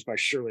Records, and that was by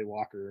Shirley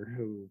Walker,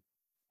 who,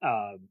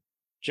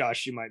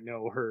 Josh, you might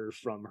know her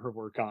from her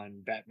work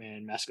on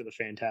Batman: Mask of the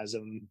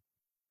Phantasm.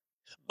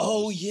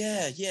 Oh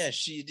yeah,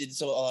 she did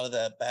a lot of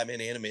the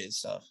Batman animated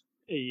stuff.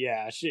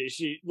 Yeah,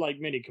 she like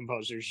many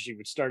composers, she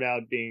would start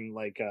out being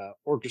like a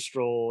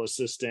orchestral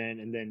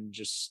assistant, and then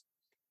just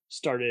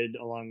started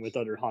along with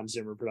other Hans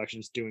Zimmer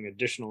productions doing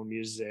additional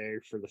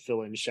music for the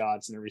fill-in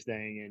shots and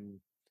everything, and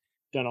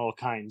done all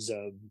kinds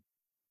of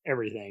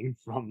everything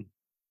from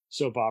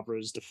soap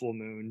operas to Full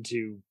Moon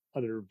to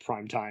other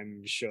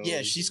primetime shows.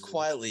 Yeah, she's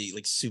quietly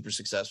like super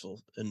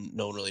successful, and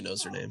no one really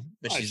knows her name,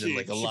 but she's in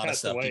like a lot of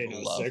stuff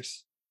people love.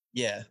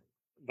 Yeah,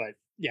 but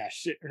yeah,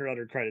 her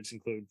other credits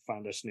include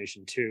Final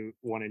Destination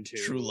 1 and 2,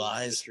 True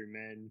Lies, Mystery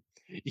Men,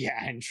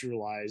 yeah, and True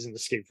Lies, and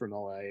Escape from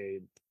LA.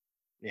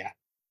 Yeah,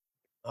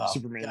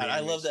 Superman. God,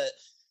 I love that.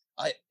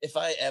 If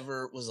I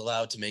ever was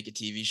allowed to make a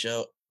TV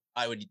show,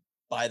 I would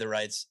buy the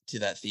rights to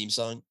that theme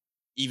song,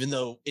 even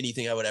though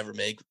anything I would ever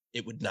make,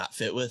 it would not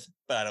fit with.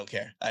 But I don't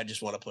care. I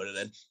just want to put it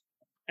in.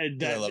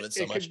 And I love it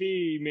so much. It could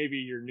be maybe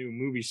your new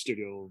movie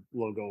studio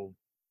logo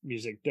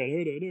music.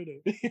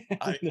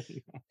 I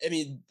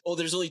mean,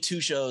 there's only 2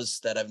 shows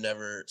that I've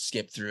never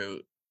skipped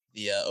through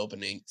the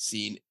opening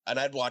scene, and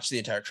I'd watch the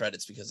entire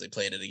credits because they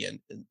played it again.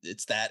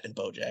 It's that and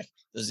BoJack.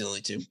 Those are the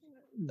only 2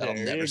 that I'll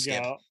never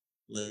skip.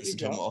 Listen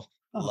to them all.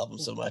 Love them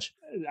so much.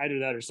 Either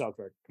that or South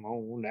Park. Come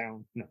on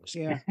down. No,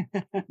 yeah.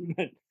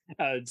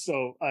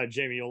 So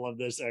Jamie, you'll love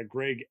this.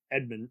 Greg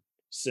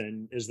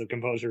Edmondson is the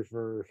composer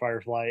for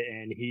Firefly,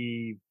 and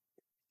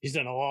he's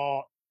done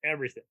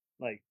everything.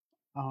 Like,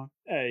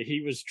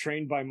 he was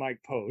trained by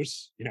Mike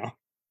Post, Law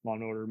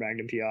and Order,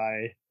 Magnum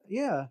PI,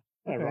 yeah,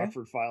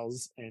 Rockford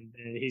Files, and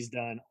he's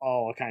done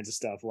all kinds of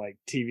stuff like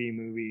TV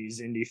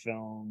movies, indie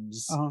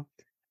films,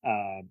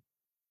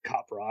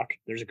 Cop Rock.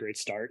 There's a great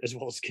start, as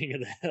well as King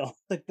of the Hill.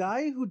 The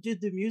guy who did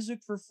the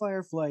music for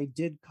Firefly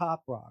did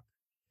Cop Rock.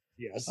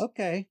 Yes.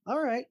 Okay.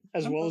 All right.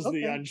 As well as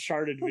the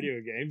Uncharted video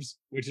games,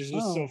 which is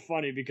just so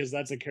funny because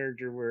that's a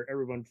character where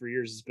everyone for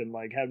years has been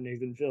like, have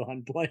Nathan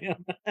Fillion play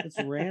him. It's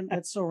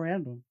so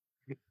random.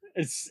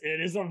 It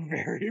is a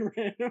very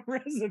random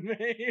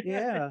resume.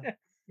 Yeah.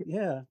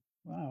 Yeah.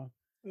 Wow.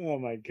 Oh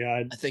my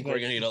God. I think we're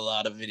gonna get a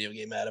lot of video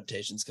game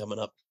adaptations coming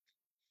up.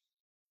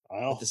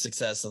 Well, with the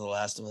success of The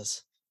Last of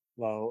Us.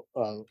 Well,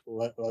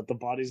 let the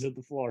bodies hit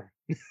the floor.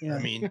 Yeah.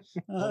 I mean,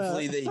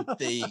 hopefully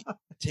they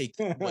take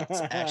what's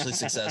actually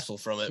successful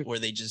from it, where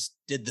they just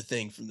did the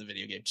thing from the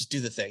video game. Just do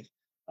the thing.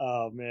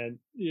 Oh man,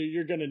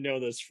 you're gonna know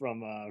this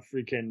from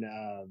freaking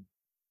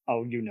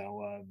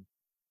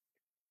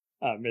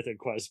Mythic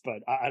Quest,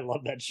 but I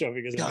love that show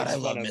because I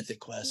love Mythic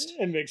Quest.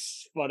 It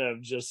makes fun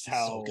of just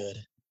how so good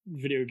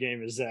video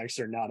game execs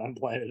are not on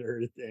planet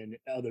Earth and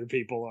other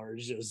people are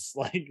just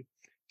like.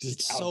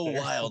 It's so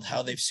wild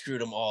how they've screwed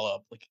them all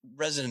up. Like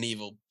Resident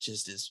Evil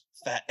just is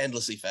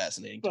endlessly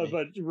fascinating. But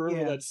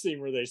remember that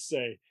scene where they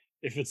say,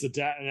 "If it's an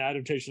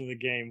adaptation of the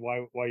game,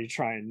 why are you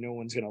trying? No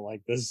one's gonna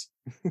like this."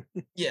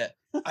 Yeah,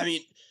 I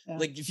mean,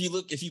 like if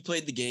you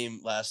played the game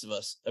Last of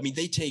Us, I mean,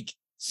 they take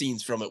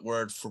scenes from it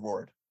word for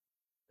word,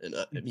 and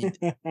I mean,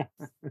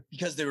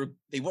 because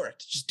they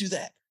worked. Just do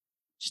that.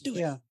 Just do it.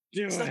 Yeah,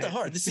 it's not that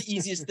hard. This is the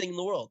easiest thing in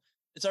the world.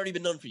 It's already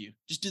been done for you.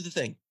 Just do the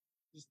thing.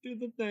 Just do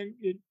the thing.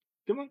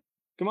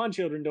 Come on,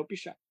 children, don't be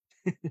shy.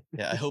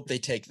 Yeah, I hope they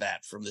take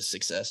that from this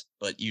success,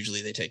 but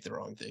usually they take the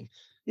wrong thing.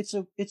 It's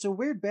a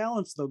weird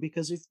balance though,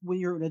 because when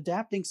you're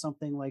adapting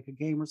something like a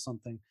game or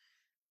something,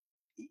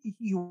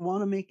 you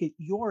want to make it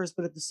yours,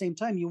 but at the same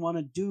time you want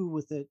to do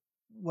with it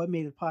what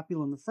made it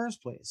popular in the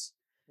first place.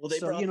 Well, they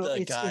brought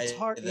the guy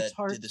that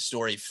did the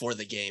story for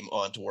the game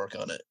on to work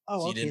on it. Oh,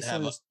 so you okay, didn't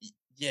have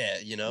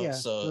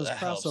so those that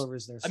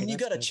crossovers helps. there. I mean, you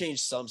got to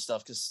change some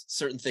stuff because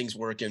certain things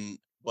work in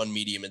one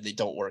medium and they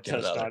don't work in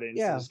another.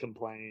 Audiences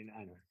complain.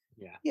 I know.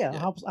 Yeah. Yeah.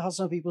 How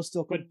some people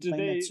still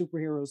complain that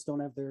superheroes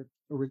don't have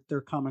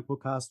their comic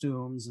book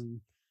costumes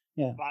and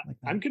like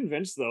I'm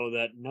convinced though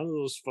that none of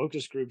those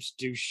focus groups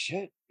do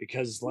shit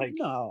because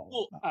no.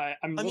 Well, I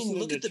mean,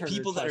 look at the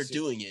people that are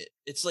doing it.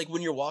 It's like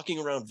when you're walking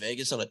around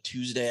Vegas on a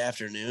Tuesday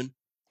afternoon,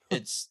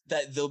 it's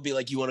that they'll be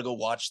like, you want to go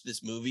watch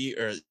this movie,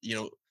 or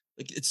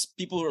like it's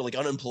people who are like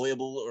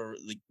unemployable, or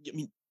like, I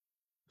mean,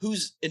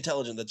 who's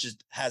intelligent that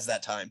just has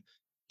that time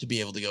to be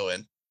able to go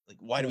in? Like,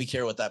 why do we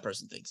care what that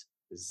person thinks?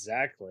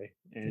 Exactly.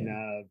 And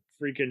I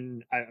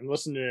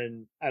listened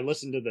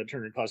to the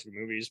Turner Classic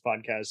Movies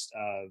podcast.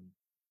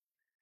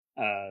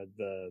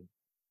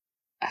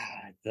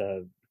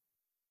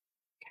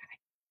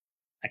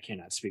 I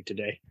cannot speak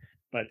today,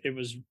 but it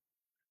was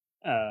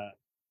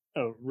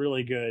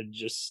really good.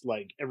 Just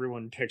like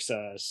everyone picks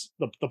the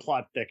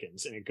plot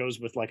thickens, and it goes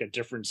with like a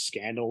different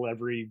scandal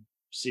every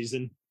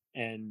season.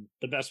 And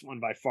the best one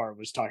by far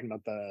was talking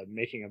about the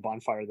making of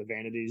Bonfire of the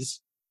Vanities.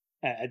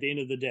 At the end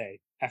of the day,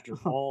 after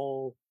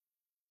all,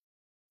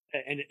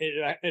 and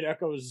it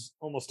echoes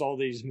almost all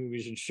these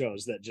movies and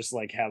shows that just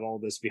like have all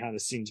this behind the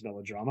scenes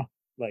melodrama.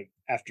 Like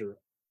after,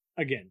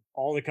 again,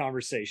 all the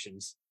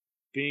conversations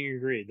being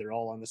agreed, they're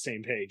all on the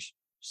same page.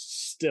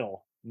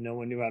 Still, no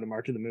one knew how to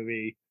market the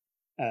movie.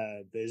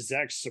 The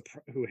execs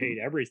who hate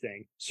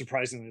everything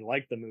surprisingly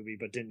liked the movie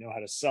but didn't know how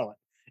to sell it.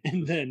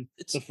 And then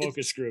the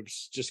focus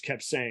groups just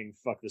kept saying,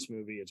 "Fuck this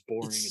movie! It's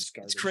boring. It's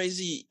garbage." It's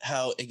crazy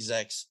how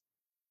execs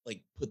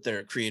like put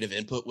their creative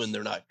input when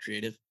they're not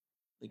creative,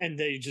 like, and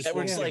they just that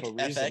works like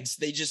FX.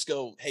 They just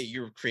go, "Hey,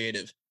 you're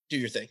creative. Do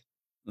your thing.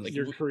 Like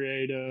you're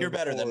creative. You're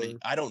better than me.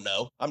 I don't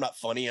know. I'm not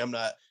funny. I'm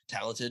not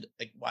talented.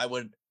 Like why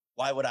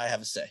would I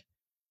have a say?"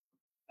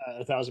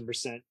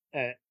 1,000%.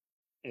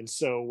 And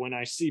so when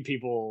I see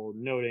people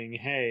noting,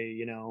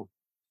 "Hey,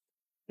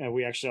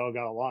 we actually all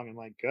got along," I'm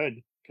like,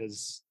 good,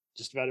 because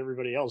just about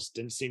everybody else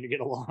didn't seem to get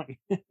along.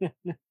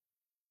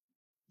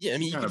 Yeah, I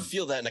mean, you can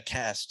feel that in a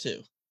cast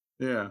too.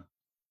 Yeah.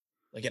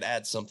 Like it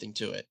adds something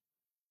to it.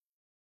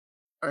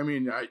 I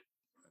mean,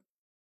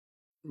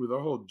 with the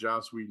whole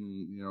Joss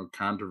Whedon,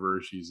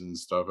 controversies and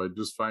stuff, I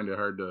just find it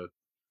hard to.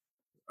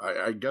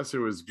 I guess it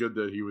was good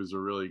that he was a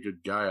really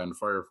good guy on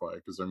Firefly,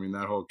 because I mean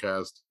that whole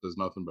cast does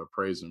nothing but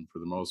praise him for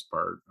the most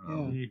part.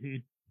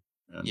 And,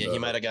 he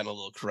might have gotten a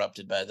little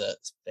corrupted by that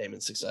fame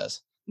and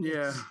success.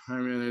 Yeah, I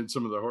mean, and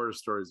some of the horror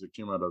stories that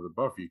came out of the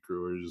Buffy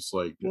crew are just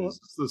like, is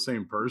this the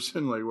same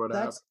person? Like, what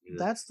happened here?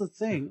 That's the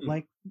thing.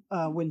 Like,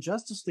 when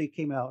Justice League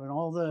came out and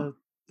all the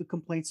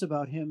complaints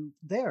about him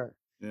there,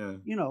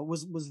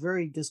 was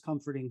very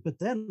discomforting. But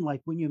then,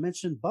 like, when you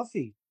mentioned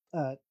Buffy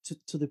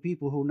to the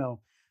people who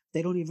know,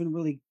 they don't even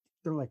really.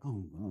 They're like,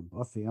 oh,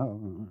 Buffy.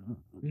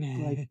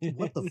 Like,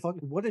 what the fuck?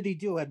 What did he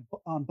do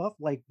on Buff?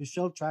 Like,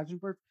 Michelle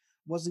Trachtenberg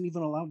wasn't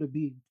even allowed to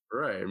be.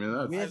 Right. I mean,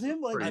 that's with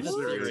him. Like, pretty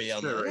serious shit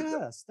right there.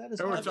 Yes, that is.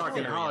 And we're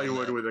talking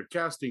Hollywood with a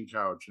casting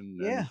couch,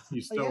 and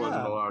he still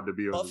wasn't allowed to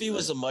be. Buffy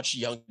was a much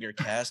younger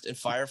cast, and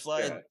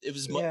Firefly it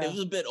was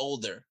a bit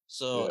older,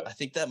 so I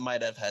think that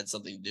might have had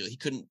something to do. He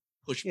couldn't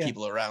push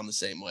people around the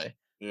same way.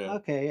 Yeah.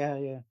 Okay.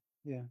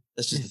 Yeah.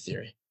 That's just a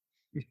theory.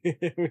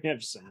 We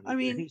have some. I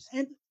mean,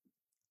 and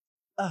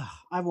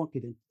I won't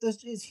get into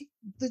this. Is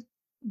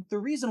the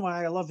reason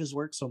why I love his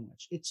work so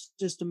much? It's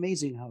just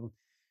amazing how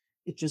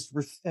it just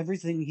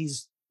everything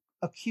he's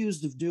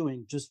accused of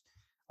doing just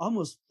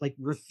almost like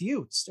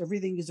refutes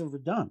everything he's ever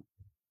done.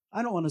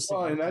 I don't want to say.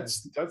 Well, and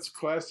that's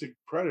classic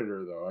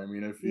Predator, though. I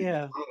mean, if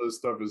some of this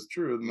stuff is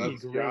true, then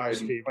that's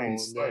guys in plain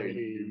sight.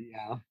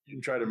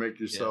 You try to make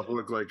yourself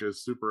look like a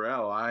super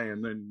ally,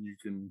 and then you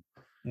can.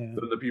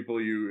 Then the people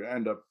you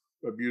end up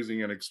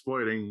abusing and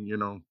exploiting, be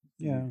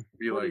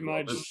pretty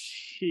like,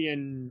 much he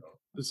and.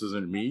 This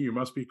isn't me. You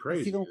must be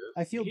crazy.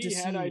 I feel he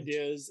deceived. had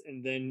ideas,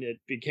 and then it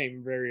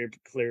became very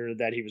clear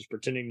that he was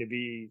pretending to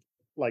be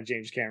like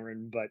James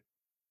Cameron, but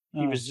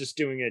he was just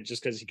doing it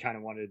just because he kind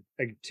of wanted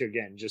to,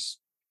 again, just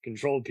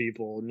control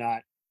people,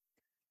 not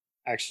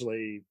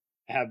actually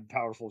have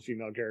powerful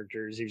female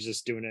characters. He was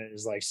just doing it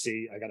as like,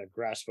 see, I got a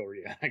grasp over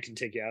you. I can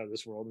take you out of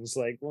this world. And it's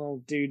like,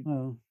 well, dude.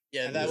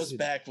 Yeah, that was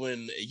back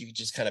when you could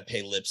just kind of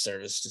pay lip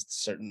service to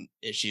certain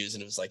issues,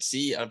 and it was like,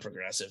 see, I'm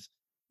progressive.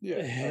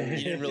 Yeah,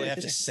 you didn't really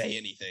have to say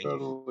anything.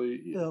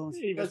 Totally.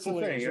 That's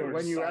the thing.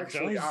 When you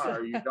actually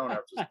are, you don't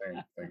have to say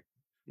anything.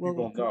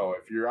 People know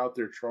if you're out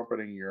there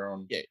trumpeting your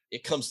own. Yeah,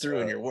 it comes through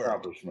in your work.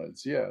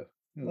 Accomplishments. Yeah.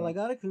 Well, I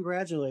got to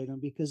congratulate him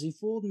because he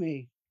fooled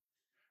me.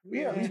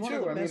 Yeah, me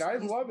too. I mean, I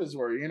love his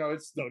work.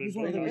 It's the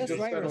thing we just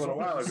said a little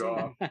while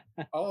ago.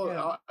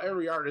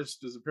 Every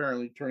artist is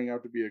apparently turning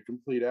out to be a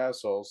complete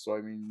asshole. So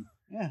I mean,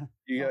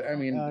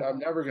 I'm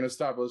never going to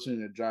stop listening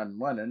to John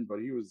Lennon, but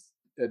he was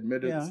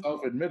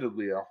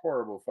self-admittedly a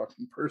horrible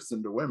fucking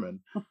person to women.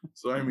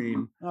 So I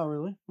mean, oh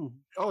really?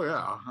 Oh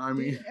yeah. I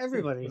mean,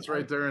 everybody. It's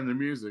right there in the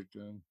music.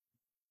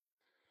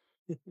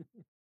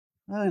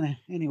 Anyway,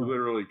 he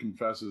literally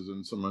confesses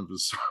in some of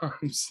his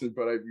songs,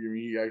 but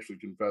he actually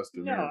confessed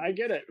in there. I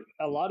get it.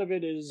 A lot of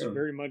it is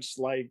very much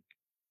like,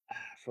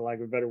 for lack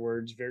of better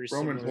words, very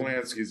Roman similar.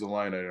 Polanski's a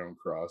line I don't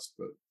cross,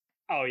 but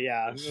oh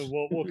yeah,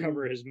 we'll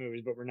cover his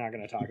movies, but we're not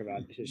going to talk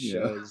about his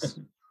shows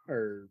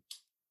or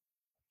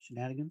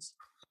shenanigans.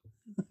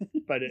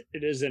 But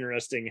it is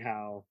interesting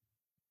how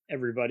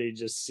everybody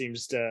just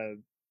seems to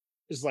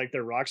is like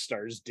they're rock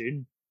stars,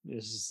 dude.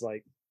 It's just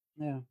like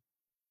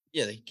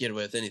they get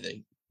away with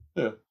anything.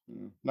 Yeah,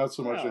 not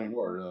so much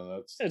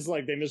anymore. It's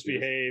like they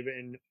misbehave,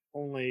 and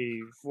only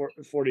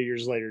 40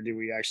 years later do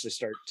we actually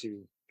start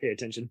to pay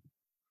attention.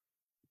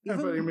 Yeah,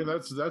 but I mean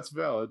that's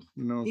valid.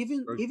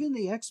 Even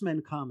the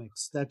X-Men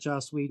comics that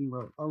Joss Whedon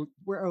wrote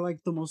are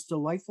like the most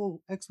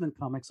delightful X-Men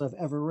comics I've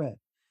ever read.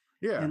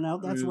 Yeah, and now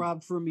that's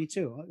robbed from me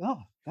too. Oh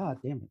God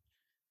damn it!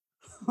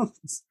 Well,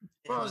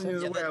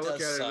 the way I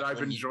look at it,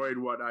 I've enjoyed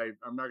what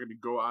I'm not going to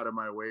go out of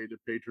my way to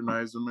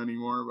patronize them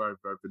anymore.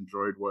 I've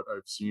enjoyed what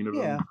I've seen of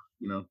them.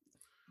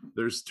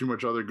 there's too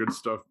much other good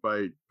stuff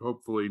by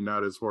hopefully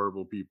not as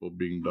horrible people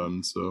being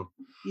done. So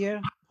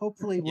yeah,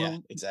 hopefully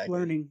we're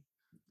learning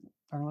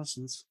our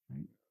lessons.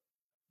 Right?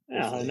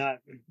 Yeah, not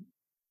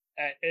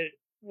it.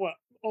 Well,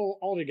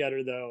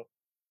 altogether though,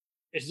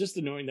 it's just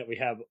annoying that we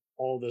have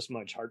all this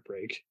much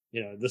heartbreak.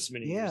 This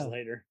many years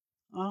later.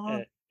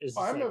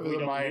 I'm of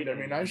the mind. I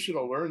mean, I should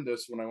have learned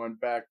this when I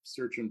went back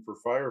searching for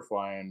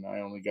Firefly, and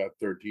I only got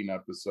 13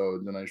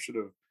 episodes, and I should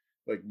have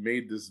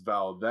made this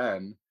vow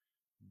then.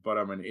 But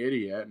I'm an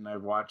idiot, and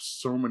I've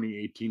watched so many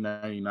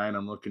 1899.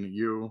 I'm looking at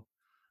you.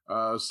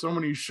 So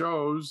many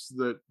shows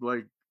that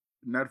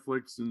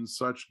Netflix and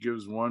such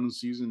gives one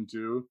season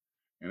to,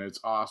 and it's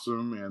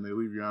awesome, and they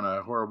leave you on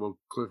a horrible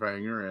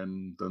cliffhanger,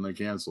 and then they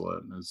cancel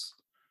it. And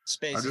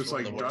I'm just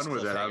done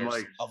with it. I'm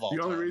the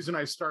only reason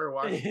I started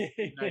watching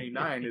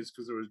 99 is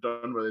because it was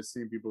done by the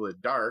same people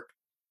that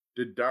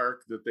did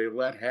Dark, that they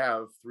let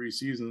have 3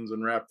 seasons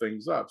and wrap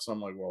things up. So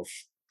I'm like, well,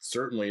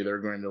 certainly they're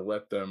going to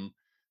let them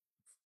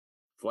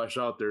flesh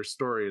out their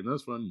story. In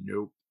this one,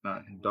 nope,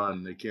 not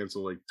done. They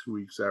cancel 2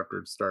 weeks after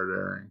it started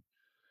airing.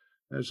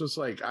 And it's just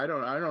I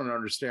don't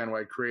understand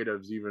why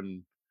creatives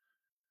even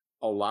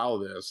allow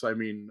this. I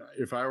mean,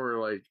 if I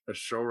were a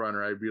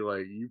showrunner, I'd be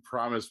like, you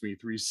promised me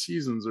 3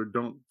 seasons or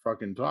don't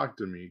fucking talk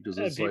to me,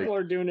 because people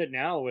are doing it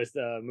now with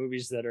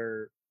movies that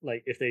are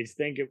if they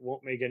think it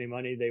won't make any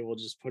money, they will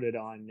just put it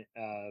on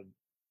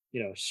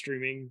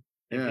streaming,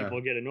 and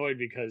people get annoyed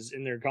because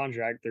in their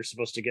contract they're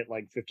supposed to get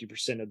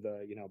 50% of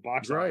the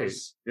box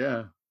office.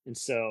 Yeah. And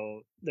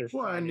so they're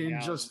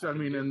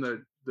in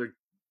the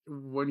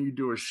when you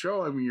do a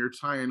show, I mean, you're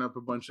tying up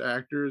a bunch of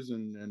actors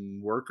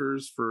and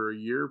workers for a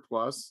year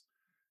plus,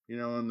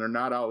 and they're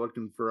not out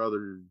looking for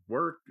other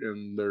work,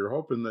 and they're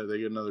hoping that they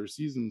get another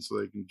season so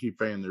they can keep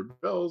paying their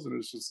bills. And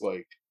it's just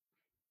I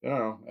don't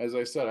know. As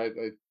I said,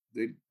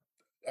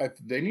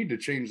 they need to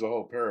change the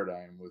whole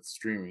paradigm with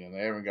streaming, and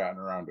they haven't gotten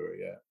around to it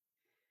yet.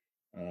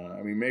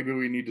 I mean, maybe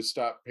we need to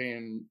stop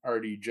paying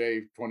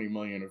RDJ $20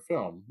 million a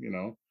film,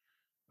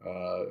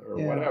 or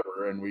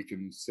whatever, and we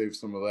can save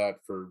some of that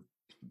for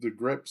the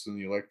grips and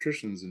the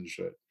electricians and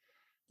shit.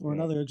 Or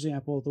another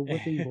example, the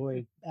whipping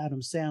boy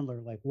Adam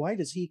Sandler. Why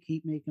does he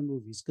keep making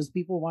movies? Because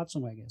people watch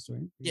them, I guess,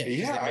 right? Yeah,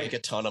 they make a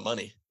ton of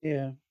money.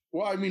 Yeah.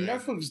 Well, I mean,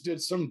 Netflix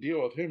did some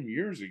deal with him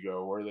years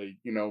ago where they,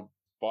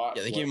 bought.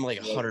 Yeah, they gave him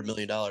 $100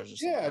 million or something.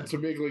 Yeah, to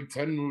make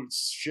 10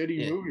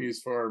 shitty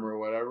movies for him or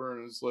whatever,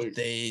 and it's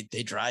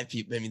they drive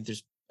people. I mean,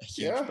 there's a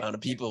huge amount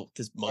of people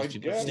because most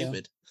people are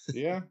stupid.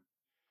 Yeah.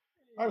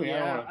 I mean,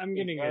 I'm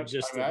getting a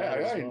gist of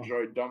that. I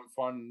enjoy dumb,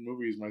 fun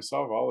movies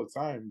myself all the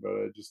time, but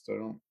I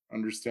don't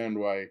understand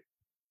why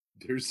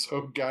there's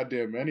so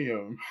goddamn many of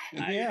them.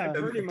 I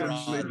pretty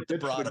much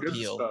broad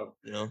appeal. Stuff.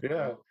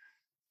 Yeah.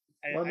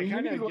 I mean,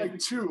 you need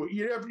 2.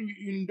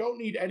 You don't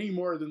need any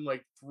more than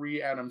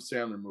 3 Adam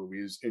Sandler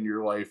movies in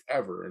your life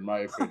ever, in my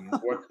opinion.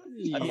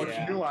 How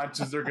much nuance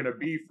is there going to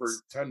be for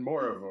 10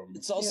 more of them?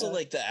 It's also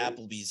like the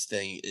Applebee's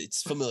thing.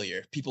 It's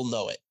familiar. People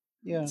know it.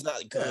 Yeah. It's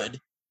not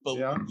good, but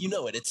you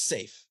know it. It's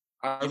safe.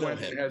 I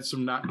went and had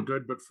some not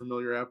good but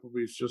familiar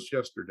Applebee's just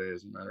yesterday,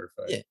 as a matter of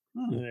fact. Yeah.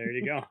 There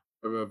you go.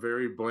 A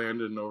very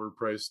bland and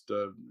overpriced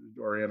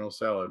Oriental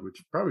salad,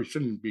 which probably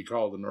shouldn't be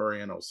called an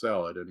Oriental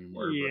salad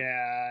anymore.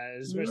 Yeah,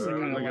 especially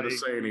I'm not going to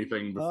say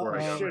anything before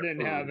I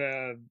shouldn't have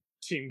a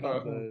team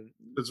called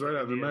it's right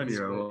on the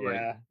menu.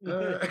 Yeah.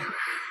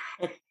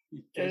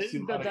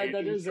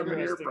 That is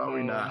interesting,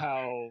 probably not.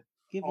 How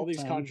all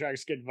these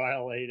contracts get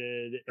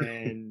violated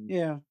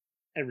and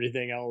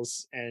everything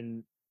else.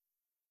 And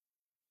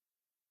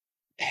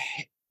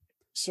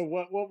so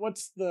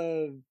what's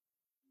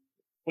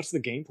the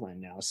game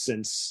plan now,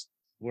 since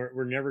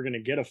we're never going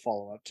to get a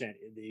follow-up to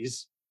any of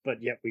these,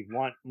 but yet we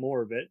want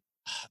more of it?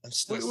 I'm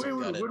still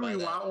Wouldn't we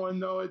want one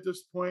though at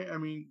this point? I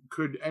mean,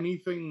 could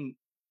anything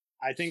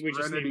I think we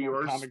just need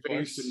more comic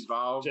books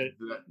involved.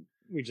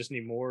 We just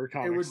need more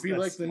comics. It would be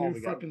like the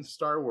new fucking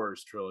Star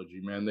Wars trilogy,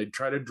 man. They'd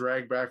try to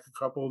drag back a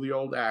couple of the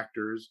old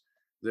actors.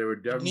 They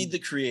would definitely need the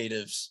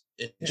creatives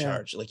in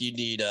charge. You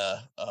need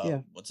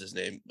what's his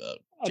name?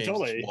 James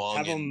totally.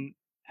 Wong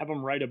have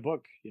them write a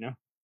book,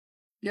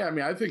 Yeah, I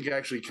mean, I think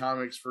actually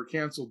comics for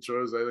canceled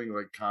shows, I think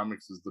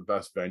comics is the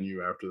best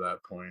venue after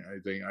that point. I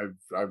think I've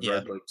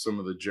read some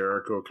of the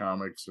Jericho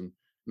comics and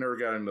never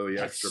got into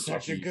the extra.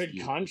 Such a good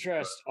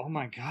contrast. Oh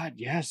my God,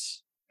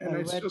 yes. And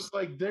it's just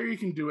there you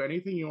can do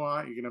anything you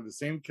want. You can have the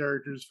same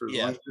characters for you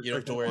don't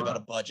have to worry about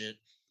a budget.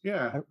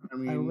 Yeah, I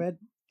mean,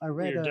 I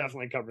read. You're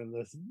definitely covering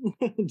this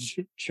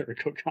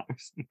Jericho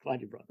comics. I'm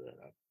glad you brought that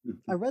up.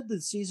 I read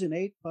the season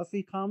 8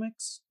 Buffy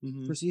comics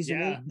for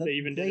season 8. They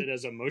even did it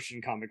as a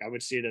motion comic. I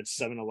would see it at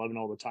 7-Eleven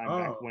all the time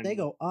back when they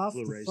go off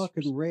Blu-rays. the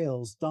fucking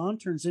rails. Dawn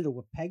turns into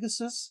a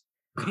Pegasus.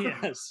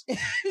 Yes,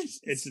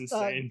 it's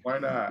insane. Why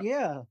not?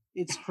 Yeah,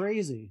 it's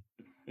crazy.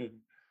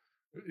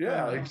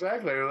 Yeah,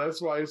 exactly.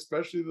 That's why,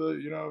 especially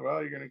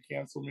you're going to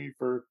cancel me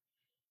for.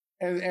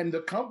 And the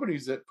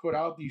companies that put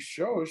out these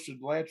shows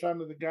should latch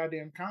onto the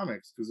goddamn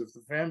comics, because if the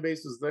fan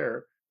base is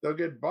there, they'll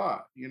get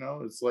bought.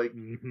 It's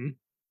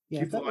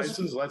Yeah, keep the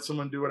license. Let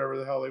someone do whatever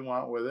the hell they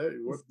want with it.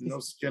 No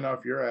skin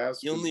off your ass.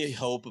 The only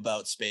hope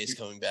about space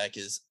coming back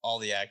is all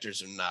the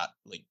actors are not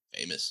like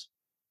famous.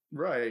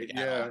 Right. Like,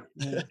 yeah.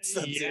 That's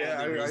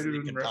yeah. I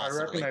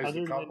recognize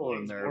a couple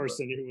in there.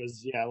 Morrison, who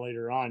was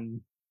later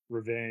on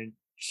Revenge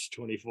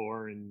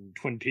 24 and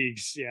Twin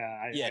Peaks.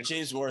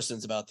 James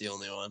Morrison's about the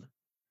only one.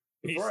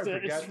 Before I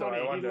forget, though,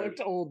 I he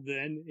looked old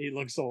then. He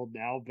looks old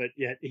now, but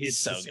yet he's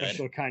so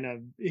special good. kind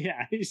of.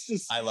 Yeah, he's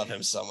just. I love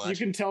him so much. You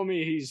can tell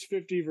me he's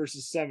 50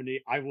 versus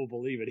 70. I will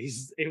believe it.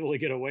 He's able to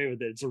get away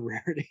with it. It's a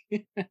rarity.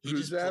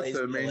 Who's that?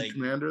 The main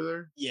commander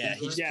there? Yeah,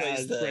 he just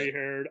plays the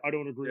gray-haired. I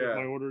don't agree with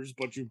my orders,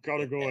 but you've got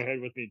to go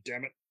ahead with me.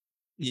 Damn it.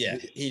 Yeah,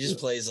 he just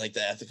plays like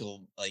the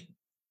ethical, like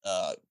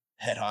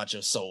head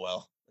honcho so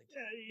well.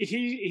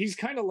 He's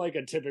kind of like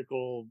a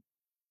typical,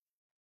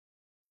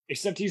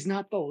 except he's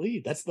not the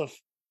lead. That's the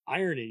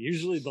irony.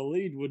 Usually the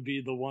lead would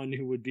be the one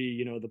who would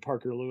be, the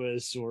Parker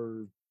Lewis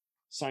or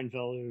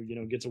Seinfeld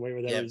who, gets away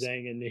with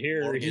everything. And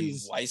here Morgan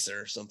he's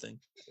Weiser or something.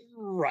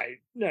 Right.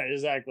 Yeah,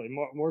 exactly.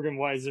 Morgan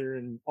Weiser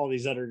and all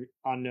these other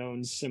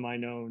unknowns,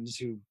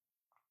 semi-knowns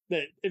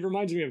it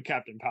reminds me of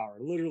Captain Power.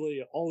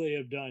 Literally all they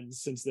have done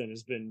since then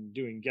has been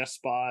doing guest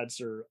spots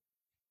or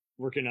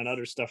working on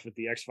other stuff with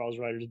the X-Files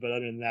writers. But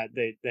other than that,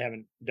 they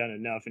haven't done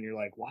enough. And you're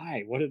like,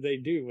 why? What did they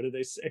do? What did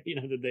they say?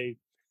 Did they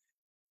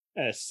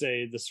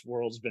say this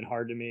world's been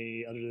hard to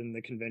me other than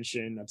the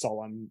convention? That's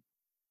all I'm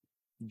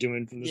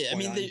doing from this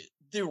point on.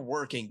 They're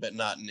working, but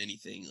not in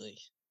anything like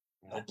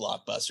no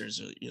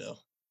blockbusters or,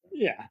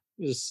 Yeah,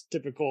 just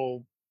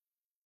typical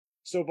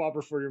soap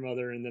opera for your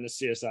mother and then a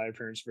CSI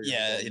appearance for your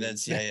and then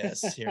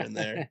CIS here and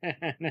there.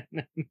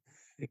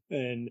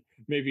 And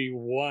maybe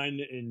 1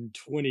 in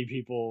 20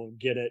 people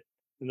get it,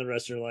 and the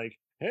rest are like,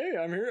 hey,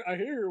 I'm here. I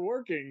hear you're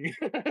working.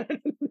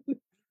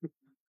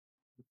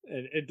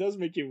 And it does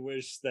make you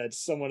wish that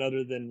someone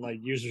other than like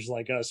users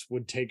like us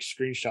would take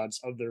screenshots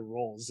of their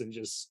roles and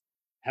just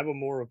have a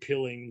more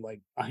appealing like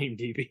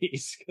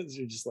IMDb's, because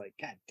you're just like,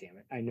 God damn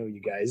it, I know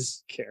you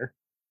guys care,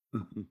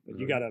 but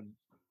you gotta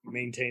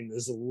maintain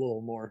this a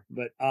little more.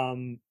 But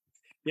I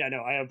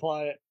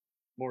apply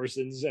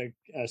Morrison's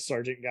a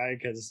sergeant guy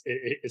because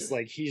it's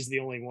like he's the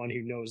only one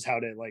who knows how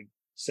to like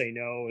say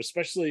no,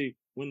 especially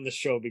when the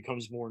show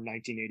becomes more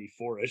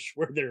 1984ish,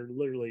 where they're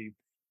literally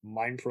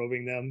mind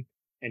probing them.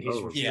 And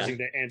he's refusing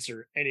to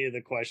answer any of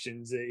the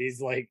questions.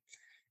 He's like,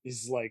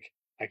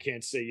 I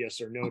can't say yes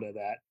or no to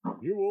that.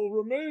 You will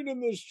remain in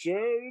this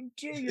chair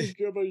until you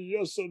give a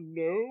yes or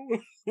no.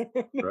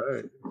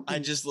 Right. I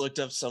just looked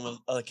up some of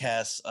the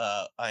cast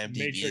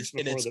IMDb's,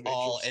 and it's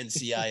all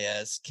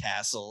NCIS,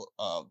 Castle,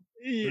 all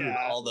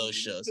those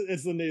shows.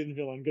 It's the Nathan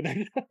villain. Good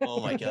night.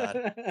 Oh my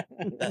god,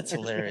 that's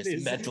hilarious.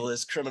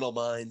 Mentalist, Criminal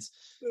Minds.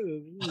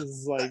 This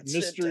is like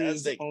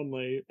mysteries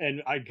only,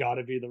 and I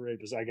gotta be the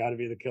rapist. I gotta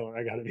be the killer.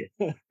 I gotta be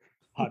the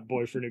hot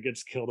boyfriend who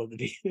gets killed at the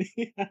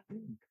beginning.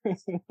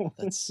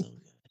 That's so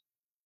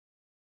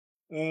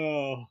good.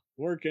 Oh,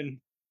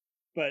 working.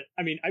 But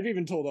I mean, I've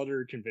even told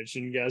other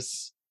convention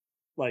guests,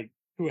 like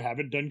who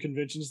haven't done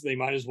conventions, they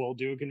might as well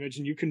do a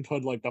convention. You can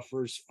put like the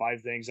first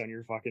 5 things on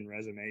your fucking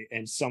resume,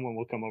 and someone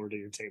will come over to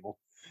your table.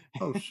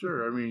 Oh,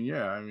 sure. I mean,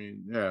 yeah.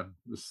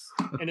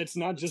 And it's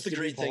not just the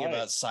great thing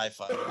about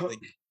sci-fi. Like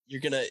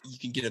you can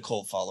get a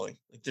cult following.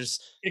 Like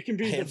it can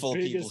be a handful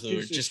of people who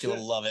are just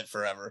gonna love it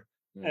forever.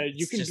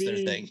 You can just be their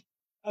thing.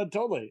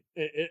 Totally.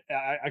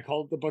 I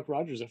call it the Buck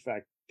Rogers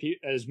effect.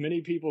 As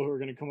many people who are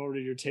going to come over to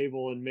your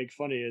table and make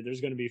fun of you,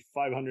 there's going to be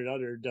 500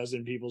 other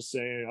dozen people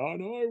saying, "Oh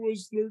no, I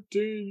was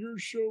 13. Your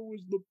show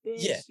was the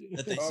best." Yeah,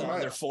 that they saw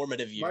in their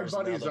formative years.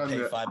 And now they'll pay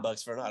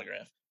 $5 for an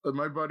autograph.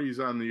 My buddy's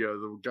on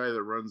the guy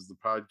that runs the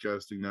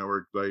podcasting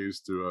network that I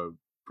used to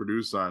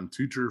produce on,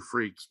 Two True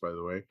Freaks, by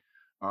the way.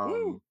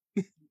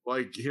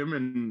 Like him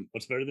and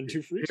what's better than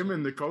Two Freaks? Him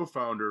and the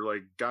co-founder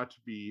got to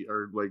be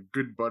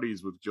good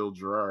buddies with Gil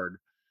Gerard.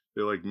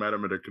 They met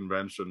him at a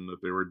convention that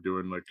they were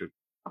doing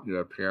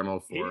a panel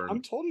for.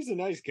 I'm told he's a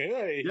nice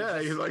guy.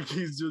 Yeah, he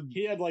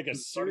had a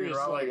serious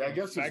I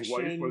guess his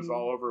wife was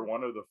all over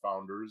one of the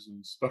founders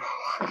and stuff.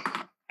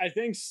 I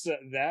think so,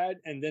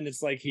 that, and then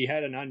it's he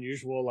had an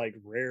unusual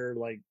rare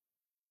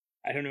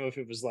I don't know if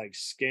it was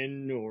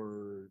skin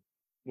or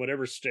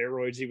whatever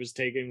steroids he was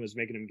taking was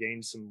making him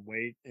gain some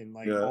weight, and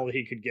all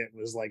he could get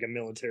was a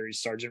military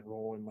sergeant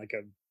role in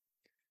a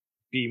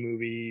B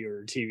movie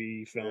or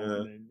TV film,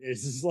 and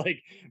it's just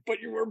but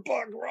you were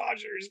Buck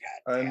Rogers.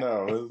 I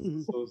know,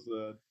 it's so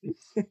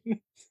sad.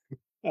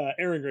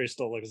 Aaron Gray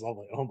still looks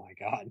lovely. Oh my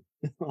god.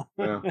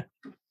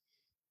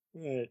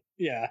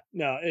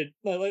 No, it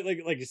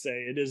like you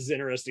say, it is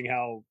interesting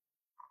how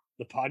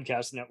the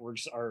podcast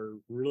networks are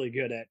really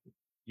good at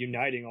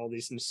uniting all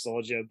these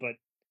nostalgia, but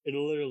it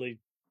literally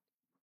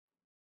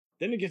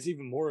then it gets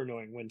even more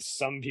annoying when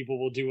some people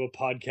will do a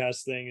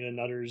podcast thing and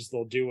then others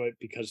they'll do it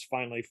because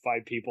finally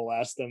 5 people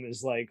ask them.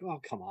 Is oh,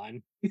 come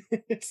on.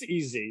 It's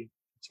easy,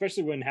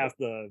 especially when half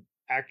the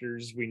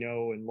actors we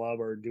know and love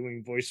are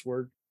doing voice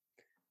work,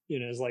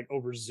 it's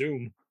over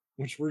Zoom,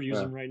 which we're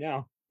using right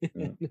now.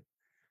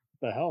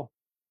 The hell.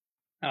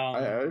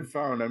 I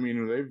found,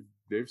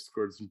 they've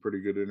scored some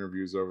pretty good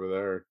interviews over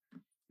there.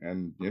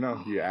 And you know,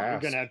 he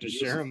asked. You're gonna have to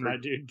share them, my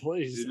dude,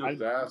 please. He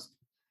just asked.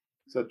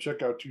 Said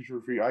check out Teacher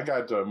Free. I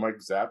got Mike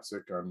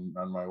Zapsik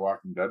on my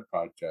Walking Dead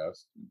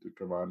podcast to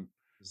come on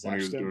when he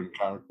was doing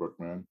Comic Book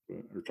Man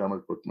or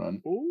Comic Book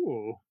Man.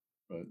 Ooh,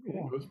 but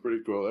it was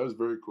pretty cool. That was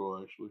very cool,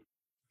 actually.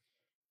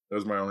 That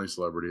was my only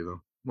celebrity,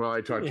 though. Well,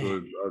 I talked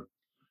to a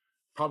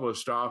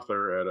published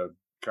author at a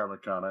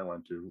Comic-Con I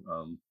went to,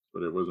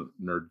 but it wasn't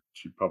nerd.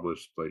 She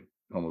published like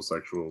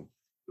homosexual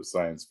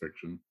science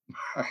fiction,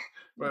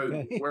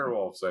 but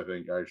werewolves. I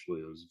think actually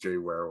it was J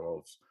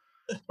Werewolves,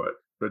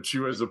 but she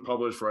was a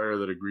published writer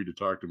that agreed to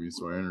talk to me,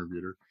 so I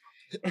interviewed her.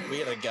 We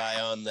had a guy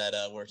on that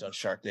worked on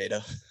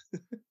Sharknado.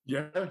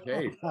 Yeah,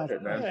 hey,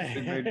 man.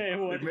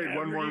 They made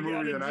one more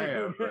movie than I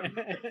have.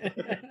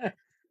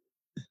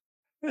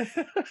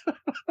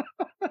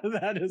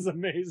 That is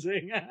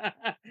amazing.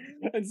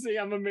 And see,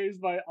 I'm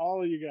amazed by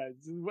all of you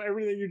guys.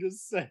 Everything you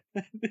just said.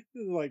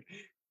 Like,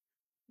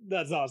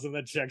 that's awesome.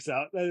 That checks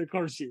out. Of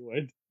course you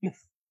would.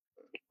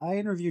 I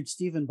interviewed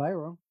Stephen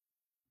Byro.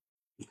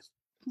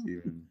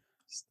 Stephen.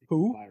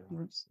 Who?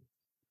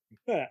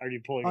 Are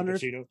you pulling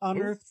Pacino?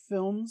 Unearthed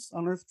Films.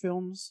 Unearthed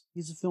Films.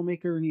 He's a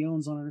filmmaker and he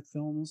owns Unearthed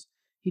Films.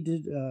 He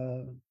did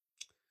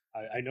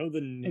I know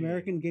the name.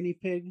 American Guinea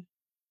Pig.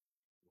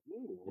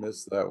 Ooh.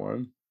 Missed that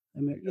one.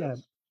 Yeah.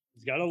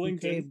 He's got a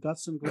LinkedIn. Cave,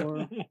 Guts and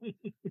Gore.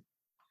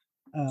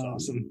 That's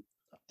awesome.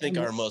 I think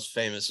our most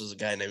famous was a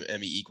guy named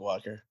Emmy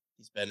Eakwalker.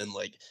 He's been in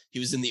he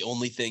was in the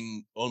only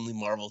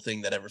Marvel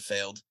thing that ever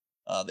failed,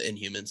 the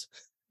Inhumans.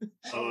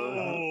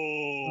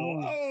 Oh.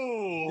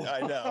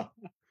 I know.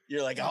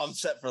 You're like, oh, I'm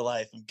set for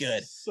life. I'm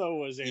good. So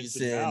was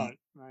Hansen out.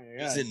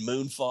 He was in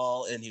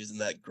Moonfall, and he was in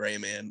that Gray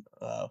Man.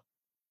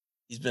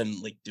 He's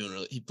been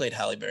doing. He played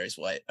Halle Berry's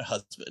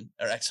husband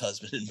or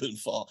ex-husband in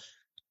Moonfall.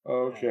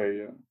 Okay,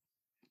 yeah.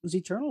 Was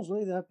Eternals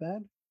really that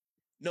bad?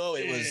 No,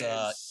 it was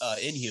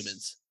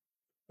Inhumans.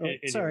 Oh,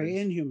 sorry,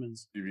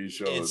 Inhumans. TV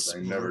shows.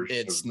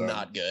 It's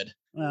not good.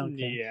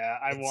 Okay. Yeah,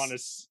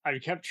 I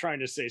kept trying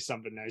to say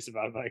something nice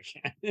about it, but I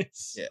can't.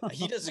 Yeah,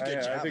 he does a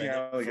good job. I think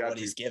I only got what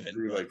he's given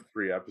through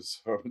 3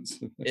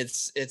 episodes.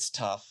 It's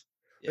tough.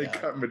 They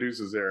cut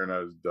Medusa's hair and I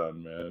was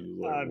done, man.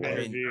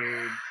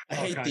 I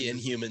hate the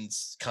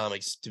Inhumans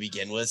comics to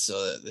begin with,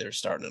 so they're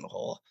starting in a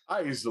hole.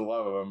 I used to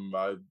love them.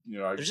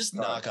 They're just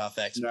knockoff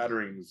X-Men.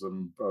 Scatterings of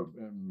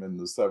him in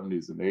the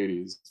 70s and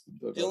 80s.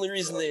 The only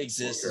reason they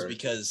exist is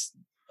because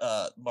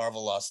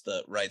Marvel lost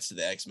the rights to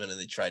the X-Men and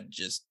they tried to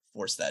just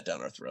force that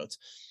down our throats.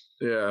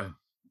 Yeah.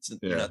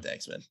 They're not the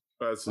X-Men.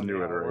 That's the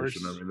new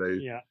iteration. I mean,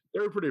 they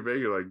were pretty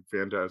big, like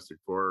Fantastic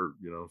Four,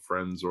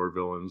 friends or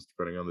villains,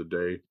 depending on the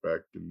day, back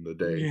in the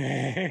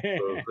day.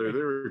 So they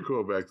were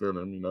cool back then.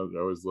 I mean, I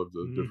always loved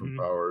the different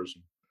powers.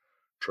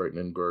 Triton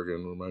and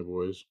Gorgon were my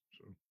boys.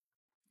 So.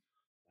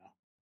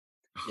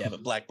 Yeah,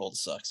 but Black Bolt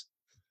sucks.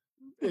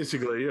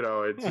 Basically,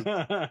 it's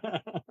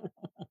a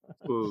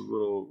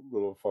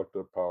little fucked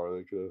up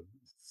power.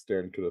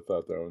 Stan could have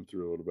thought that one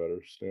through a little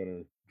better. Stan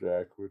or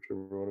Jack,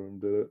 whichever one of them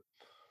did it.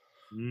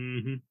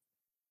 Mm-hmm.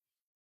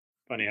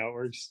 Funny how it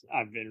works.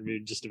 I've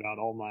interviewed just about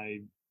all my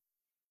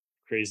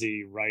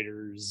crazy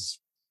writers,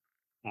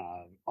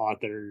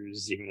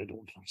 authors, even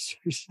adult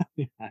posters.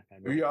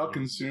 We all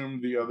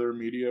consumed the other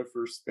media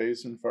for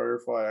Space and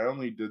Firefly. I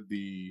only did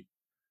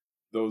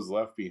those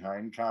Left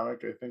Behind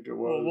comic, I think it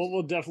was. Well,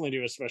 we'll definitely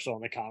do a special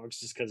on the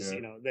comics just because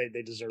they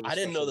deserve. I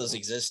didn't know those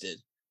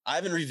existed. I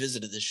haven't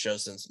revisited this show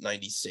since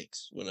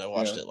 '96 when I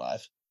watched it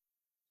live.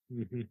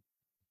 Mm-hmm.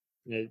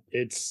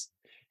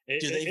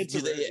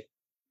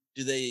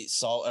 Do they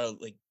solve or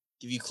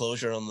give you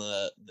closure on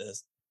the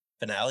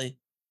finale?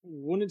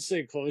 Wouldn't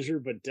say closure,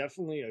 but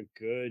definitely a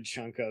good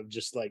chunk of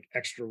just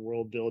extra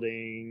world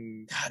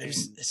building. God,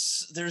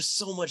 there's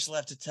so much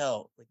left to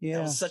tell.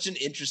 That was such an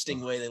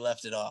interesting way they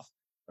left it off.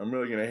 I'm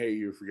really gonna hate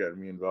you for getting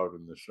me involved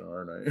in this show,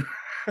 aren't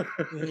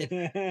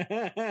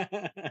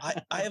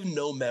I? I have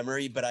no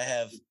memory, but I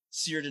have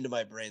seared into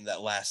my brain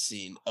that last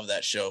scene of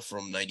that show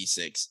from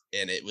 '96,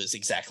 and it was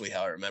exactly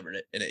how I remembered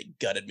it, and it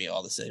gutted me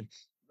all the same.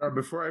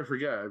 Before I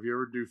forget, if you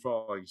ever do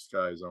Falling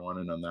Skies, I want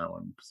in on that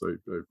one because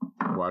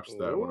I watched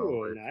that one.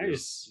 Oh,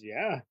 nice! Too.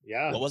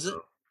 Yeah. What was it?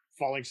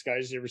 Falling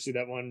Skies. You ever see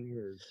that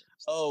one?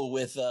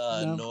 With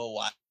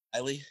Noah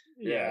Wiley.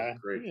 Yeah,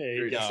 great.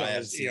 He got some of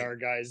his ER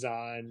guys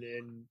on,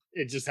 and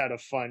it just had a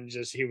fun,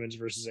 just humans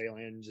versus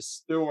alien. Just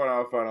still went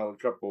off on a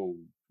couple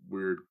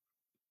weird,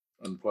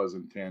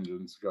 unpleasant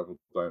tangents a couple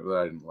times that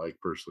I didn't like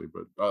personally,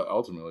 but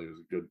ultimately it was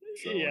a good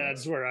show. Yeah,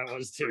 that's where I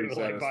was too.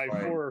 By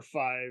 4 or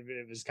 5,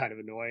 it was kind of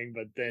annoying,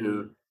 but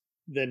then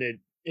it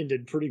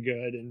ended pretty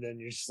good, and then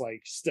you're just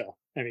still.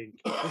 I mean,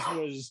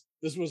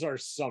 this was our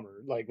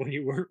summer. When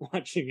you weren't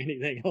watching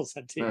anything else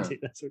on TV,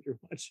 that's what you're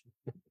watching.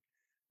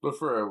 But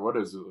for what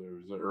is it?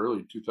 It was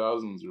early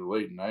 2000s or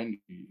late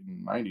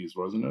 90s,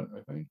 wasn't it?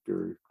 I think,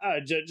 or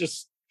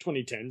just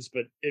 2010s,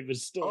 but it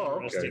was still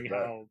interesting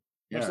how.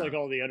 Much like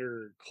all the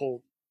other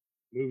cult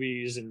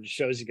movies and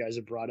shows you guys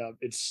have brought up,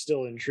 it's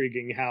still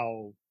intriguing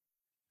how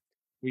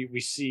we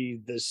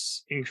see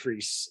this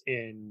increase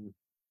in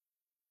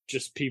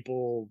just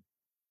people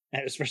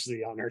and especially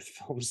the On Earth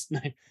films.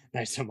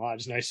 Nice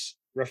homage, nice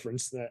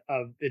reference. That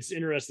it's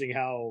interesting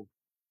how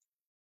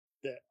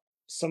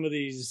some of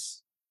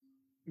these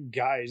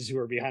guys who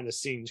are behind the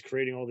scenes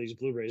creating all these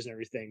Blu-rays and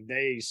everything,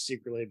 they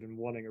secretly have been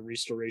wanting a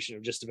restoration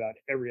of just about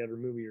every other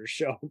movie or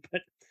show.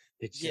 But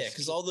yeah,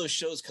 because all those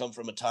shows come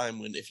from a time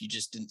when if you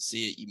just didn't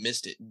see it, you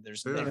missed it. And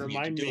there's nothing you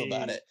can do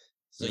about it.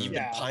 So you've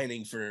been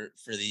pining for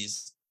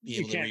these be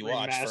able to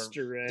rewatch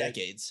for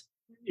decades.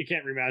 You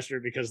can't remaster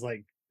it because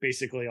like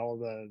basically all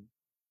the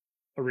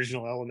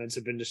original elements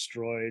have been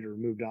destroyed or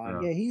moved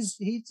on. Yeah, he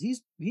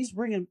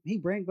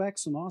bring back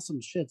some awesome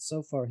shit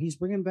so far. He's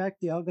bringing back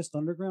the August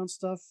Underground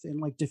stuff in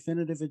like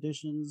definitive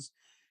editions.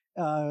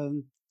 I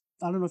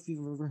don't know if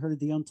you've ever heard of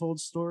the Untold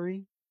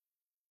Story.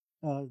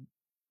 I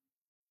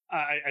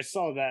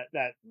saw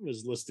that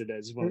was listed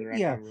as one of their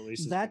upcoming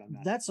releases.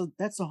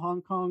 That's a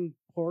Hong Kong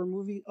horror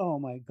movie. Oh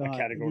my god!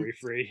 Category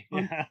 3.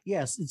 Yeah.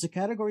 Yes, it's a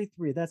category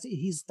 3. That's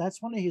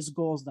one of his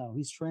goals now.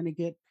 He's trying to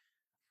get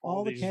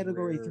all the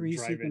category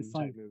 3s he can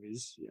find.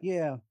 Movies.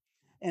 Yeah,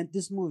 and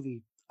this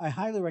movie, I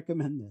highly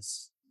recommend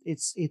this.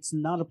 It's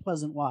not a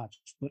pleasant watch,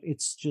 but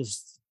it's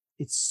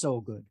so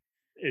good.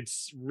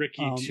 It's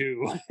Ricky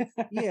too.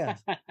 yeah.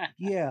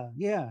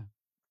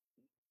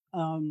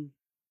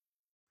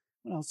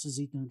 What else has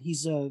he done? He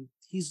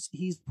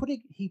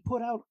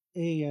put out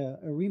a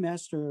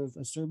remaster of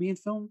a Serbian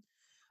film,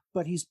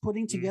 but he's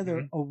putting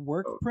together a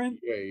work print.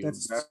 Yeah,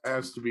 that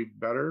has to be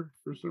better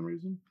for some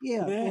reason.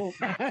 Yeah, well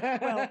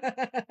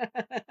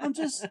I'm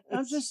just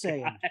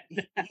saying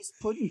he's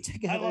putting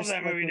together. I love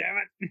that movie,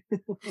 damn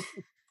it.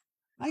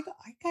 I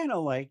kind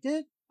of liked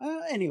it.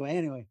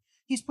 Anyway,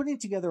 he's putting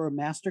together a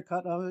master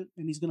cut of it,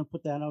 and he's going to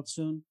put that out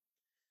soon.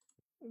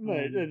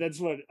 But that's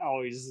what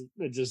always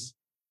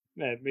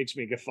that makes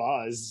me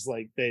guffaw is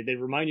like they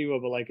remind you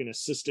of like an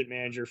assistant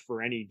manager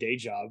for any day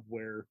job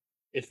where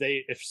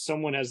if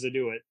someone has to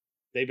do it,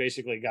 they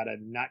basically got to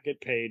not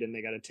get paid and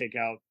they got to take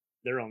out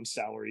their own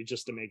salary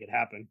just to make it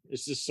happen.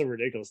 It's just so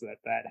ridiculous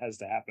that has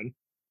to happen.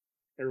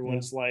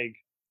 Everyone's like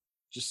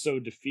just so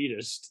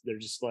defeatist. They're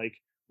just like,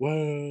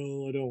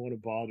 well, I don't want to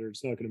bother.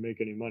 It's not going to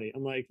make any money.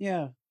 I'm like,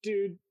 yeah,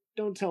 dude,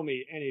 don't tell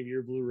me any of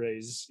your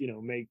Blu-rays,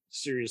 make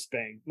serious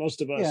bank.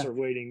 Most of us are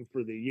waiting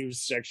for the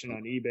used section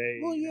on eBay.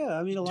 Well, yeah,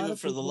 I mean, a lot do of it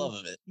for people, the love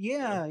of it.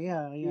 Yeah.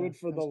 Do it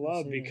for the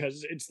love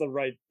because it's the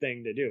right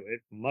thing to do. It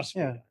must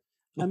be done.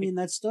 I mean,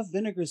 that stuff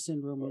Vinegar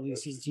Syndrome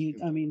releases. Do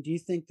you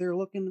think they're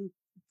looking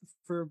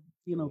for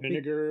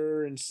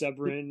Vinegar and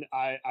Severin?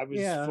 I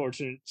was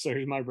fortunate. So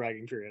here's my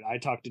bragging period. I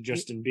talked to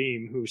Justin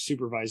Beam, who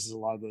supervises a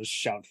lot of those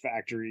Shout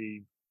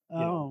Factory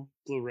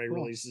Blu-ray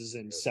releases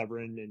and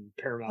Severin and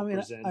Paramount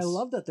Presents. I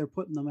love that they're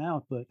putting them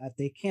out, but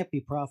they can't be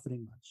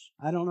profiting much.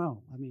 I don't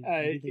know. I mean,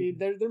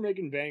 they're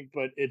making bank,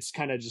 but it's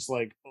kind of just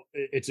like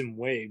it's in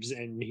waves.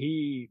 And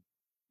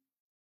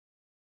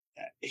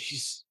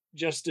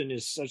Justin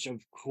is such a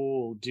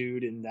cool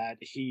dude in that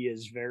he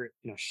is very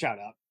shout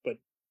out, but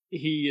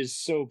he is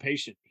so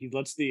patient. He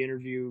lets the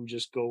interview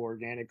just go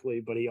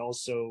organically, but he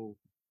also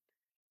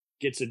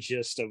gets a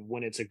gist of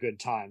when it's a good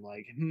time.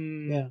 Like,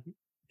 yeah,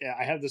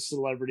 I have this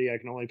celebrity. I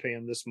can only pay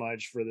him this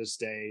much for this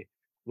day.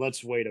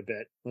 Let's wait a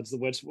bit. Let's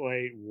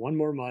wait one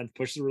more month,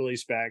 push the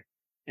release back,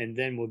 and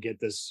then we'll get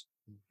this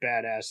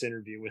badass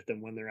interview with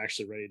them when they're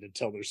actually ready to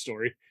tell their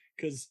story.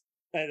 Because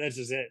that's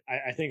just it.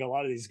 I think a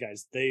lot of these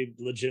guys, they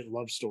legit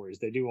love stories.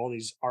 They do all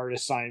these art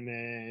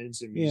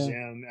assignments and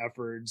museum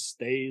efforts.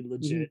 They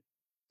legit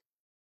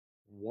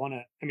want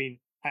to. I mean,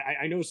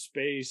 I know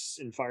Space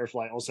and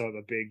Firefly also have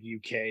a big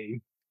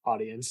UK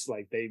audience.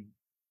 Like they.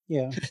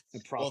 Yeah.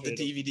 Well, the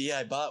DVD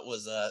I bought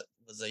was a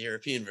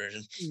European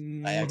version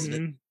by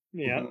accident.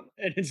 Yeah,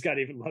 and it's got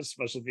even less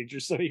special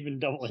features, so even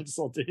double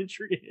insult to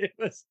injury. It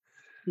was.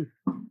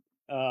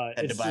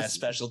 Had to buy a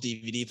special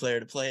DVD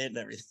player to play it and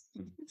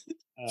everything.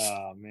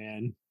 Oh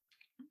man!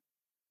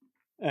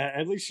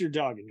 At least your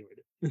dog enjoyed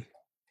it.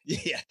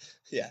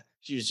 Yeah.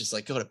 She was just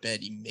like, "Go to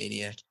bed, you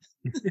maniac."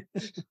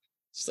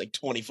 It's like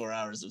 24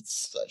 hours of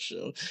that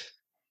show.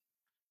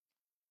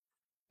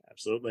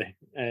 Absolutely,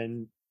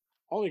 and.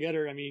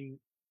 Altogether, I mean,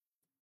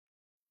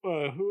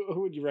 who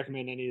would you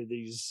recommend either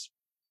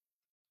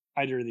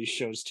of these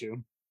shows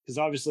to? Because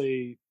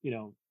obviously,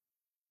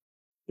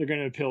 they're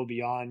going to appeal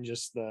beyond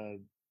just the.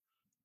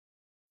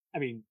 I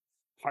mean,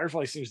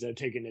 Firefly seems to have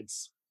taken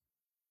it's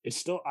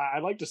still. I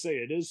like to say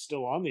it is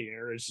still on the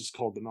air. It's just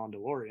called The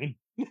Mandalorian.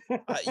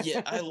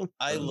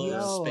 I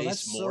love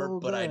space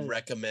more, but I'd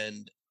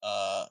recommend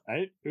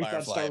who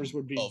thought Star Wars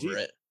would be over deep?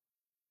 it.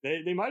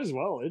 They might as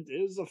well. It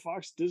is a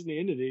Fox Disney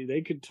entity.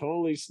 They could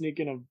totally sneak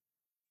in a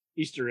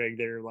Easter egg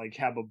there, like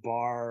have a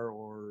bar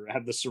or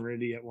have the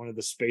Serenity at one of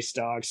the space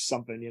docks,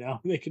 something.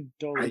 They could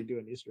totally do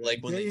an Easter egg.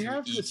 Like when they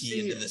threw E.T.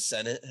 into the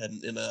Senate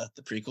and in the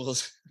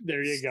prequels.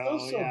 There you go.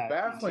 It's so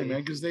baffling,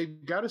 man, because they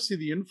got to see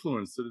the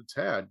influence that it's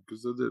had.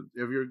 Because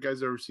have you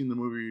guys ever seen the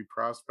movie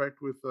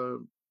Prospect with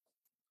The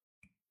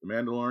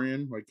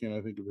Mandalorian? Why can't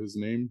I think of his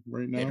name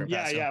right now?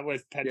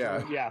 With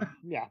Pedro.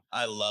 Yeah.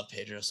 I love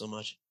Pedro so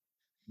much.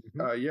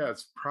 Yeah,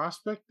 it's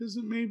Prospect, is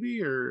it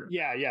maybe? Or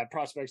yeah,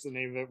 Prospect's the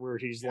name of it, where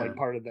he's like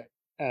part of the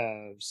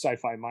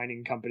SciFi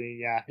mining company.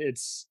 Yeah,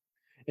 it's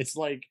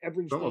like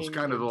everything. It's almost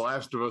kind of The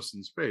Last of Us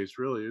in space,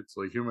 really. It's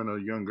like him and a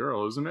young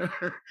girl, isn't it?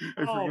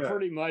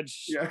 Pretty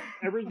much. Yeah.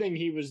 Everything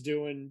he was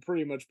doing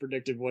pretty much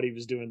predicted what he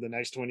was doing the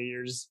next 20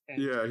 years.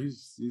 And yeah,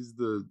 he's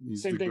the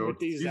same thing with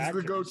these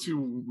actors. The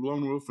go-to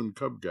lone wolf and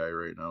cub guy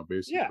right now,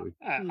 basically.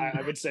 Yeah,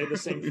 I would say the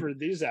same for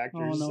these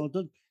actors. Oh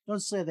no, don't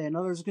say that.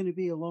 No, there's going to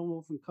be a Lone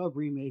Wolf and Cub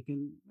remake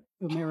in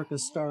America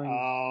starring.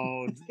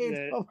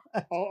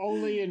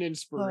 Only an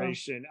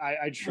inspiration.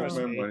 I trust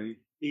me.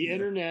 The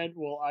internet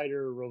will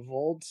either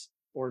revolt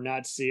or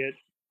not see it.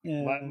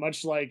 Yeah. But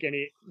much like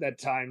that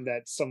time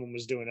that someone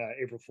was doing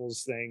a April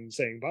Fool's thing,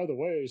 saying, "By the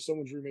way,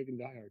 someone's remaking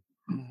Die Hard."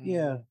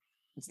 Yeah,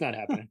 it's not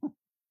happening.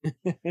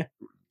 I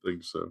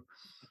think so.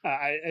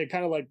 I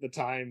kind of like the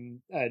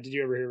time. Did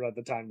you ever hear about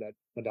the time that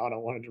Madonna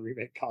wanted to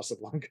remake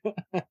Casablanca?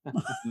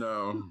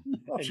 No,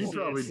 she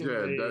probably did.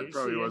 That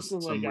probably was some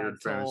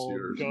weird fantasy.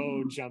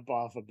 Go jump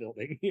off a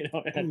building,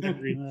 at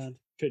every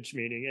pitch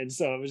meeting, and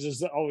so it was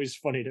just always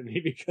funny to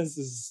me because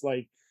this is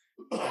like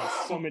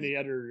so many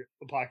other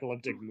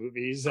apocalyptic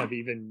movies have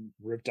even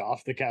ripped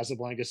off the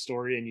Casablanca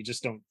story, and you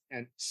just don't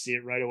see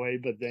it right away.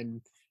 But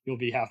then you'll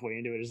be halfway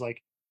into it. It's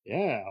like,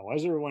 yeah, why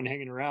is everyone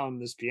hanging around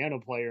this piano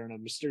player in a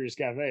mysterious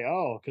cafe?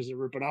 Oh, because they're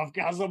ripping off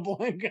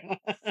Casablanca.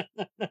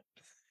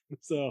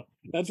 So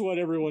that's what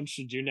everyone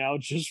should do now.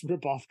 Just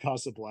rip off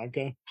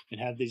Casablanca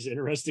and have these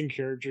interesting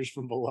characters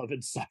from beloved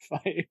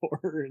sci-fi,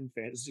 horror, and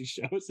fantasy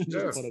shows and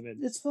just put them in.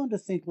 It's fun to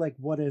think like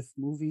what if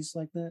movies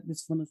like that.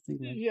 It's fun to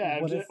think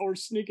like or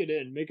sneak it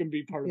in, make them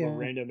be part of a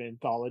random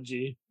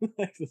anthology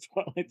like the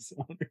Twilight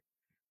Zone.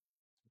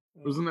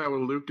 Wasn't that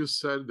what Lucas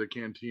said? The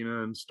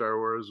cantina in Star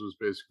Wars was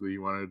basically he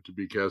wanted it to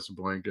be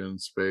Casablanca in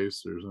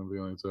space or something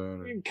like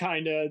that.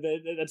 Kind of.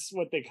 That's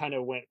what they kind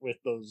of went with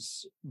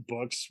those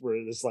books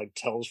where this like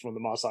tells from the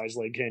Mos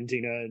Eisley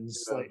cantina, and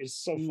it's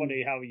so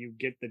funny how you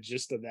get the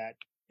gist of that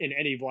in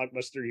any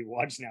blockbuster you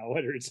watch now,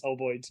 whether it's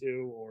Hellboy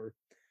 2 or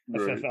a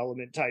Fifth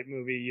Element type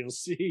movie. You'll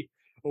see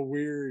a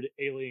weird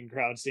alien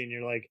crowd scene.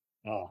 You're like,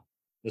 oh,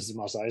 this is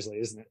Mos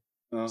Eisley, isn't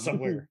it?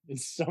 Somewhere in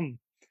some.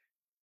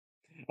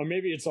 Or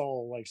maybe it's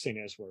all like St.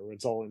 Elsewhere, where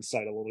it's all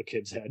inside a little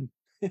kid's head.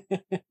 I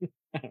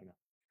don't know.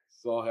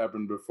 It's all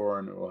happened before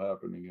and it will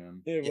happen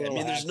again.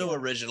 There's no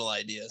original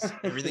ideas.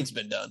 Everything's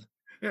been done.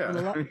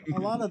 Yeah. A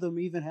lot of them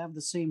even have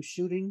the same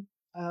shooting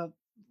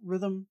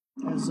rhythm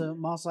as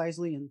Mos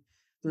Eisley, and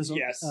there's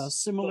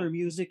similar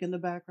music in the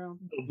background.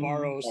 They'll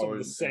borrow some of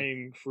the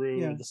same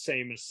crew, the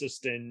same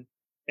assistant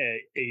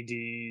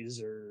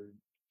ADs or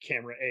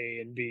camera A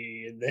and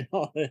B, and then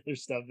all that other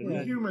stuff.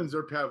 And humans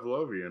are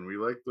Pavlovian. We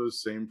like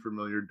those same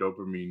familiar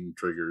dopamine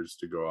triggers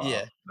to go off.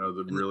 Yeah.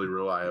 The really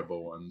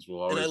reliable ones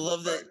will always. And I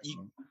love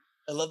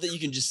that you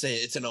can just say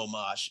it's an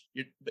homage.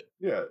 It's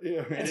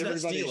not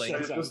stealing.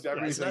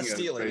 It's not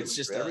stealing. It's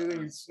just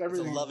it's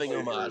a loving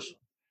homage.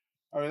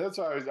 I mean, that's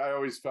why I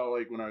always felt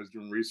like when I was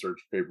doing research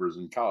papers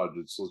in college,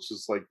 it's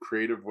just like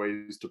creative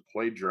ways to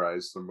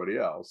plagiarize somebody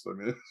else. I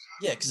mean,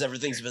 because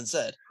everything's been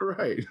said.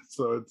 Right.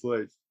 So it's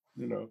like,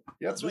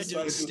 that's why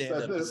doing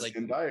stand-up is like,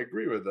 and I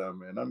agree with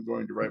them, and I'm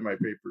going to write my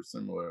paper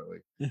similarly.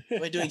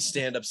 Why doing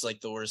stand-up's like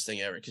the worst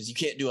thing ever, because you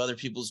can't do other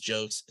people's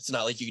jokes. It's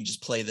not like you can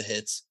just play the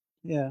hits.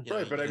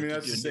 Right. But I mean,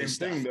 that's the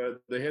same thing.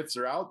 The hits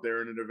are out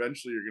there, and then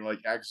eventually you're gonna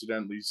like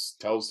accidentally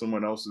tell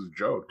someone else's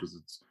joke because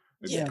it's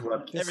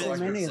collective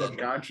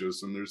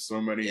subconscious, and there's so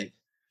many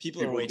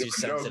people are way too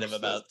sensitive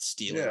about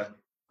stealing.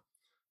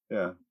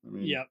 Yeah. I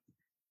mean,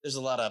 there's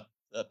a lot of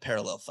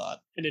parallel thought,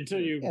 and until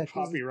you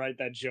copyright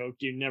that joke,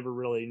 you never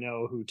really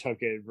know who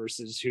took it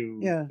versus who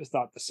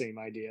thought the same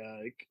idea.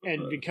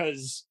 And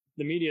because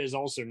the media is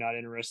also not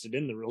interested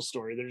in the real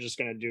story, they're just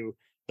going to do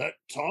that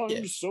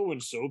time so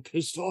and so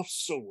pissed off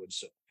so and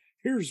so.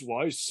 Here's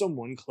why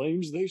someone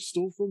claims they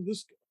stole from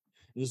this guy.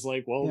 And it's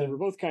like, well, they were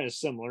both kind of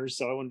similar,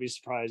 so I wouldn't be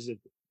surprised if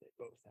they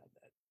both had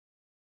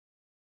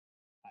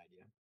that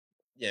idea.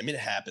 Yeah, I mean,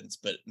 it happens,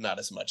 but not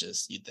as much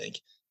as you'd think.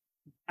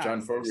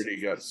 John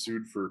Fogerty got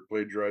sued for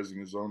plagiarizing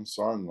his own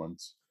song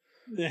once.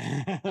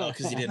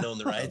 Because he didn't own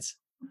the rights.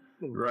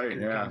 Right,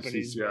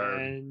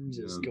 CCR,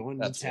 just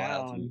going to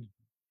town.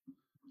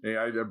 Hey,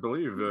 I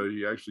believe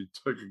he actually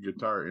took a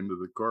guitar into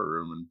the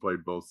courtroom and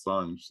played both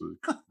songs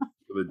for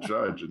the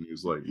judge, and he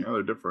was like,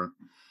 they're different.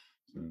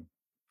 So,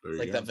 it's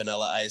like that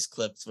Vanilla Ice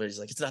clip where he's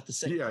like, it's not the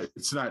same. Yeah,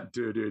 it's not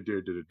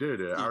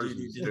do-do-do-do-do-do. Ours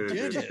is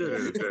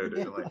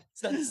do-do-do-do-do.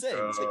 It's not the same.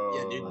 It's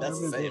like, dude, that's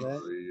the same.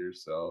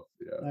 Yourself,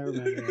 I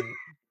remember that.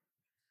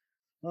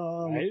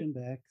 Oh, looking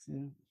back,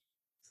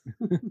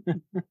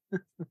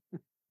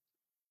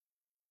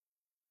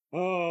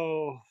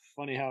 Oh,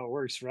 funny how it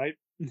works, right?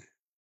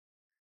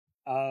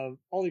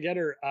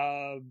 Altogether,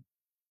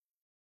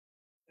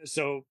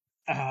 so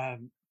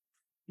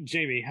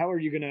Jamie, how are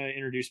you going to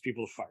introduce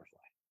people to Firefly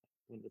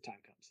when the time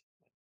comes?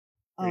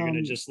 Are you going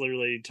to just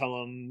literally tell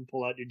them,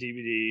 pull out your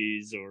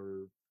DVDs,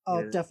 or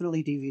Oh,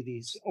 definitely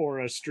DVDs or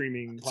a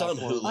streaming It's on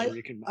platform Hulu. where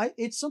you can.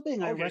 It's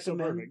something I recommend. So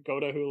perfect. Go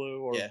to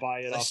Hulu or buy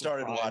it. I off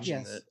started of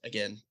watching it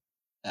again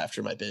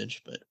after my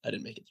binge, but I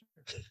didn't make it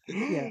through.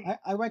 Yeah,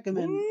 I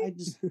recommend. I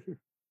just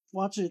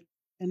watch it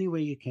any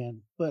way you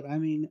can. But I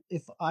mean,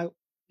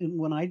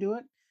 when I do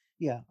it,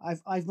 yeah,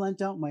 I've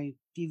lent out my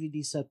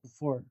DVD set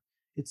before.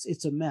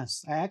 It's a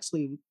mess. I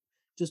actually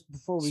just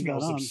before we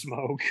Smells got on of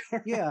smoke.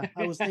 yeah,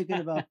 I was thinking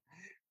about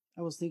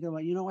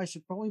I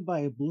should probably buy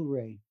a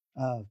Blu-ray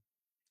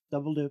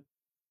double dip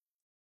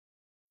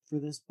for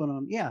this, but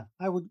yeah,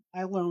 I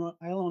loan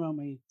out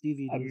my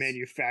DVDs.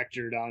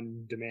 Manufactured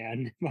on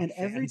demand. And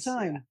every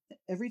time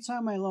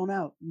I loan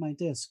out my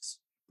discs,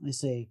 I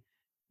say,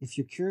 if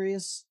you're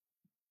curious,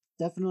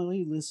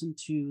 definitely listen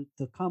to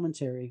the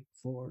commentary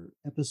for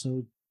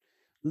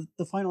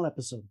the final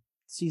episode,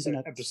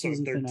 episode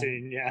 13,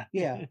 finale.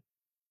 Yeah.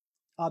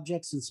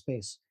 Objects in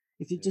Space.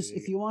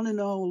 If you want to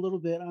know a little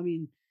bit, I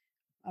mean,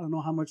 I don't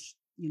know how much,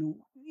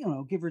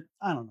 give or,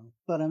 I don't know.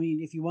 But I mean,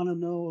 if you want to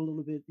know a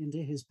little bit into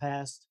his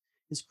past,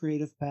 his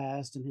creative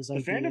past and his the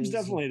ideas. fandom's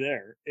definitely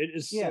there. It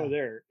is so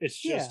there. It's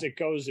just, it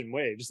goes in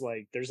waves.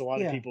 Like there's a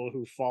lot of people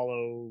who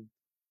follow,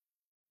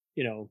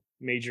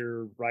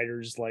 major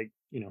writers like,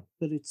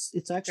 but it's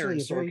actually Aaron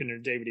Sorkin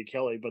and David E.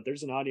 Kelly, but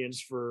there's an audience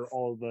for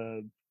all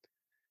the,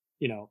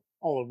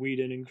 all of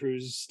Whedon and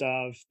Cruz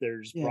stuff.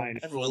 There's Brian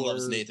Everyone Fuller.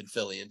 loves Nathan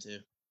Fillion too.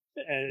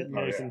 And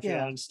Nathan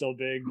Fillion's still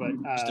big, but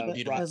just a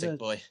beautiful thick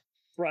boy.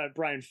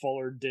 Brian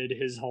Fuller did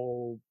his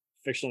whole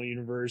fictional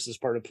universe as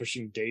part of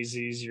Pushing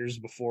Daisies years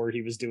before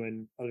he was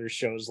doing other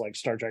shows like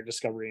Star Trek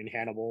Discovery and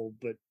Hannibal.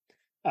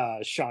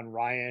 But Sean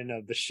Ryan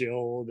of The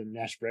Shield and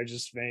Nash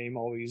Bridges fame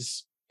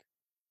always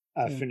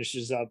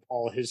finishes up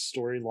all his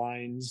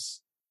storylines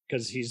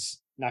because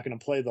he's not going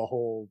to play the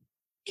whole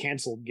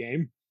canceled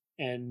game.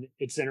 And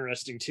it's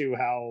interesting too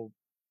how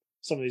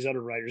some of these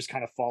other writers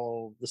kind of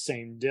follow the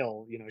same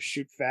deal,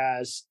 shoot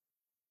fast,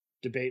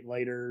 debate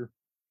later.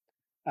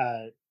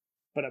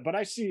 But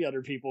I see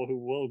other people who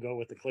will go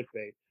with the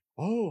clickbait.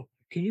 Oh,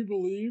 can you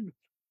believe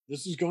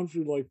this has gone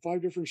through like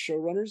 5 different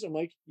showrunners? I'm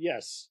like,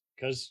 yes,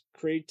 because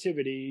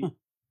creativity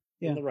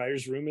in the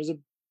writer's room is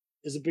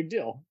a big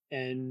deal.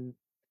 And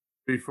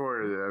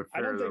before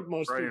I don't think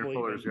most Brian people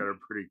Fuller's got a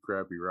pretty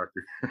crappy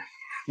record.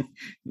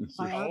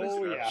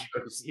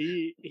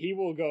 He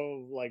will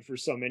go like for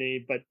so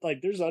many, but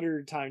like there's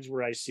other times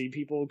where I see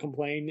people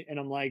complain and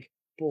I'm like,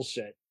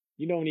 bullshit.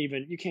 You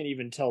can't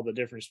even tell the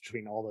difference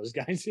between all those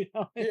guys.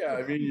 Yeah,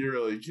 I mean, you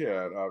really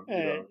can't.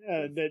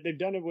 They've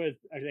done it with,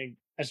 I think,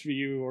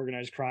 SVU,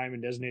 Organized Crime,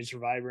 and Designated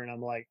Survivor, and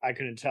I'm like, I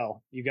couldn't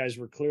tell. You guys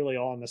were clearly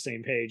all on the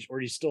same page, or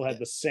you still had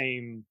the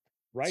same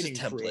writing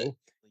crew.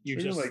 You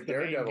just just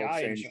Daredevil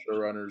changed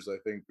showrunners, I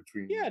think,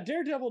 between. Yeah,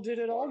 Daredevil did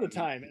it all the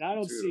time, and I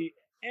don't see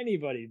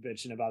anybody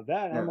bitching about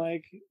that. I'm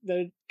like,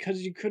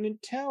 because you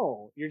couldn't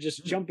tell. You're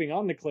just jumping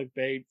on the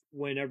clickbait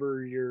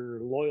whenever you're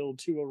loyal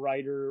to a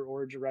writer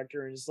or a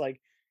director, and it's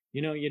like,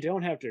 you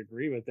don't have to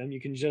agree with them.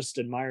 You can just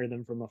admire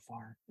them from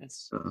afar.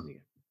 That's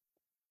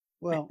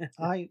well,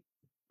 I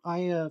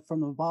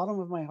from the bottom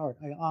of my heart,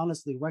 I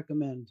honestly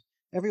recommend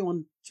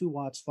everyone to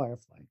watch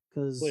Firefly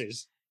because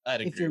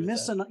if you're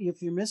missing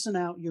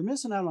out, you're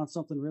missing out on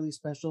something really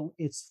special.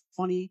 It's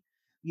funny,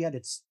 yet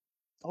it's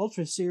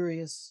ultra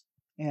serious.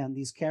 And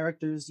these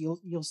characters,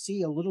 you'll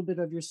see a little bit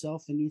of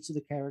yourself in each of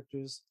the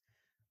characters.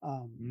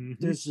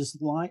 There's just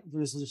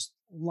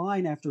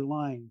line after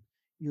line.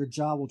 Your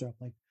jaw will drop.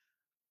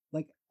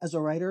 Like as a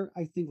writer,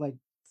 I think like,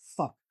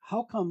 fuck,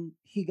 how come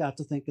he got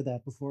to think of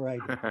that before I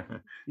did?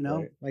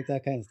 Right. Like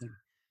that kind of thing.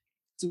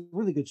 It's a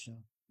really good show.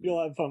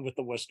 You'll have fun with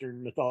the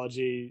Western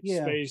mythology,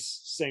 space,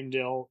 same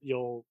deal.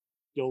 You'll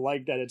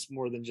like that it's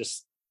more than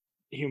just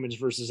humans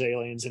versus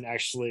aliens and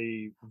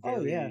actually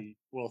very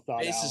well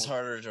thought Space out. is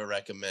harder to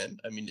recommend.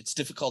 I mean, it's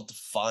difficult to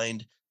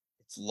find.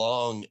 It's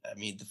long. I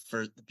mean,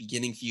 the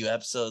beginning few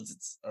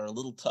episodes are a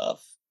little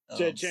tough.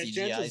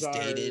 CGI is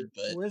dated,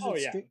 but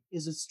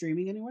is it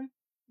streaming anywhere?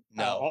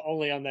 No,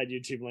 only on that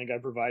YouTube link I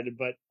provided.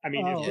 But I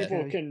mean, if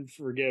people can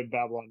forgive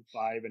Babylon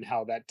 5 and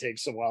how that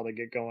takes a while to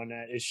get going,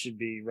 it should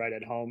be right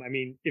at home. I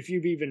mean, if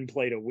you've even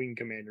played a Wing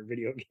Commander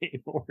video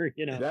game, or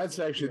that's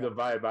actually the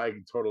vibe I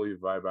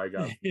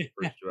got from the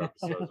first 2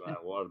 episodes, and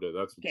I loved it.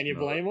 That's can you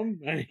blame them?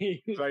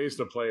 I used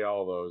to play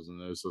all those, and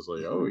this was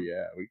like, oh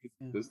yeah, we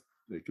could this.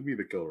 It could be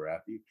the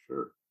Kilrathi,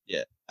 sure.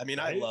 Yeah, I mean,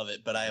 I love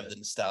it, but I have the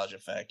nostalgia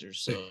factor.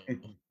 So,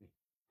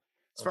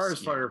 as far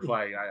as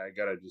Firefly, I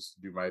gotta just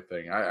do my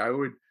thing.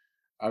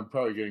 I'm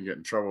probably gonna get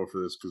in trouble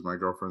for this because my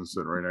girlfriend's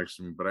sitting right next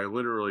to me. But I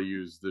literally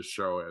use this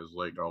show as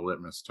like a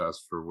litmus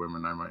test for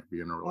women I might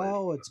be in a relationship.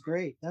 Oh, it's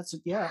great.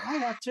 I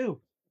have too.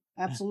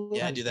 Absolutely.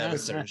 Yeah, I do that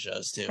with certain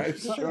shows too. I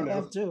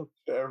have too.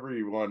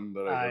 Everyone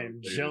that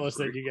I'm jealous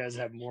that you guys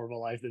have more of a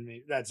life than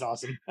me. That's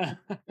awesome. But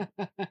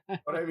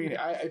I mean,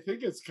 I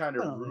think it's kind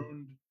of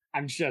ruined.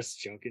 I'm just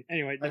joking.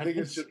 Anyway, I think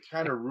it's just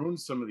kind of ruined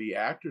some of the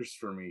actors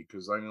for me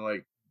because I mean,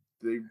 like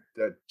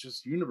that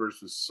just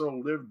universe was so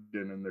lived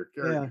in, and their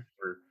characters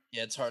were.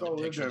 Yeah, it's hard to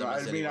picture them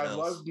as I mean, I else.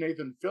 love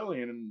Nathan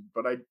Fillion,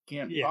 but I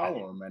can't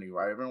follow him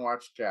anyway. I haven't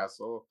watched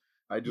Castle.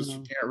 I just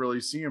can't really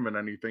see him in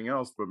anything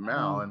else but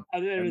Mal and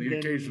the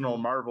occasional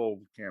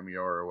Marvel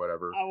cameo or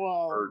whatever,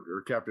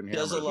 or Captain Hammer.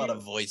 He does a lot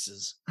of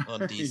voices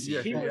on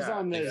DC. He was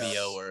on this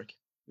VO work.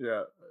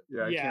 Yeah,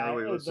 I can't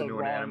really listen to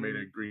an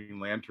animated Green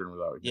Lantern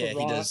without. Yeah,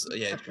 he does.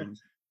 Yeah,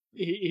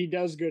 he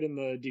does good in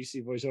the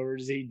DC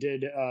voiceovers. He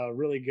did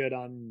really good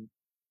on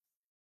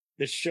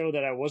this show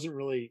that I wasn't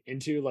really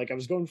into. Like, I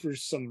was going through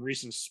some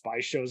recent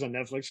spy shows on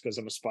Netflix because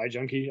I'm a spy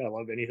junkie. I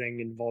love anything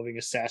involving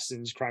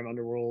assassins, crime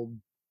underworld,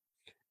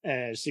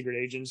 secret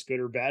agents, good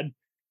or bad.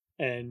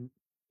 And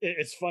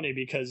it's funny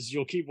because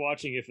you'll keep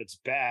watching if it's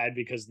bad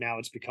because now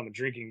it's become a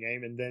drinking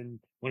game. And then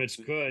when it's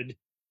good,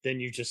 then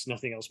you just,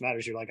 nothing else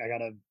matters. You're like, I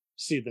gotta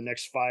see the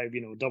next 5,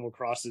 double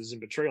crosses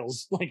and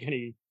betrayals like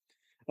any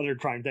other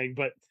crime thing.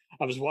 But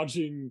I was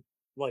watching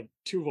like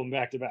 2 of them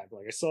back to back.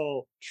 Like, I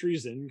saw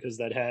Treason because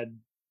that had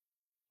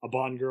a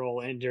Bond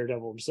girl and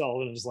Daredevil himself,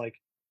 and it was like,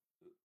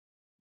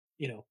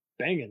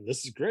 banging,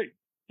 this is great.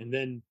 And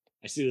then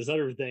I see this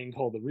other thing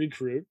called The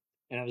Recruit,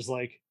 and I was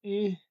like,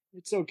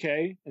 it's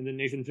okay. And then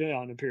Nathan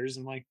Fillion appears,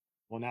 and I'm like,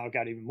 well, now it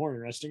got even more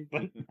interesting.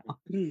 But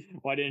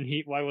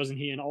why wasn't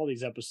he in all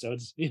these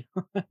episodes?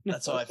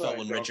 That's how I felt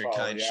when Richard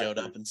Kind showed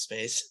up in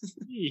space.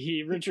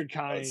 Richard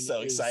Kind. I was so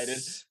excited.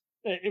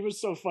 It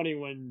was so funny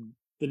when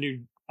the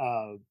new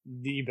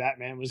the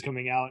Batman was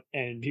coming out,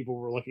 and people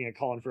were looking at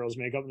Colin Farrell's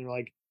makeup, and they're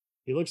like,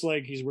 he looks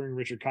like he's wearing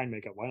Richard Kind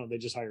makeup. Why don't they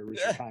just hire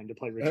Richard Kind to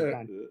play Richard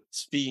Kind?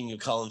 Speaking of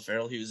Colin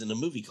Farrell, he was in a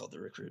movie called The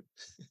Recruit.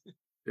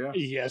 Yeah.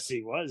 Yes,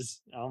 he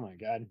was. Oh my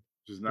God.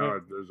 Just now,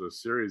 there's a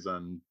series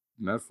on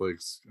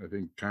Netflix, I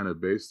think, kind of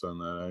based on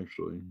that,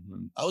 actually.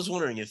 I was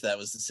wondering if that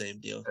was the same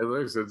deal. It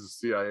looks like it's a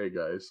CIA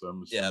guy, so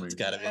I'm assuming. It's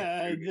gotta be.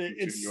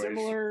 It's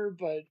similar,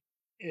 but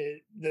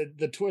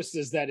the twist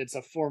is that it's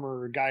a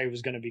former guy who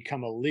was going to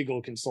become a legal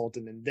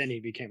consultant, and then he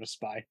became a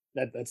spy.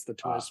 That's the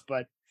twist.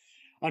 But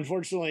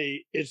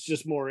unfortunately, it's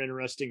just more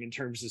interesting in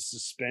terms of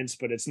suspense,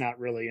 but it's not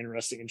really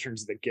interesting in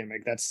terms of the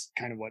gimmick. That's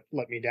kind of what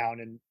let me down.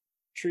 And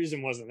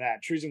Treason wasn't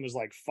that. Treason was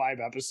like 5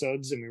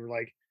 episodes, and we were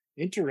like,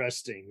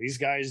 interesting. These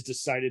guys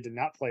decided to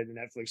not play the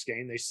Netflix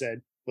game. They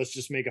said, let's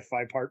just make a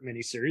 5-part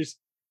miniseries,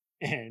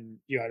 and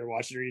you either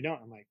watch it or you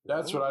don't. I'm like,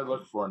 that's what I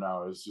look for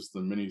now, is just the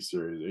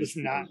miniseries. It's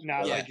not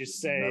like you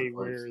say Netflix.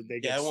 Where they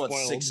get I want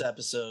spoiled. 6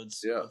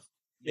 episodes. Yeah.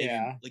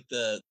 Maybe like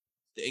the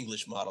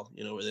English model,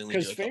 where they only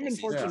because Fame and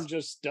Fortune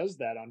just does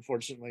that.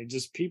 Unfortunately,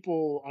 just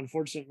people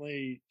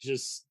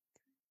just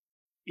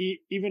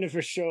even if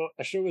a show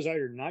is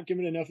either not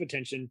given enough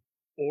attention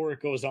or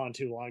it goes on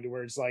too long to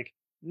where it's like,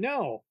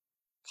 no,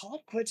 call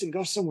it quits and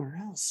go somewhere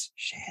else.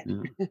 Shit.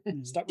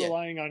 Stop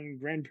relying on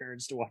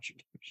grandparents to watch a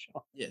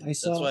show. Yeah,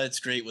 that's why it's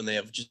great when they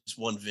have just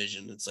one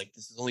vision. It's like,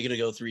 this is only going to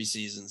go 3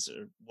 seasons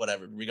or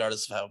whatever,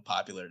 regardless of how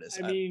popular it is.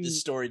 I mean, this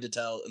story to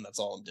tell, and that's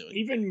all I'm doing.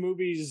 Even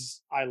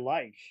movies I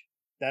like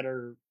that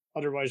are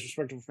otherwise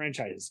respectable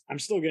franchises, I'm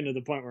still getting to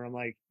the point where I'm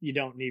like, you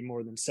don't need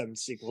more than 7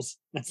 sequels.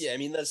 I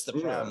mean, that's the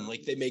problem.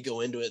 Like, they may go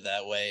into it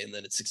that way, and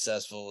then it's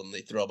successful, and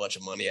they throw a bunch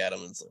of money at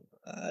them, and it's like,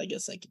 I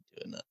guess I could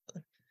do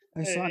another.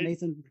 I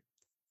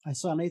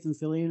saw Nathan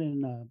Fillion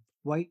in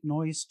White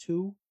Noise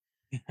 2.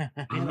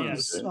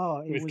 Yes,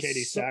 with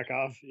Katie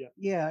Sackhoff.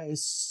 Yeah,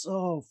 it's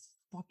so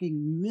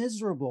fucking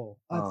miserable.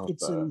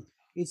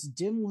 It's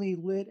dimly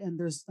lit, and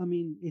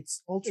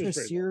it's ultra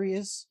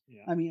serious.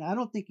 Yeah. I mean, I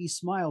don't think he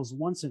smiles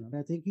once in it.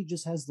 I think he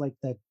just has like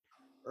that,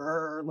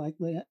 like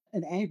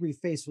an angry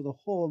face for the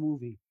whole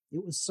movie.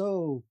 It was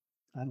so,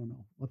 I don't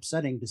know,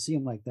 upsetting to see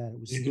him like that.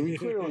 It was. We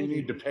clearly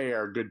need to pay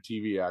our good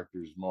TV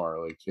actors more,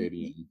 like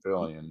Katie and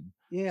Fillion.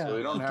 Yeah, so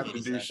they don't have to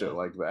do shit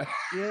like that.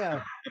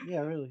 Yeah,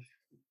 really.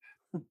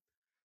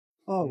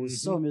 Oh, it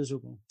was so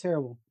miserable,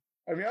 terrible.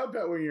 I mean, I'll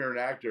bet when you're an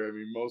actor,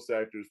 most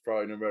actors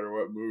probably, no matter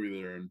what movie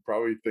they're in,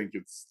 probably think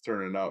it's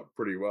turning out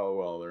pretty well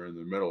while they're in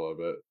the middle of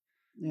it.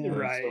 Yeah.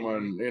 Right.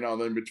 Someone,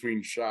 then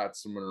between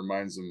shots, someone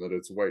reminds them that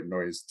it's White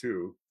Noise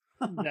too.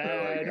 I hope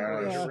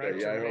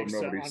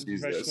nobody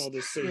sees this.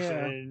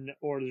 Decision,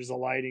 or there's a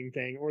lighting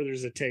thing, or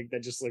there's a take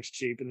that just looks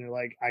cheap, and they're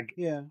like,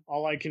 the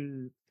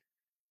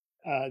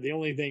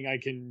only thing I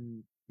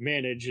can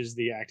manage is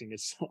the acting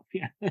itself.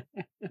 Yeah.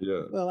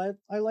 Well,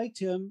 I liked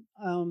him,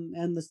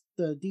 and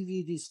the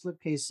DVD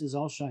slipcase is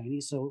all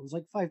shiny, so it was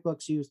like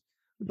 $5 used.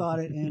 I bought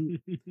it, and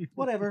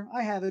whatever,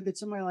 I have it.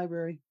 It's in my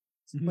library,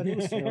 but it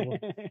was terrible.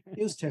 It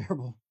was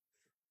terrible.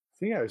 I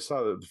think I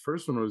saw that the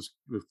first one was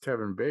with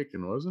Kevin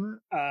Bacon, wasn't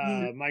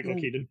it? Michael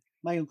Keaton.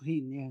 Michael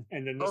Keaton, yeah.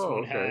 And then this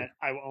one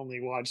I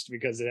only watched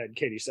because it had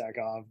Katie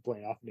Sackhoff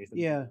playing off Nathan.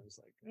 Yeah. I was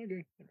like,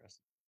 okay,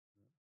 interesting.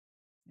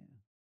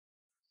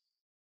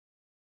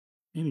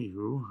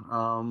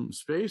 Anywho,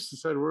 Space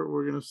said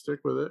we're gonna stick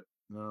with it,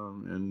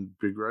 and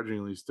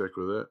begrudgingly stick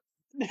with it.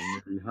 And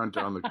maybe hunt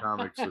down the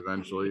comics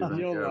eventually.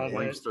 You'll love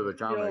links to the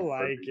comics. You'll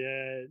like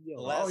it.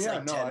 The last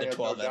 10 to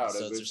 12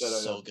 episodes are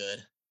so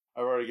good.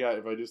 I've already got,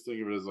 if I just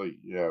think of it as like,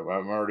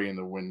 I'm already in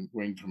the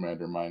Wing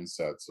Commander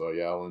mindset, so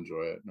I'll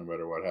enjoy it no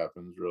matter what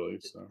happens, really.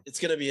 So it's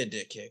gonna be a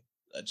dick kick.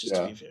 Just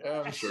to be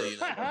fair. I'm sure.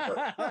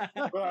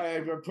 But I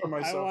put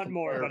myself in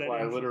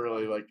Firefly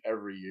literally like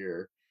every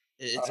year.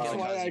 That's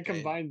why I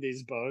combined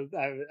these both.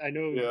 I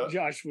know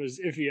Josh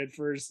was iffy at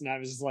first, and I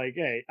was like,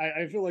 hey,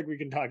 I feel like we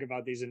can talk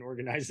about these and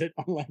organize it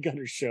on like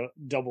other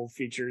double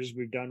features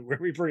we've done where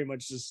we pretty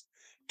much just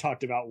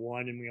talked about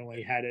one and we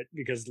only had it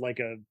because like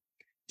a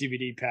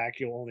DVD pack,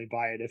 you'll only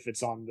buy it if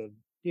it's on the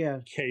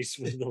case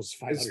with those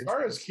 500. As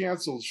far as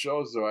canceled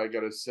shows, though, I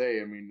gotta say,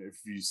 I mean, if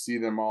you see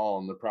them all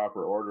in the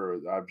proper order,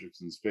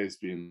 Objects in Space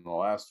being the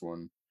last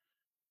one,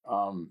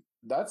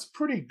 that's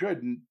pretty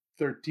good.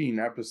 13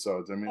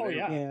 episodes. I mean,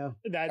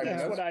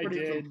 that's what I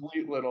did.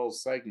 Complete little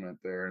segment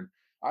there, and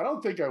I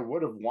don't think I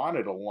would have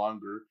wanted a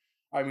longer.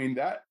 I mean,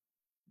 that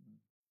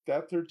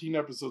 13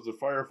 episodes of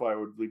Firefly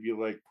would be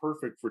like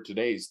perfect for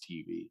today's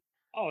TV.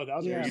 Oh, that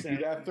was do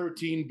that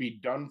 13, be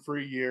done for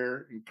a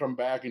year, and come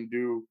back and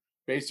do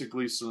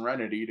basically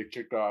Serenity to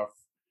kick off,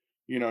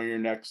 your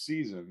next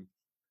season.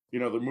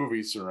 The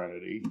movie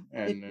Serenity,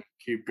 and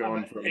keep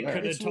going from there. It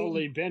could have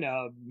totally been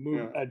a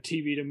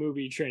TV to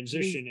movie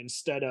transition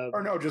instead of...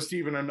 Or no, just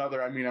even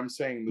another, I'm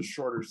saying the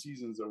shorter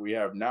seasons that we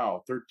have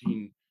now,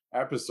 13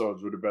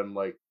 episodes would have been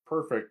like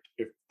perfect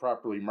if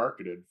properly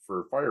marketed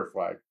for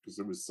Firefly, because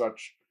it was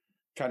such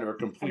kind of a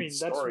complete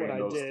story in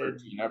those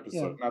 13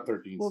 episodes, not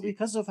 13 Well, seasons,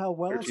 because of how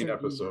well 13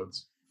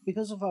 episodes.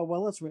 Because of how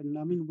well it's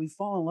written, we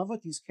fall in love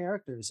with these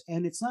characters,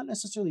 and it's not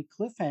necessarily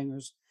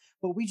cliffhangers,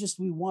 but we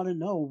want to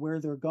know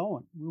where they're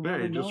going.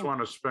 You just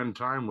want to spend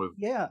time with.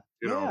 Yeah.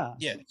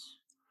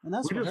 And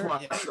that's we just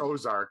watched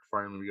Ozark.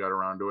 Finally, we got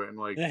around to it, and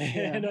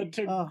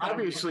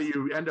obviously,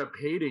 you end up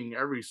hating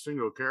every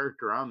single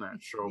character on that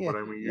show. But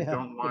you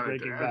don't want it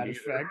to end.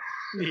 Effect.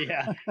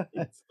 Yeah.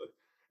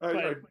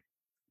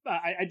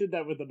 I did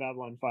that with the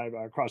Babylon 5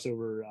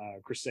 crossover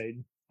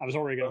Crusade. I was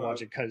already going to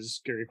watch it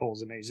because Gary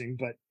Cole's amazing,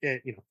 but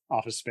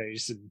Office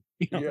Space and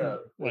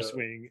West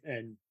Wing,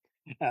 and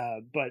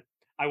but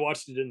I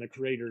watched it in the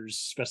creator's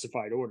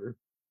specified order,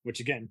 which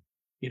again,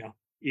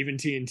 even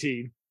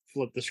TNT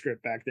flipped the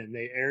script back then.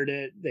 They aired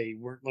it. They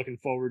weren't looking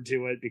forward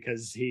to it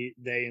because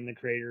they and the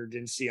creator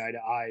didn't see eye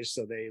to eye.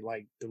 So they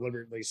like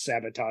deliberately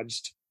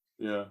sabotaged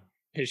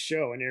his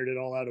show and aired it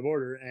all out of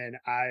order. And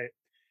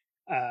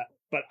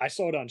but I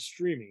saw it on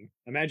streaming.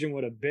 Imagine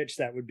what a bitch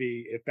that would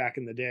be if back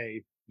in the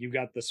day you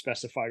got the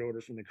specified order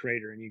from the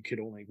creator and you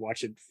could only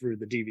watch it through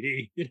the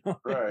DVD,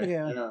 Right.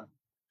 Yeah.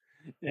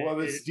 Well,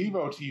 this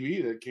Devo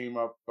TV that came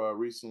up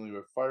recently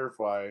with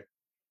Firefly,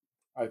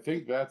 I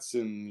think that's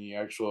in the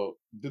actual.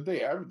 Did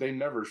they ever? They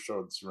never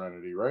showed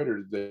Serenity, right?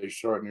 Or did they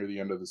show it near the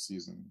end of the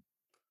season?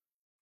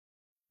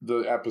 The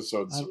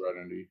episode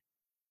Serenity.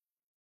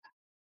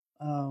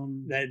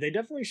 They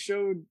definitely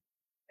showed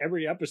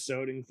every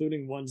episode,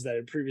 including ones that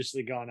had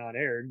previously gone on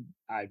aired.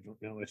 I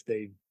don't know if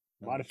they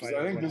modified.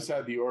 I think this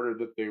had the order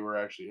that they were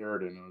actually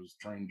aired in. It was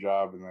Train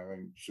Job, and I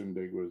think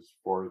Shindig was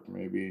fourth,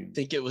 maybe. I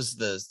think it was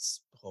the.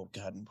 Oh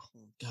God,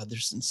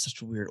 there's in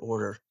such a weird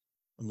order.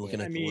 I'm looking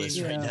at the list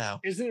right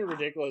now. Isn't it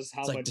ridiculous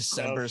how it's like much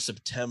December,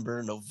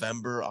 September,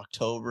 November,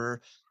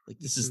 October? Like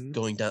this is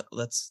going down.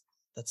 That's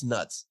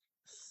nuts.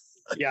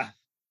 Yeah,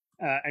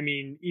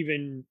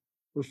 even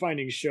we're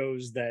finding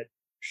shows that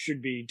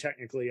should be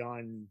technically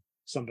on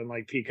something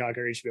like Peacock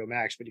or HBO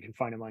Max, but you can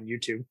find them on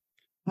YouTube.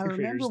 The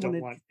creators don't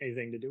want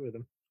anything to do with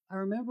them. I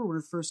remember when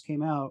it first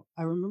came out.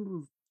 I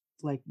remember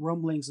like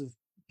rumblings of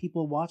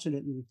people watching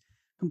it and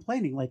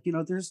complaining, like,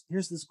 here's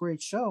this great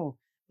show,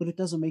 but it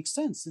doesn't make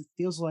sense. It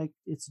feels like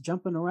it's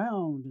jumping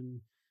around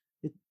and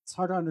it's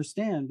hard to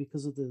understand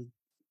because of the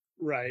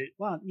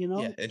plot,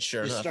 Yeah, and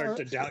sure you start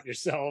to doubt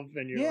yourself,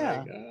 and you're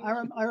like,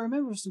 I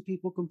remember some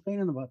people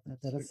complaining about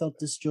that I felt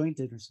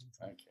disjointed or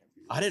something.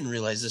 I didn't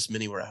realize this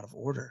many were out of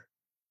order.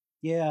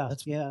 Yeah,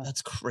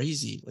 that's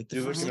crazy. Like the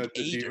first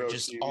 8 are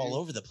just all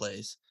over the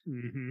place.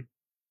 Mm-hmm.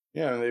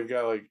 Yeah, and they've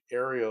got like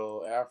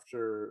Ariel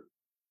after.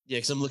 Yeah,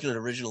 because I'm looking at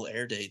original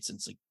air dates, and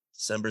it's like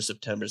December,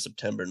 September,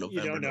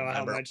 November,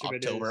 November,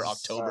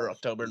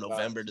 October,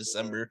 November,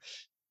 December.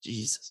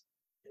 Jesus.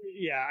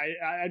 Yeah,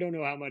 I don't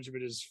know how much of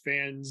it is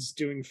fans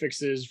doing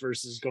fixes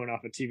versus going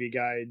off of TV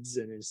guides,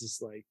 and it's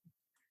just like,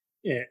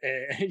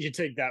 you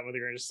take that with a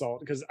grain of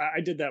salt, because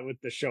I did that with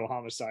the show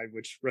Homicide,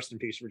 which rest in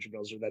peace, Richard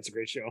Belzer. That's a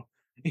great show.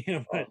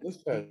 But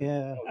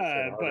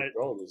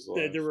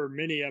there were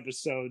many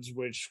episodes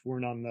which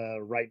weren't on the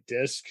right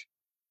disc,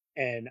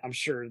 and I'm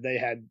sure they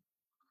had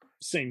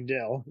same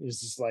deal.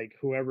 It's just like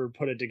whoever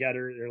put it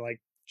together, they're like,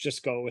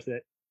 just go with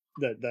it.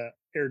 The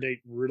air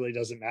date really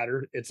doesn't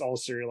matter. It's all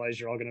serialized.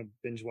 You're all gonna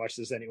binge watch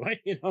this anyway.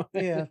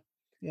 Yeah.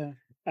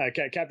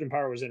 Captain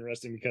Power was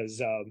interesting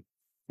because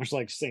much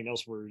like St.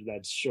 Elsewhere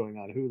that's showing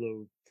on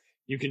Hulu,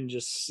 you can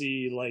just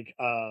see like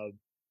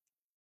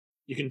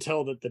you can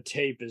tell that the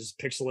tape is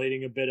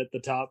pixelating a bit at the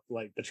top,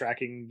 like the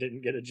tracking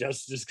didn't get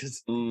adjusted just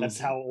because that's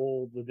how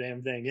old the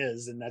damn thing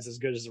is, and that's as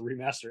good as a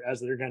remaster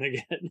as they're gonna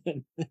get.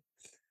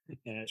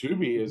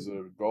 Tubi is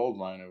a gold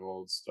line of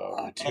old stuff.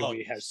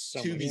 Tubi has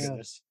so many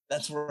goodness.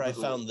 That's where I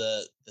found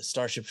the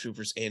Starship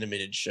Troopers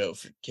animated show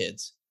for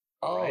kids.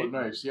 Oh,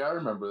 nice. Yeah, I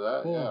remember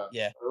that.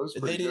 Yeah. It was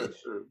pretty good.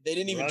 They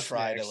didn't even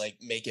try to like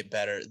make it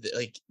better.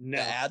 The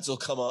ads will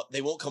come up.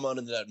 They won't come on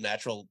in the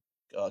natural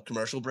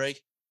commercial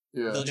break.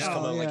 Yeah. They'll just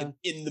come on like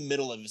in the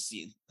middle of a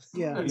scene.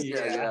 Yeah.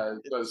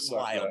 It does suck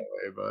wild. that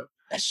way, but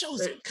that show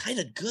is kind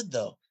of good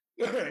though.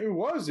 It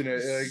was, and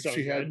like So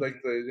she had good.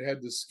 like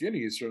the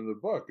skinnies from the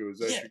book. It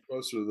was actually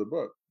closer to the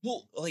book.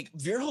 Well, like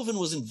Verhoeven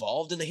was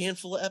involved in a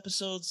handful of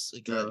episodes.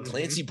 Like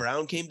Clancy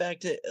Brown came back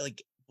to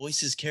like voice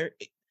his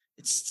character.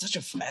 It's such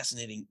a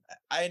fascinating.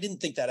 I didn't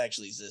think that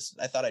actually existed.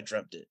 I thought I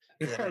dreamt it.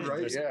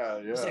 Right? Yeah.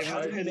 Like,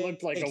 how did It they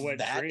looked like a make wet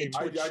that dream. into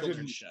a I children's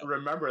didn't show?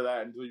 remember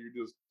that until you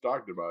just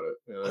talked about it.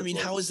 Yeah, I mean,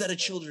 that's how like- is that a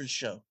children's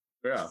show?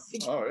 Yeah.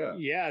 Oh yeah.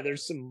 Yeah,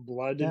 there's some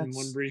blood in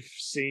one brief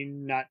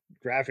scene, not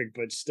graphic,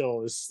 but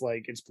still, it's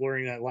like it's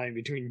blurring that line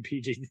between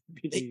PG.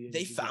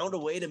 They found a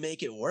way to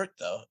make it work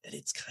though, and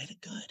it's kind of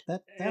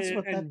good.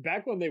 And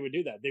back when they would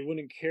do that, they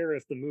wouldn't care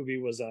if the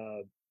movie was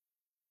a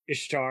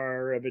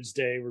Ishtar of its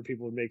day, where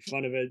people would make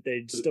fun of it.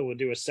 They still would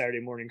do a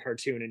Saturday morning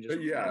cartoon and just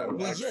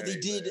They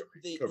did.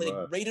 They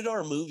like rated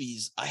R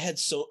movies. I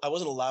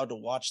wasn't allowed to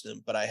watch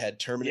them, but I had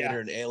Terminator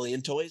and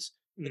Alien toys.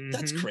 Like,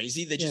 that's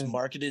crazy. They just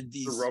marketed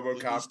these the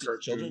RoboCop to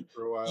cartoon children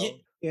for a while.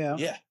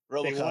 Yeah.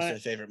 RoboCop's my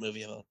favorite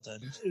movie of all time.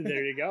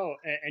 There you go.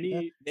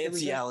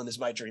 Nancy Allen is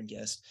my dream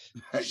guest.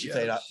 She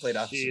played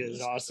opposite. She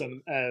is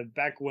awesome.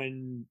 Back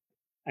when,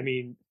 I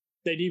mean,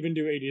 they'd even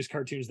do 80s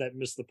cartoons that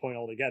missed the point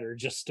altogether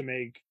just to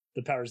make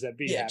the powers that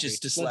be happy.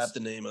 Just to slap the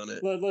name on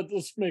it.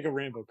 Let's make a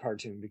Rambo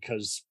cartoon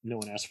because no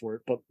one asked for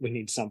it, but we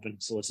need something,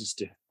 so let's just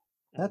do it.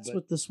 That's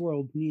what this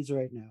world needs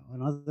right now.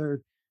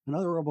 Another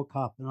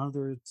RoboCop,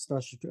 another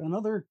Starship,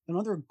 another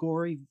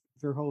gory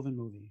Verhoeven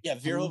movie. Yeah,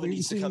 Verhoeven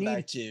needs to come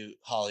back to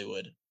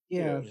Hollywood.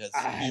 Yeah,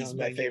 he's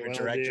my favorite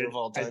director of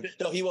all time.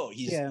 No, he won't.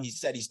 He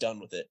said he's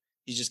done with it.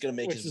 He's just gonna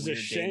make his weird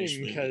Danish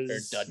movie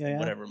or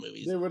whatever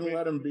movies. They wouldn't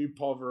let him be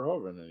Paul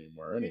Verhoeven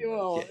anymore. Anyway.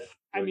 Well,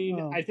 I mean,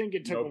 I think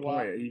it took a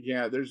while.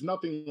 Yeah, there's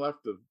nothing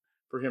left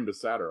for him to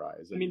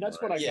satirize. I mean,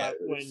 that's what I got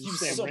when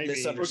Sam Raimi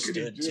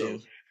misunderstood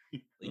too.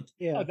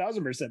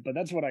 1,000%. But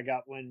that's what I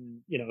got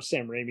when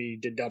Sam Raimi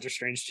did Doctor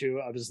Strange 2.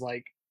 I was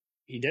like,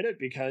 he did it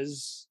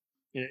because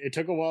it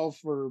took a while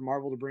for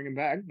Marvel to bring him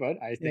back,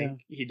 but I think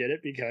he did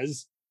it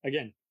because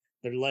again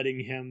they're letting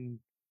him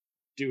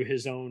do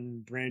his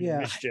own brand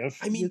of mischief.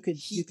 I mean,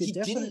 you could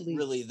definitely didn't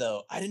really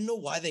though. I didn't know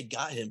why they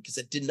got him because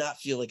it did not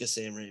feel like a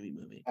Sam Raimi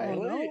movie.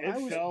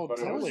 It felt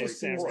totally a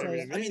Sam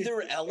Raimi movie. I mean, there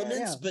were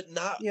elements, but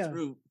not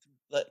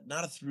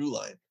not a through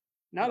line.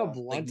 Not a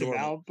blunt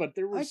amount, but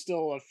there were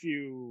still a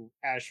few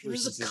Ash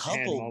versus There was a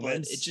couple, but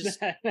moments.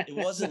 it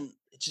wasn't.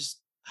 It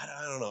just I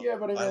don't know. Yeah,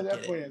 but at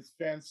that point, it's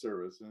fan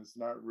service, and it's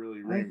not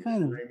really Raimi.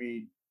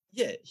 Raimi.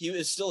 Yeah, he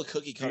was still a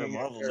cookie cutter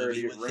Marvel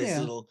movie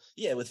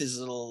with his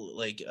little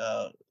like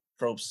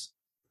tropes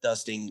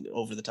dusting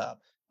over the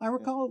top. I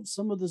recall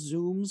some of the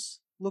zooms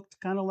looked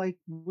kind of like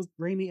with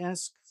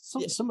Raimi-esque.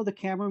 Some of the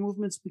camera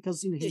movements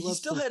because he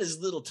still had his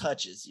little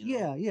touches.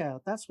 Yeah,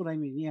 that's what I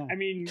mean. Yeah, I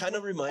mean, kind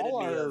of reminded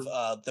me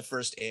of the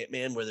first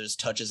Ant-Man, where there's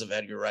touches of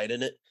Edgar Wright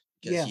in it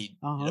because he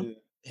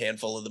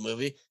handful of the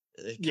movie.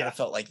 It kind of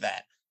felt like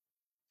that.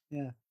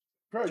 Yeah.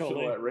 Probably should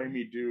let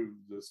Raimi do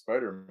the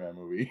Spider-Man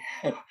movie,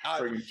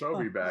 bringing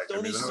Tobey back.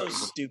 Sony's so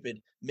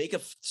stupid. Make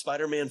a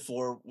Spider-Man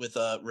 4 with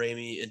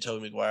Raimi and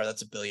Tobey Maguire.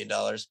 That's $1 billion.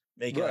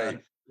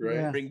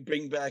 Make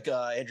bring back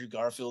Andrew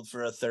Garfield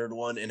for a third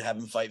one and have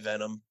him fight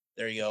Venom.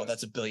 There you go.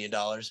 That's $1 billion.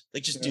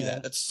 Like just do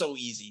that. That's so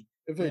easy.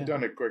 If they'd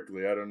done it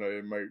quickly, I don't know.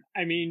 It might.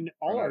 I mean,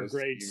 all our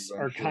greats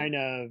are kind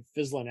of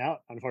fizzling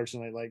out,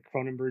 unfortunately. Like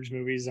Cronenberg's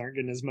movies aren't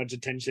getting as much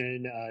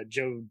attention.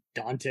 Joe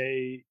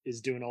Dante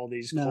is doing all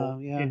these cool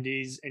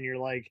indies, and you're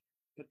like,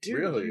 but dude,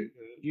 really,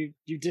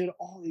 you did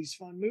all these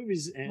fun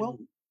movies, and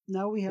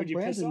now we have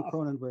Brandon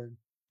Cronenberg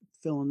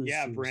filling the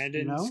shoes.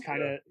 Brandon's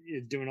kind of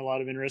doing a lot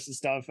of interesting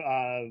stuff.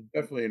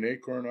 Definitely an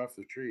acorn off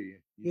the tree.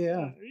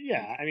 Yeah.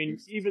 I mean,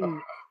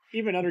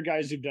 even other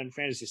guys who've done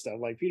fantasy stuff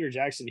like Peter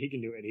Jackson, he can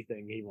do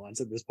anything he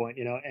wants at this point,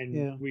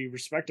 and we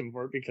respect him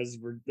for it because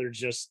they're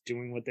just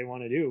doing what they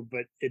want to do.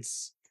 But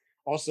it's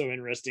also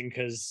interesting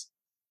because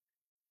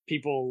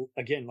people,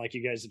 again, like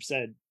you guys have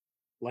said,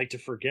 like to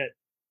forget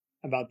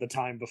about the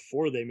time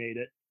before they made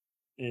it.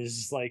 And it's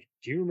just like,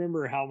 do you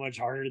remember how much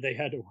harder they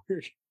had to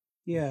work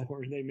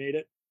before they made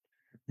it?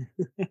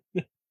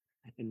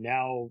 And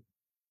now,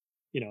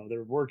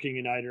 they're working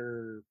in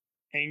either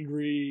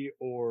angry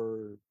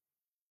or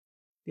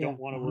don't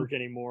want to work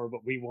anymore,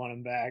 but we want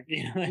them back.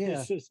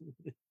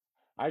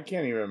 I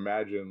can't even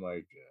imagine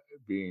like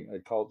being a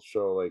cult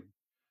show. Like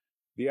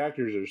the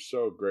actors are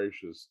so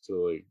gracious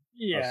to like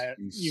us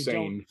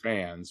insane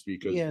fans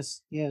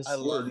because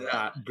we're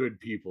not good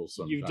people.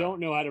 Sometimes you don't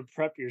know how to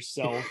prep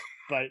yourself,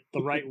 but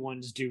the right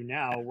ones do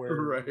now.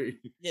 Where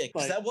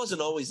because that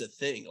wasn't always a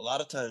thing. A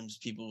lot of times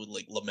people would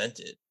like lament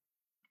it.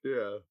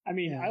 Yeah, I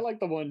mean, I like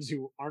the ones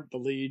who aren't the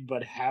lead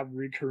but have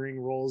recurring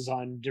roles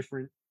on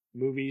different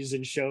movies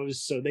and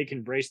shows so they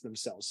can brace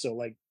themselves. So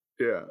like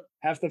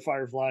half the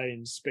Firefly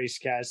and Space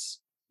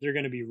Cast, they're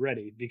going to be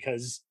ready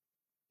because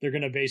they're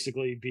going to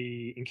basically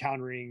be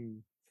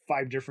encountering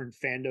 5 different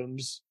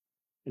fandoms,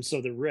 and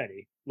so they're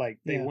ready. Like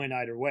they win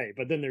either way.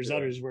 But then there's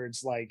others where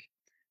it's like,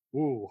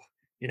 ooh,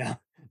 the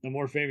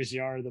more famous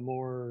you are, the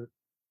more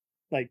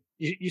like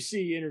you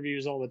see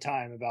interviews all the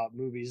time about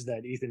movies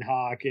that Ethan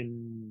Hawke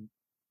and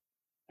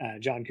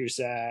John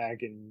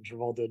Cusack and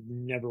Travolta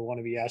never want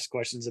to be asked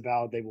questions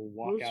about. They will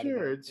walk out.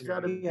 Sure, it's got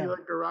to be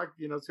like a rock.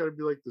 It's got to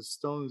be like the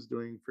Stones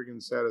doing freaking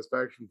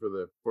Satisfaction for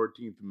the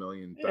 14th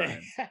millionth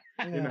time.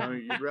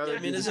 You'd rather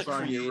do the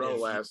song you wrote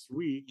last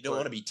week. You don't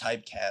want to be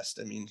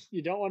typecast. I mean,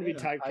 you don't want to be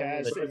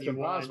typecast. It's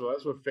impossible.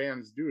 That's what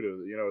fans do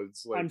to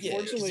It's like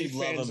unfortunately,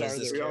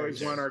 fans we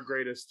always want our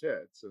greatest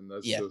hits, and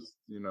that's just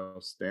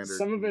standard.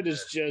 Some of it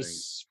is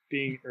just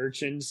being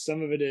urchins.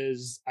 Some of it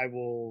is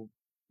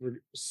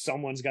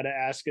someone's got to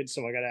ask it,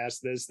 so I got to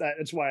ask this.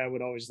 That's why I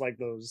would always like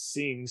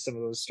seeing some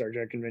of those Star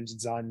Trek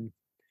conventions on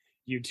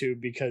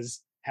YouTube,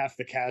 because half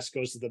the cast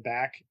goes to the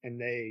back and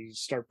they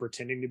start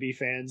pretending to be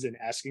fans and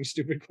asking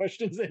stupid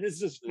questions, and it's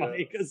just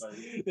funny because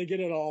they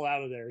get it all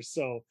out of there,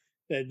 so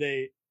that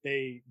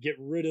they get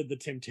rid of the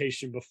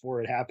temptation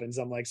before it happens.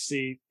 I'm like,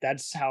 see,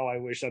 that's how I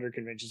wish other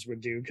conventions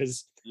would do,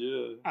 because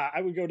I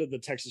would go to the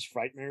Texas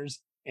Frightmares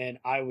and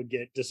I would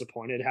get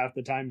disappointed half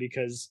the time,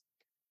 because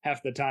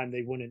half the time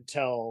they wouldn't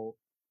tell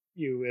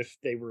you if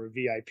they were a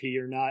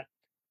VIP or not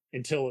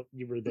until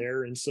you were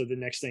there. And so the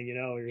next thing you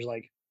know, you're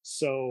like,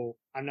 so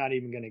I'm not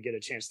even going to get a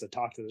chance to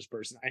talk to this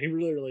person. I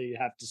literally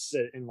have to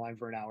sit in line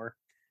for an hour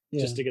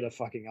just to get a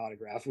fucking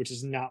autograph, which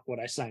is not what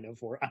I signed up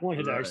for. I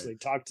wanted to actually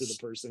talk to the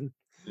person.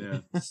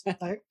 Yeah.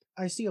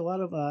 I see a lot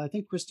of, I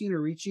think Christina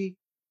Ricci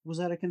was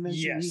at a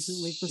convention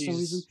recently for some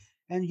reason.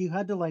 And you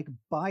had to like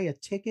buy a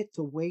ticket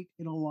to wait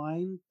in a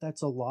line.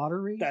 That's a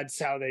lottery. That's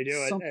how they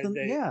do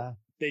it.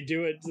 They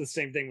do it the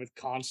same thing with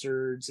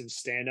concerts and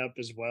stand up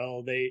as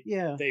well. They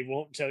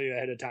won't tell you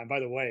ahead of time. By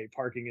the way,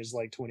 parking is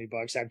like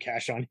 $20. Have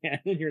cash on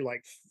hand, and you're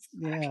like,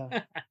 I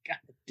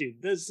gotta do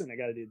this and I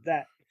gotta do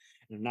that,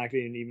 and I'm not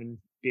going to even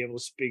be able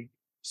to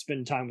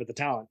spend time with the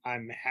talent.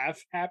 I'm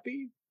half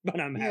happy, but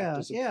I'm half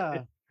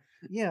disappointed.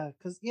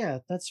 Because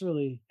that's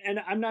really.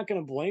 And I'm not going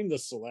to blame the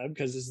celeb,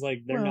 because it's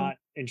like they're not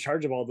in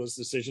charge of all those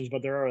decisions.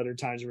 But there are other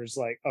times where it's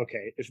like,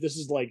 okay, if this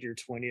is like your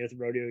 20th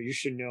rodeo, you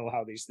should know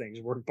how these things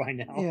work by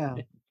now. Yeah.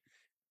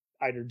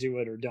 Either do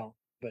it or don't.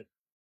 But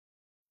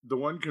the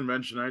one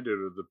convention I did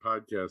with the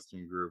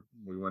podcasting group,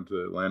 we went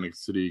to Atlantic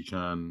City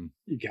Con.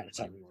 You got to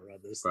tell me more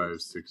about this.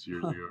 5-6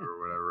 years ago or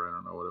whatever. I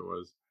don't know what it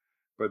was.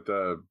 But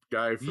the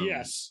guy from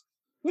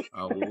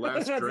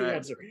Last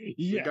Dragon,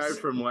 the guy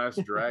from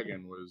Last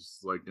Dragon was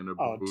like in a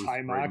booth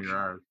right near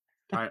ours.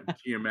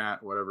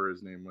 Tiamat, whatever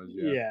his name was.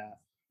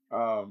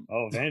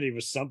 Vandy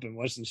was something,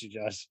 wasn't she,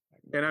 Josh?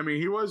 And I mean,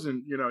 he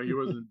wasn't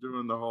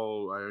doing the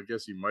whole. I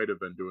guess he might have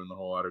been doing the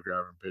whole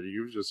autograph and pity.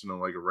 He was just in a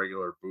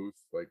regular booth,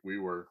 like we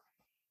were,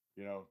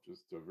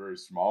 just a very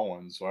small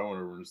one. So I went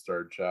over and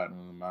started chatting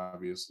with him,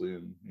 obviously,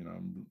 and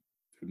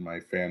did my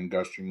fan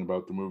gushing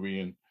about the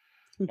movie, and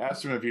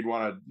asked him if he'd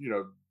want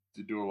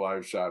to do a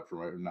live shot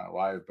for not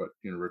live, but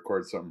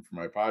record something for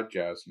my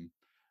podcast. And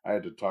I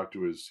had to talk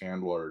to his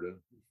handler to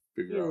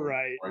figure out.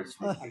 Right.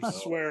 I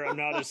swear I'm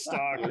not a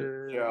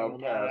stalker. I will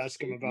not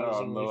ask him about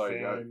his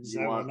OnlyFans.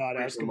 I will not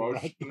ask him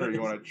about this. Or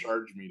you want to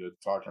charge me to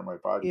talk on my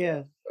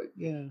podcast?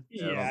 And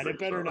it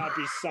better not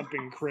be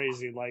something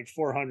crazy like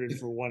 400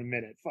 for 1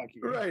 minute. Fuck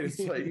you. Right. It's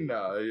like,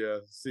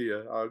 see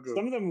ya. I'll go.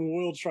 Some of them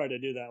will try to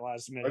do that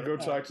last minute. I'll go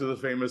talk to the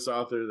famous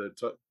author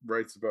that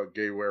writes about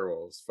gay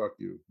werewolves. Fuck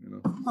you,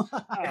 Oh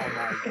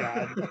my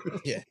God.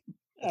 Yeah.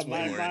 That's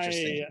way more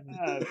interesting.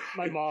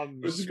 My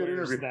mom. It was a good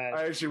interview.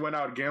 I actually went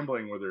out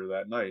gambling with her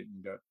that night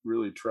and got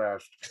really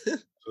trashed. So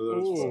that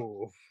was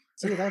fun.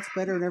 See, that's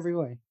better in every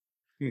way.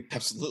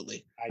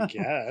 Absolutely. I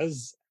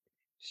guess.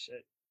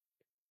 Shit.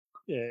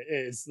 Yeah,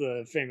 it's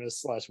the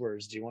famous last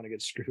words. Do you want to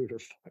get screwed or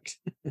fucked?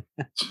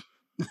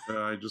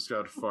 I just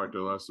got fucked.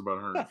 It lasted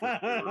about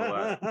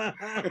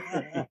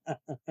 150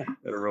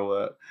 at a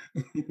roulette.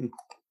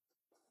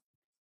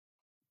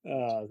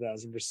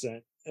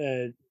 1,000%.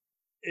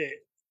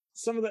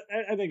 Some of the,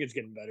 I think it's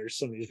getting better.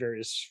 Some of these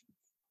various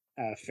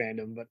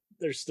fandom, but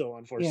there's still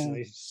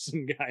unfortunately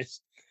some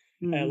guys.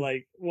 And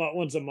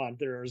once a month,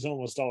 there is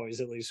almost always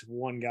at least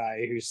one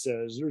guy who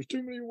says, "There's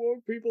too many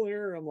woke people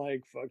here." I'm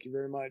like, "Fuck you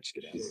very much.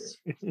 Get out of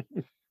here."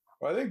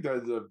 Well, I think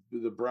that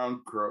the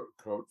brown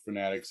coat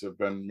fanatics have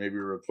been maybe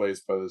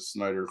replaced by the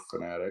Snyder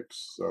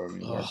fanatics. So I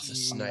mean, the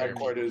Snyder,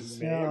 not quite as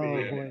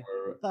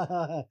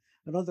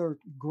another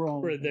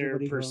grown. Where they're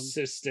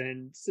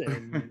persistent,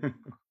 and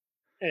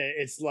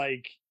it's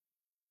like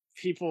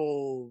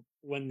people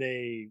when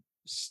they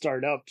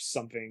start up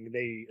something,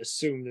 they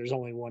assume there's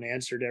only one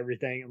answer to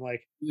everything. I'm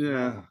like,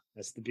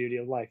 that's the beauty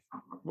of life.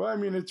 Well, I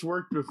mean, it's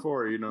worked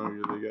before. They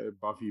got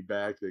Buffy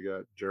back, they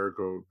got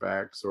Jericho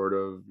back, sort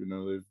of.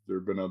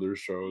 There've been other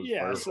shows.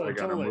 So I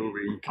got a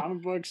movie.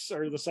 Comic books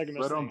are the second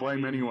best. I don't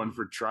blame anyone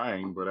for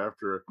trying, but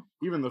after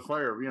even the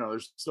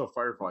there's still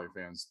Firefly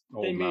fans.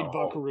 They made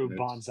Buckaroo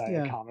Banzai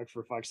a comic,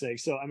 for fuck's sake.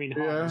 So I mean,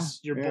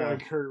 your boy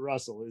Kurt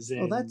Russell is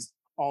in.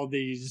 All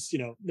these,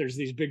 there's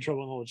these Big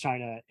Trouble in Little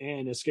China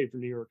and Escape from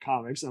New York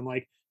comics. I'm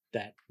like,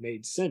 that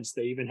made sense.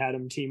 They even had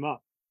them team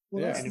up.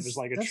 And it was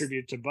like a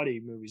tribute to buddy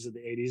movies of the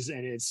 80s.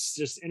 And it's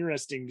just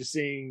interesting to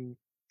seeing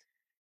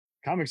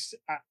comics.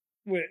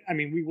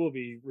 we will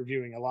be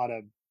reviewing a lot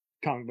of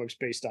comic books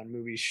based on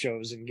movies,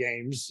 shows, and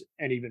games,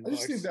 and even books. I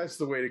just think that's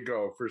the way to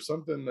go for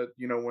something that,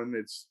 when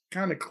it's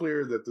kind of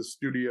clear that the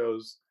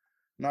studio's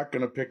not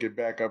going to pick it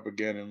back up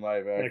again in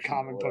live action. The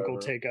comic book will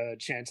take a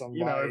chance on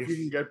life. If you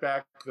can get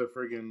back the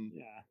friggin'...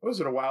 Yeah. What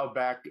was it, a while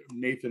back,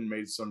 Nathan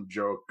made some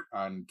joke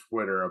on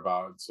Twitter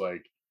about, it's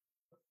like,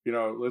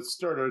 let's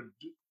start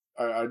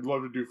I'd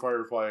love to do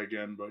Firefly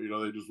again, but,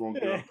 they just won't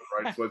give up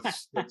the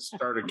rights. Let's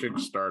start a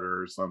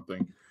Kickstarter or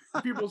something.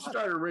 People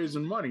started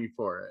raising money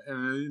for it.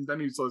 And then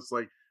he's just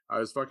like, I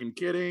was fucking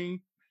kidding.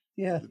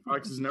 Yeah.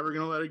 Fox is never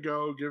going to let it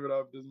go. Give it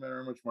up. Doesn't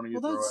matter how much money you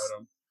throw at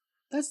them.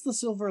 That's the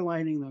silver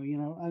lining, though.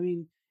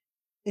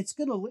 It's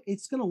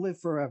gonna live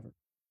forever.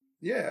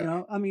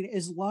 Yeah.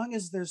 As long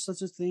as there's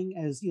such a thing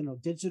as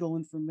digital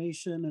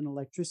information and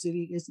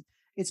electricity,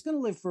 it's gonna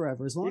live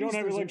forever. As long we as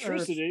don't have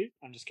electricity.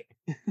 I'm just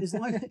kidding. As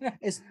long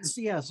as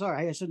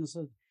sorry, I shouldn't have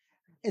said.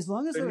 As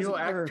long as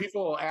there's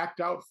people act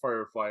out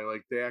Firefly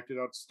like they acted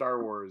out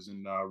Star Wars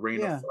and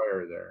Reign of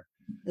Fire there.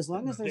 As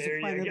long as there's a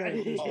planet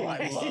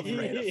I love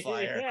Reign of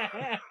Fire.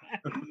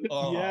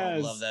 I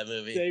love that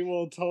movie. They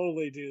will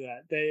totally do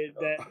that.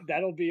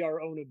 That'll be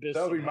our own abyss.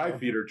 That'll be my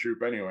theater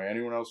troupe anyway.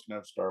 Anyone else can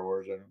have Star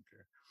Wars. I don't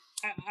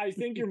care. I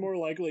think you're more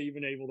likely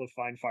even able to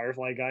find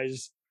Firefly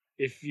guys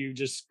if you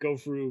just go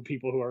through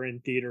people who are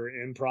in theater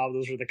and improv.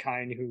 Those are the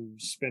kind who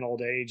spend all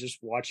day just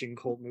watching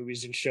cult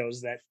movies and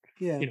shows that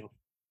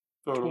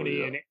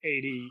 20 and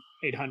 80,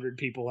 800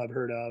 people have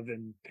heard of,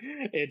 and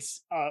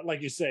it's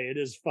like you say, it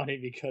is funny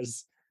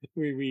because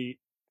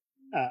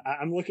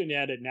I'm looking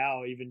at it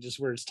now, even just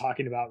where it's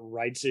talking about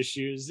rights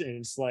issues, and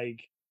it's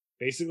like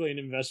basically an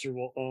investor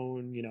will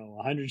own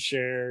 100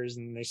 shares,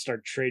 and they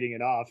start trading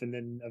it off, and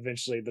then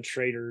eventually the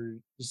traders,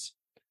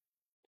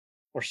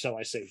 or shall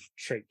I say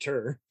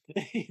traitor,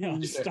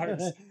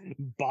 starts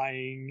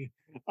buying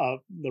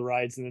up the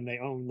rights, and then they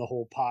own the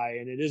whole pie.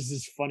 And it is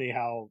just funny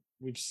how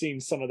we've seen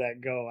some of that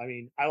go.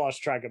 I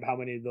lost track of how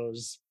many of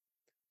those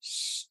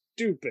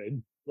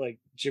stupid, like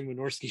Jim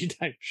Wynorski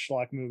type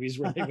schlock movies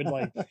where they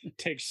would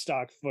take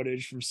stock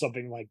footage from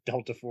something like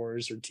Delta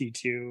Force or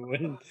T2,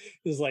 and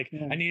it's like,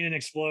 I need an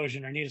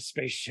explosion, I need a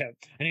spaceship,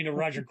 I need a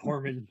Roger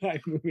Corman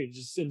type movie,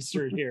 just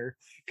insert here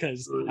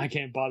because I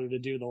can't bother to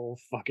do the whole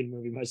fucking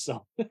movie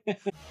myself.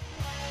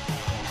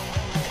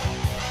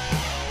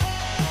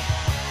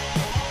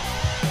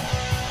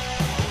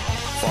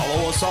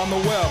 Follow us on the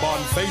web on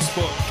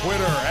Facebook,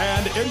 Twitter,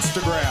 and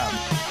Instagram.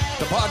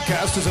 The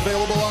podcast is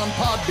available on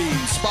Podbean,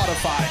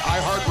 Spotify,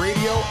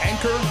 iHeartRadio,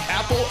 Anchor,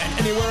 Apple, and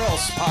anywhere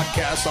else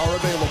podcasts are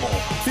available.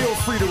 Feel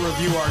free to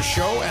review our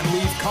show and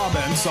leave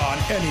comments on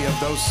any of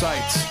those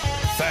sites.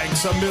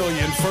 Thanks a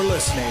million for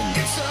listening.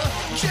 It's a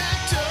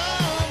jacked up